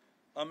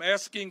 I'm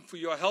asking for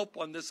your help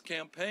on this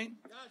campaign.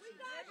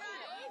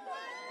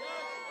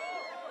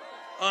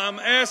 I'm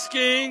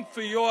asking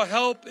for your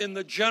help in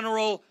the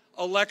general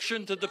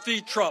election to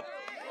defeat Trump.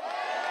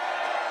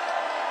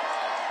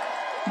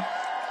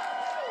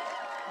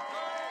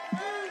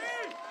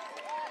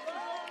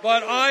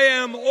 But I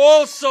am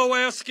also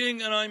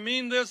asking, and I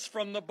mean this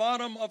from the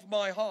bottom of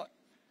my heart,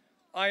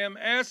 I am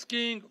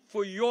asking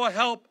for your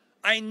help.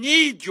 I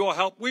need your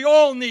help. We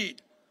all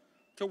need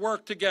to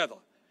work together.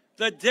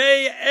 The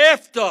day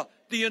after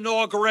the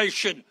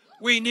inauguration,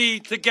 we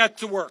need to get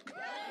to work.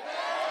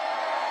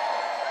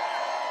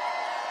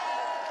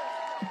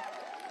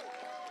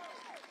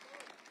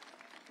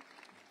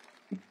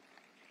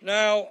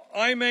 Now,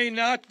 I may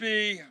not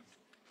be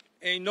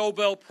a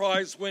Nobel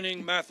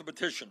Prize-winning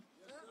mathematician,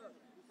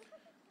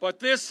 but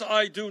this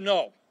I do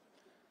know.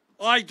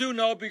 I do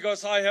know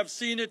because I have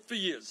seen it for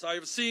years. I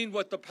have seen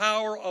what the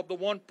power of the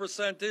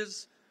 1%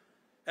 is,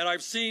 and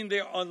I've seen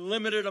their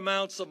unlimited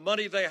amounts of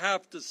money they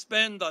have to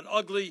spend on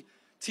ugly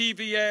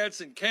TV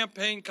ads and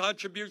campaign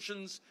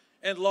contributions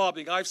and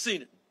lobbying. I've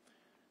seen it.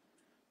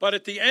 But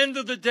at the end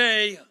of the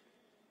day,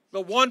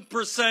 the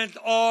 1%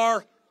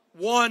 are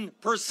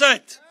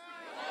 1%.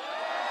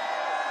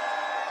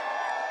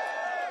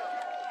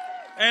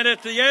 And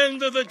at the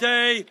end of the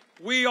day,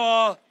 we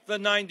are the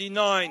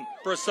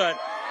 99%.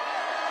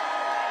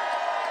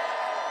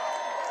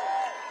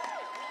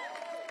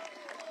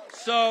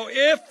 So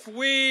if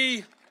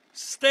we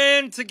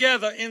stand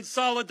together in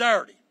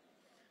solidarity,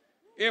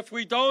 if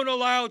we don't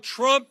allow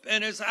Trump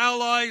and his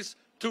allies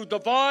to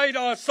divide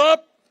us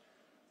up,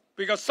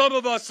 because some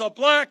of us are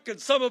black and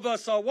some of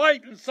us are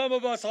white and some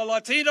of us are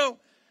Latino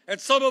and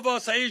some of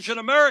us are Asian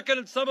American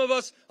and some of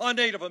us are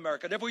Native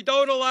American. If we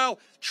don't allow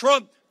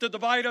Trump to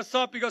divide us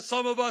up because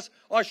some of us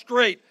are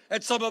straight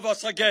and some of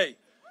us are gay,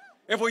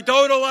 if we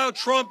don't allow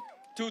Trump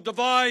to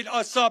divide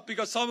us up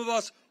because some of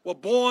us were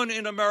born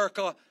in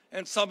America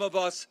and some of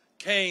us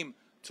came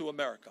to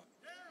America,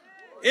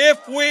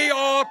 if we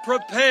are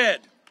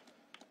prepared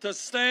to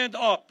stand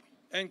up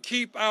and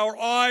keep our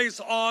eyes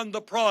on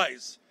the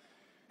prize,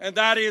 and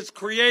that is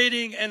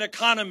creating an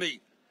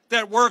economy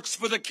that works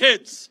for the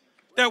kids,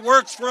 that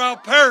works for our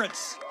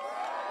parents,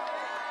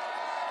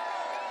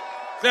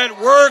 that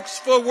works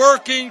for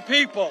working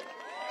people.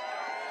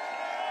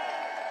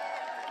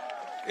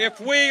 If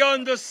we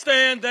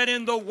understand that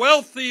in the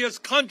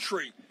wealthiest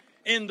country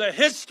in the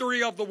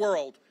history of the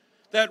world,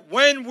 that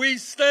when we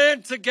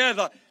stand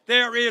together,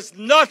 there is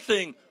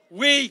nothing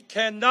we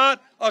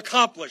cannot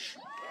accomplish.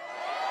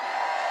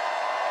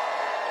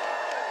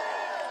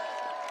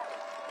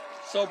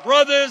 So,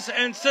 brothers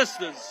and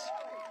sisters,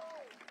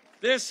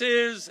 this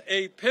is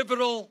a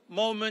pivotal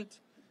moment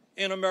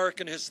in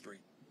American history.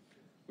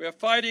 We're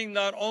fighting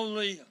not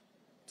only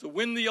to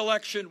win the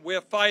election,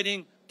 we're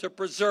fighting to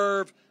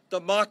preserve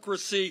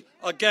democracy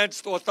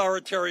against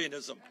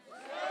authoritarianism.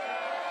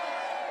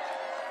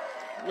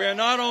 We're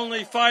not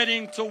only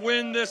fighting to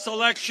win this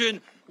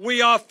election,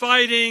 we are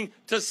fighting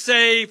to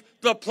save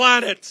the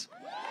planet.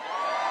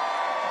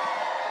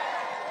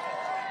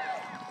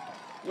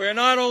 We're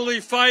not only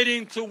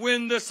fighting to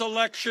win this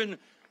election,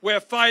 we're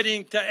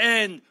fighting to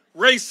end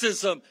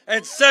racism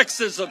and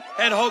sexism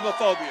and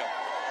homophobia.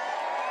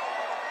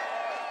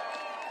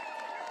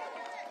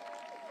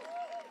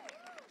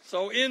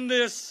 So in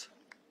this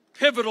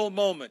pivotal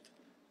moment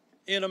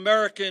in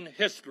American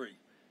history,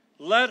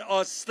 let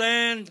us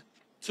stand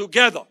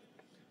together.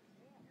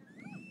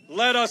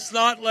 Let us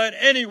not let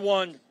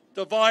anyone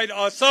divide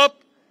us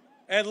up,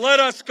 and let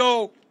us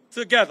go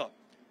together.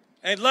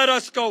 And let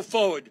us go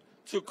forward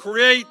to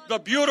create the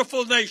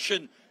beautiful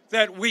nation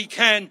that we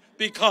can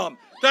become.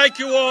 Thank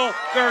you all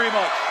very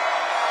much.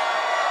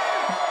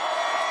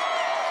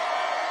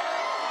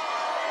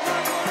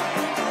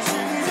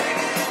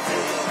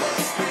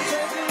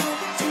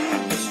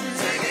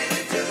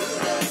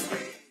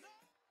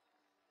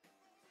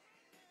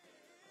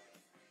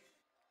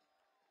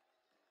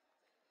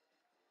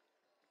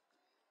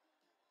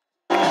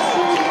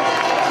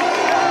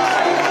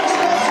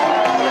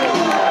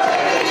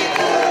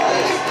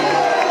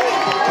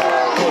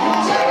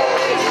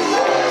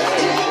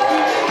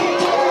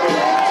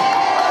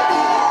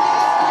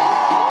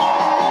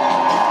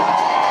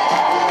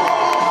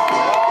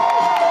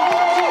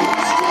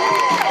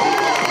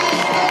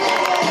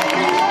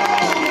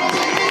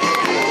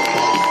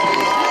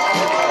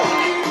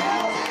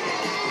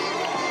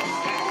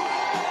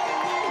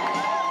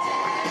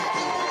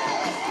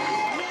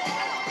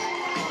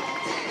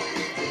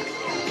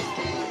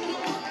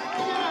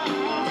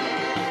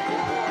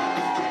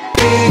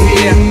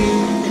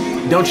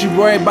 Don't you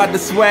worry about the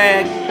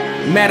swag.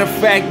 Matter of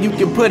fact, you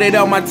can put it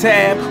on my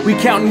tab. We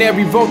counting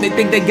every vote, they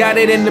think they got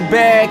it in the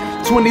bag.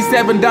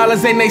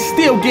 $27 and they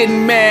still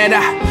getting mad.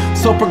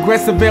 So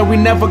progressive and we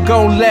never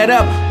gon' let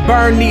up.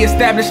 Burn the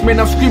establishment,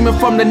 I'm screaming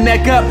from the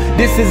neck up.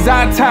 This is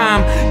our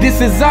time,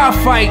 this is our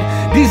fight.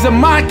 These are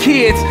my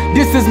kids,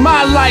 this is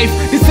my life.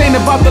 This ain't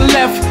about the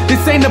left,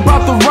 this ain't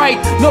about the right.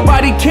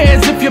 Nobody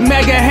cares if your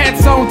MAGA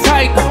hat's on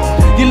tight.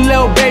 Your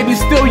little baby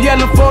still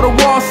yelling for the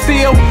wall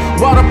still,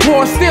 while the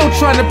poor still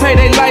trying to pay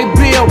their light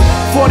bill.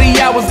 40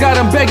 hours got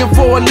them begging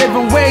for a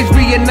living wage.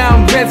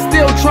 Vietnam vets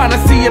still trying to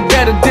see a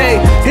better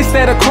day.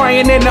 Instead of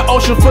crying in the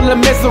ocean full of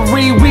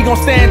misery, we gon'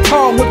 stand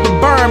tall with the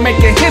burn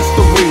making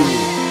history.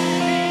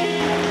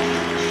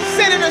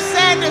 Senator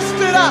Sanders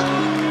stood up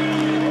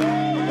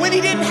when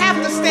he didn't have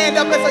to stand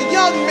up as a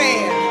young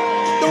man.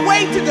 The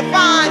way to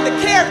define the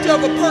character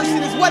of a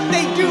person is what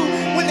they do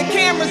when the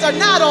cameras are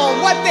not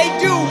on, what they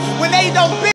do when they don't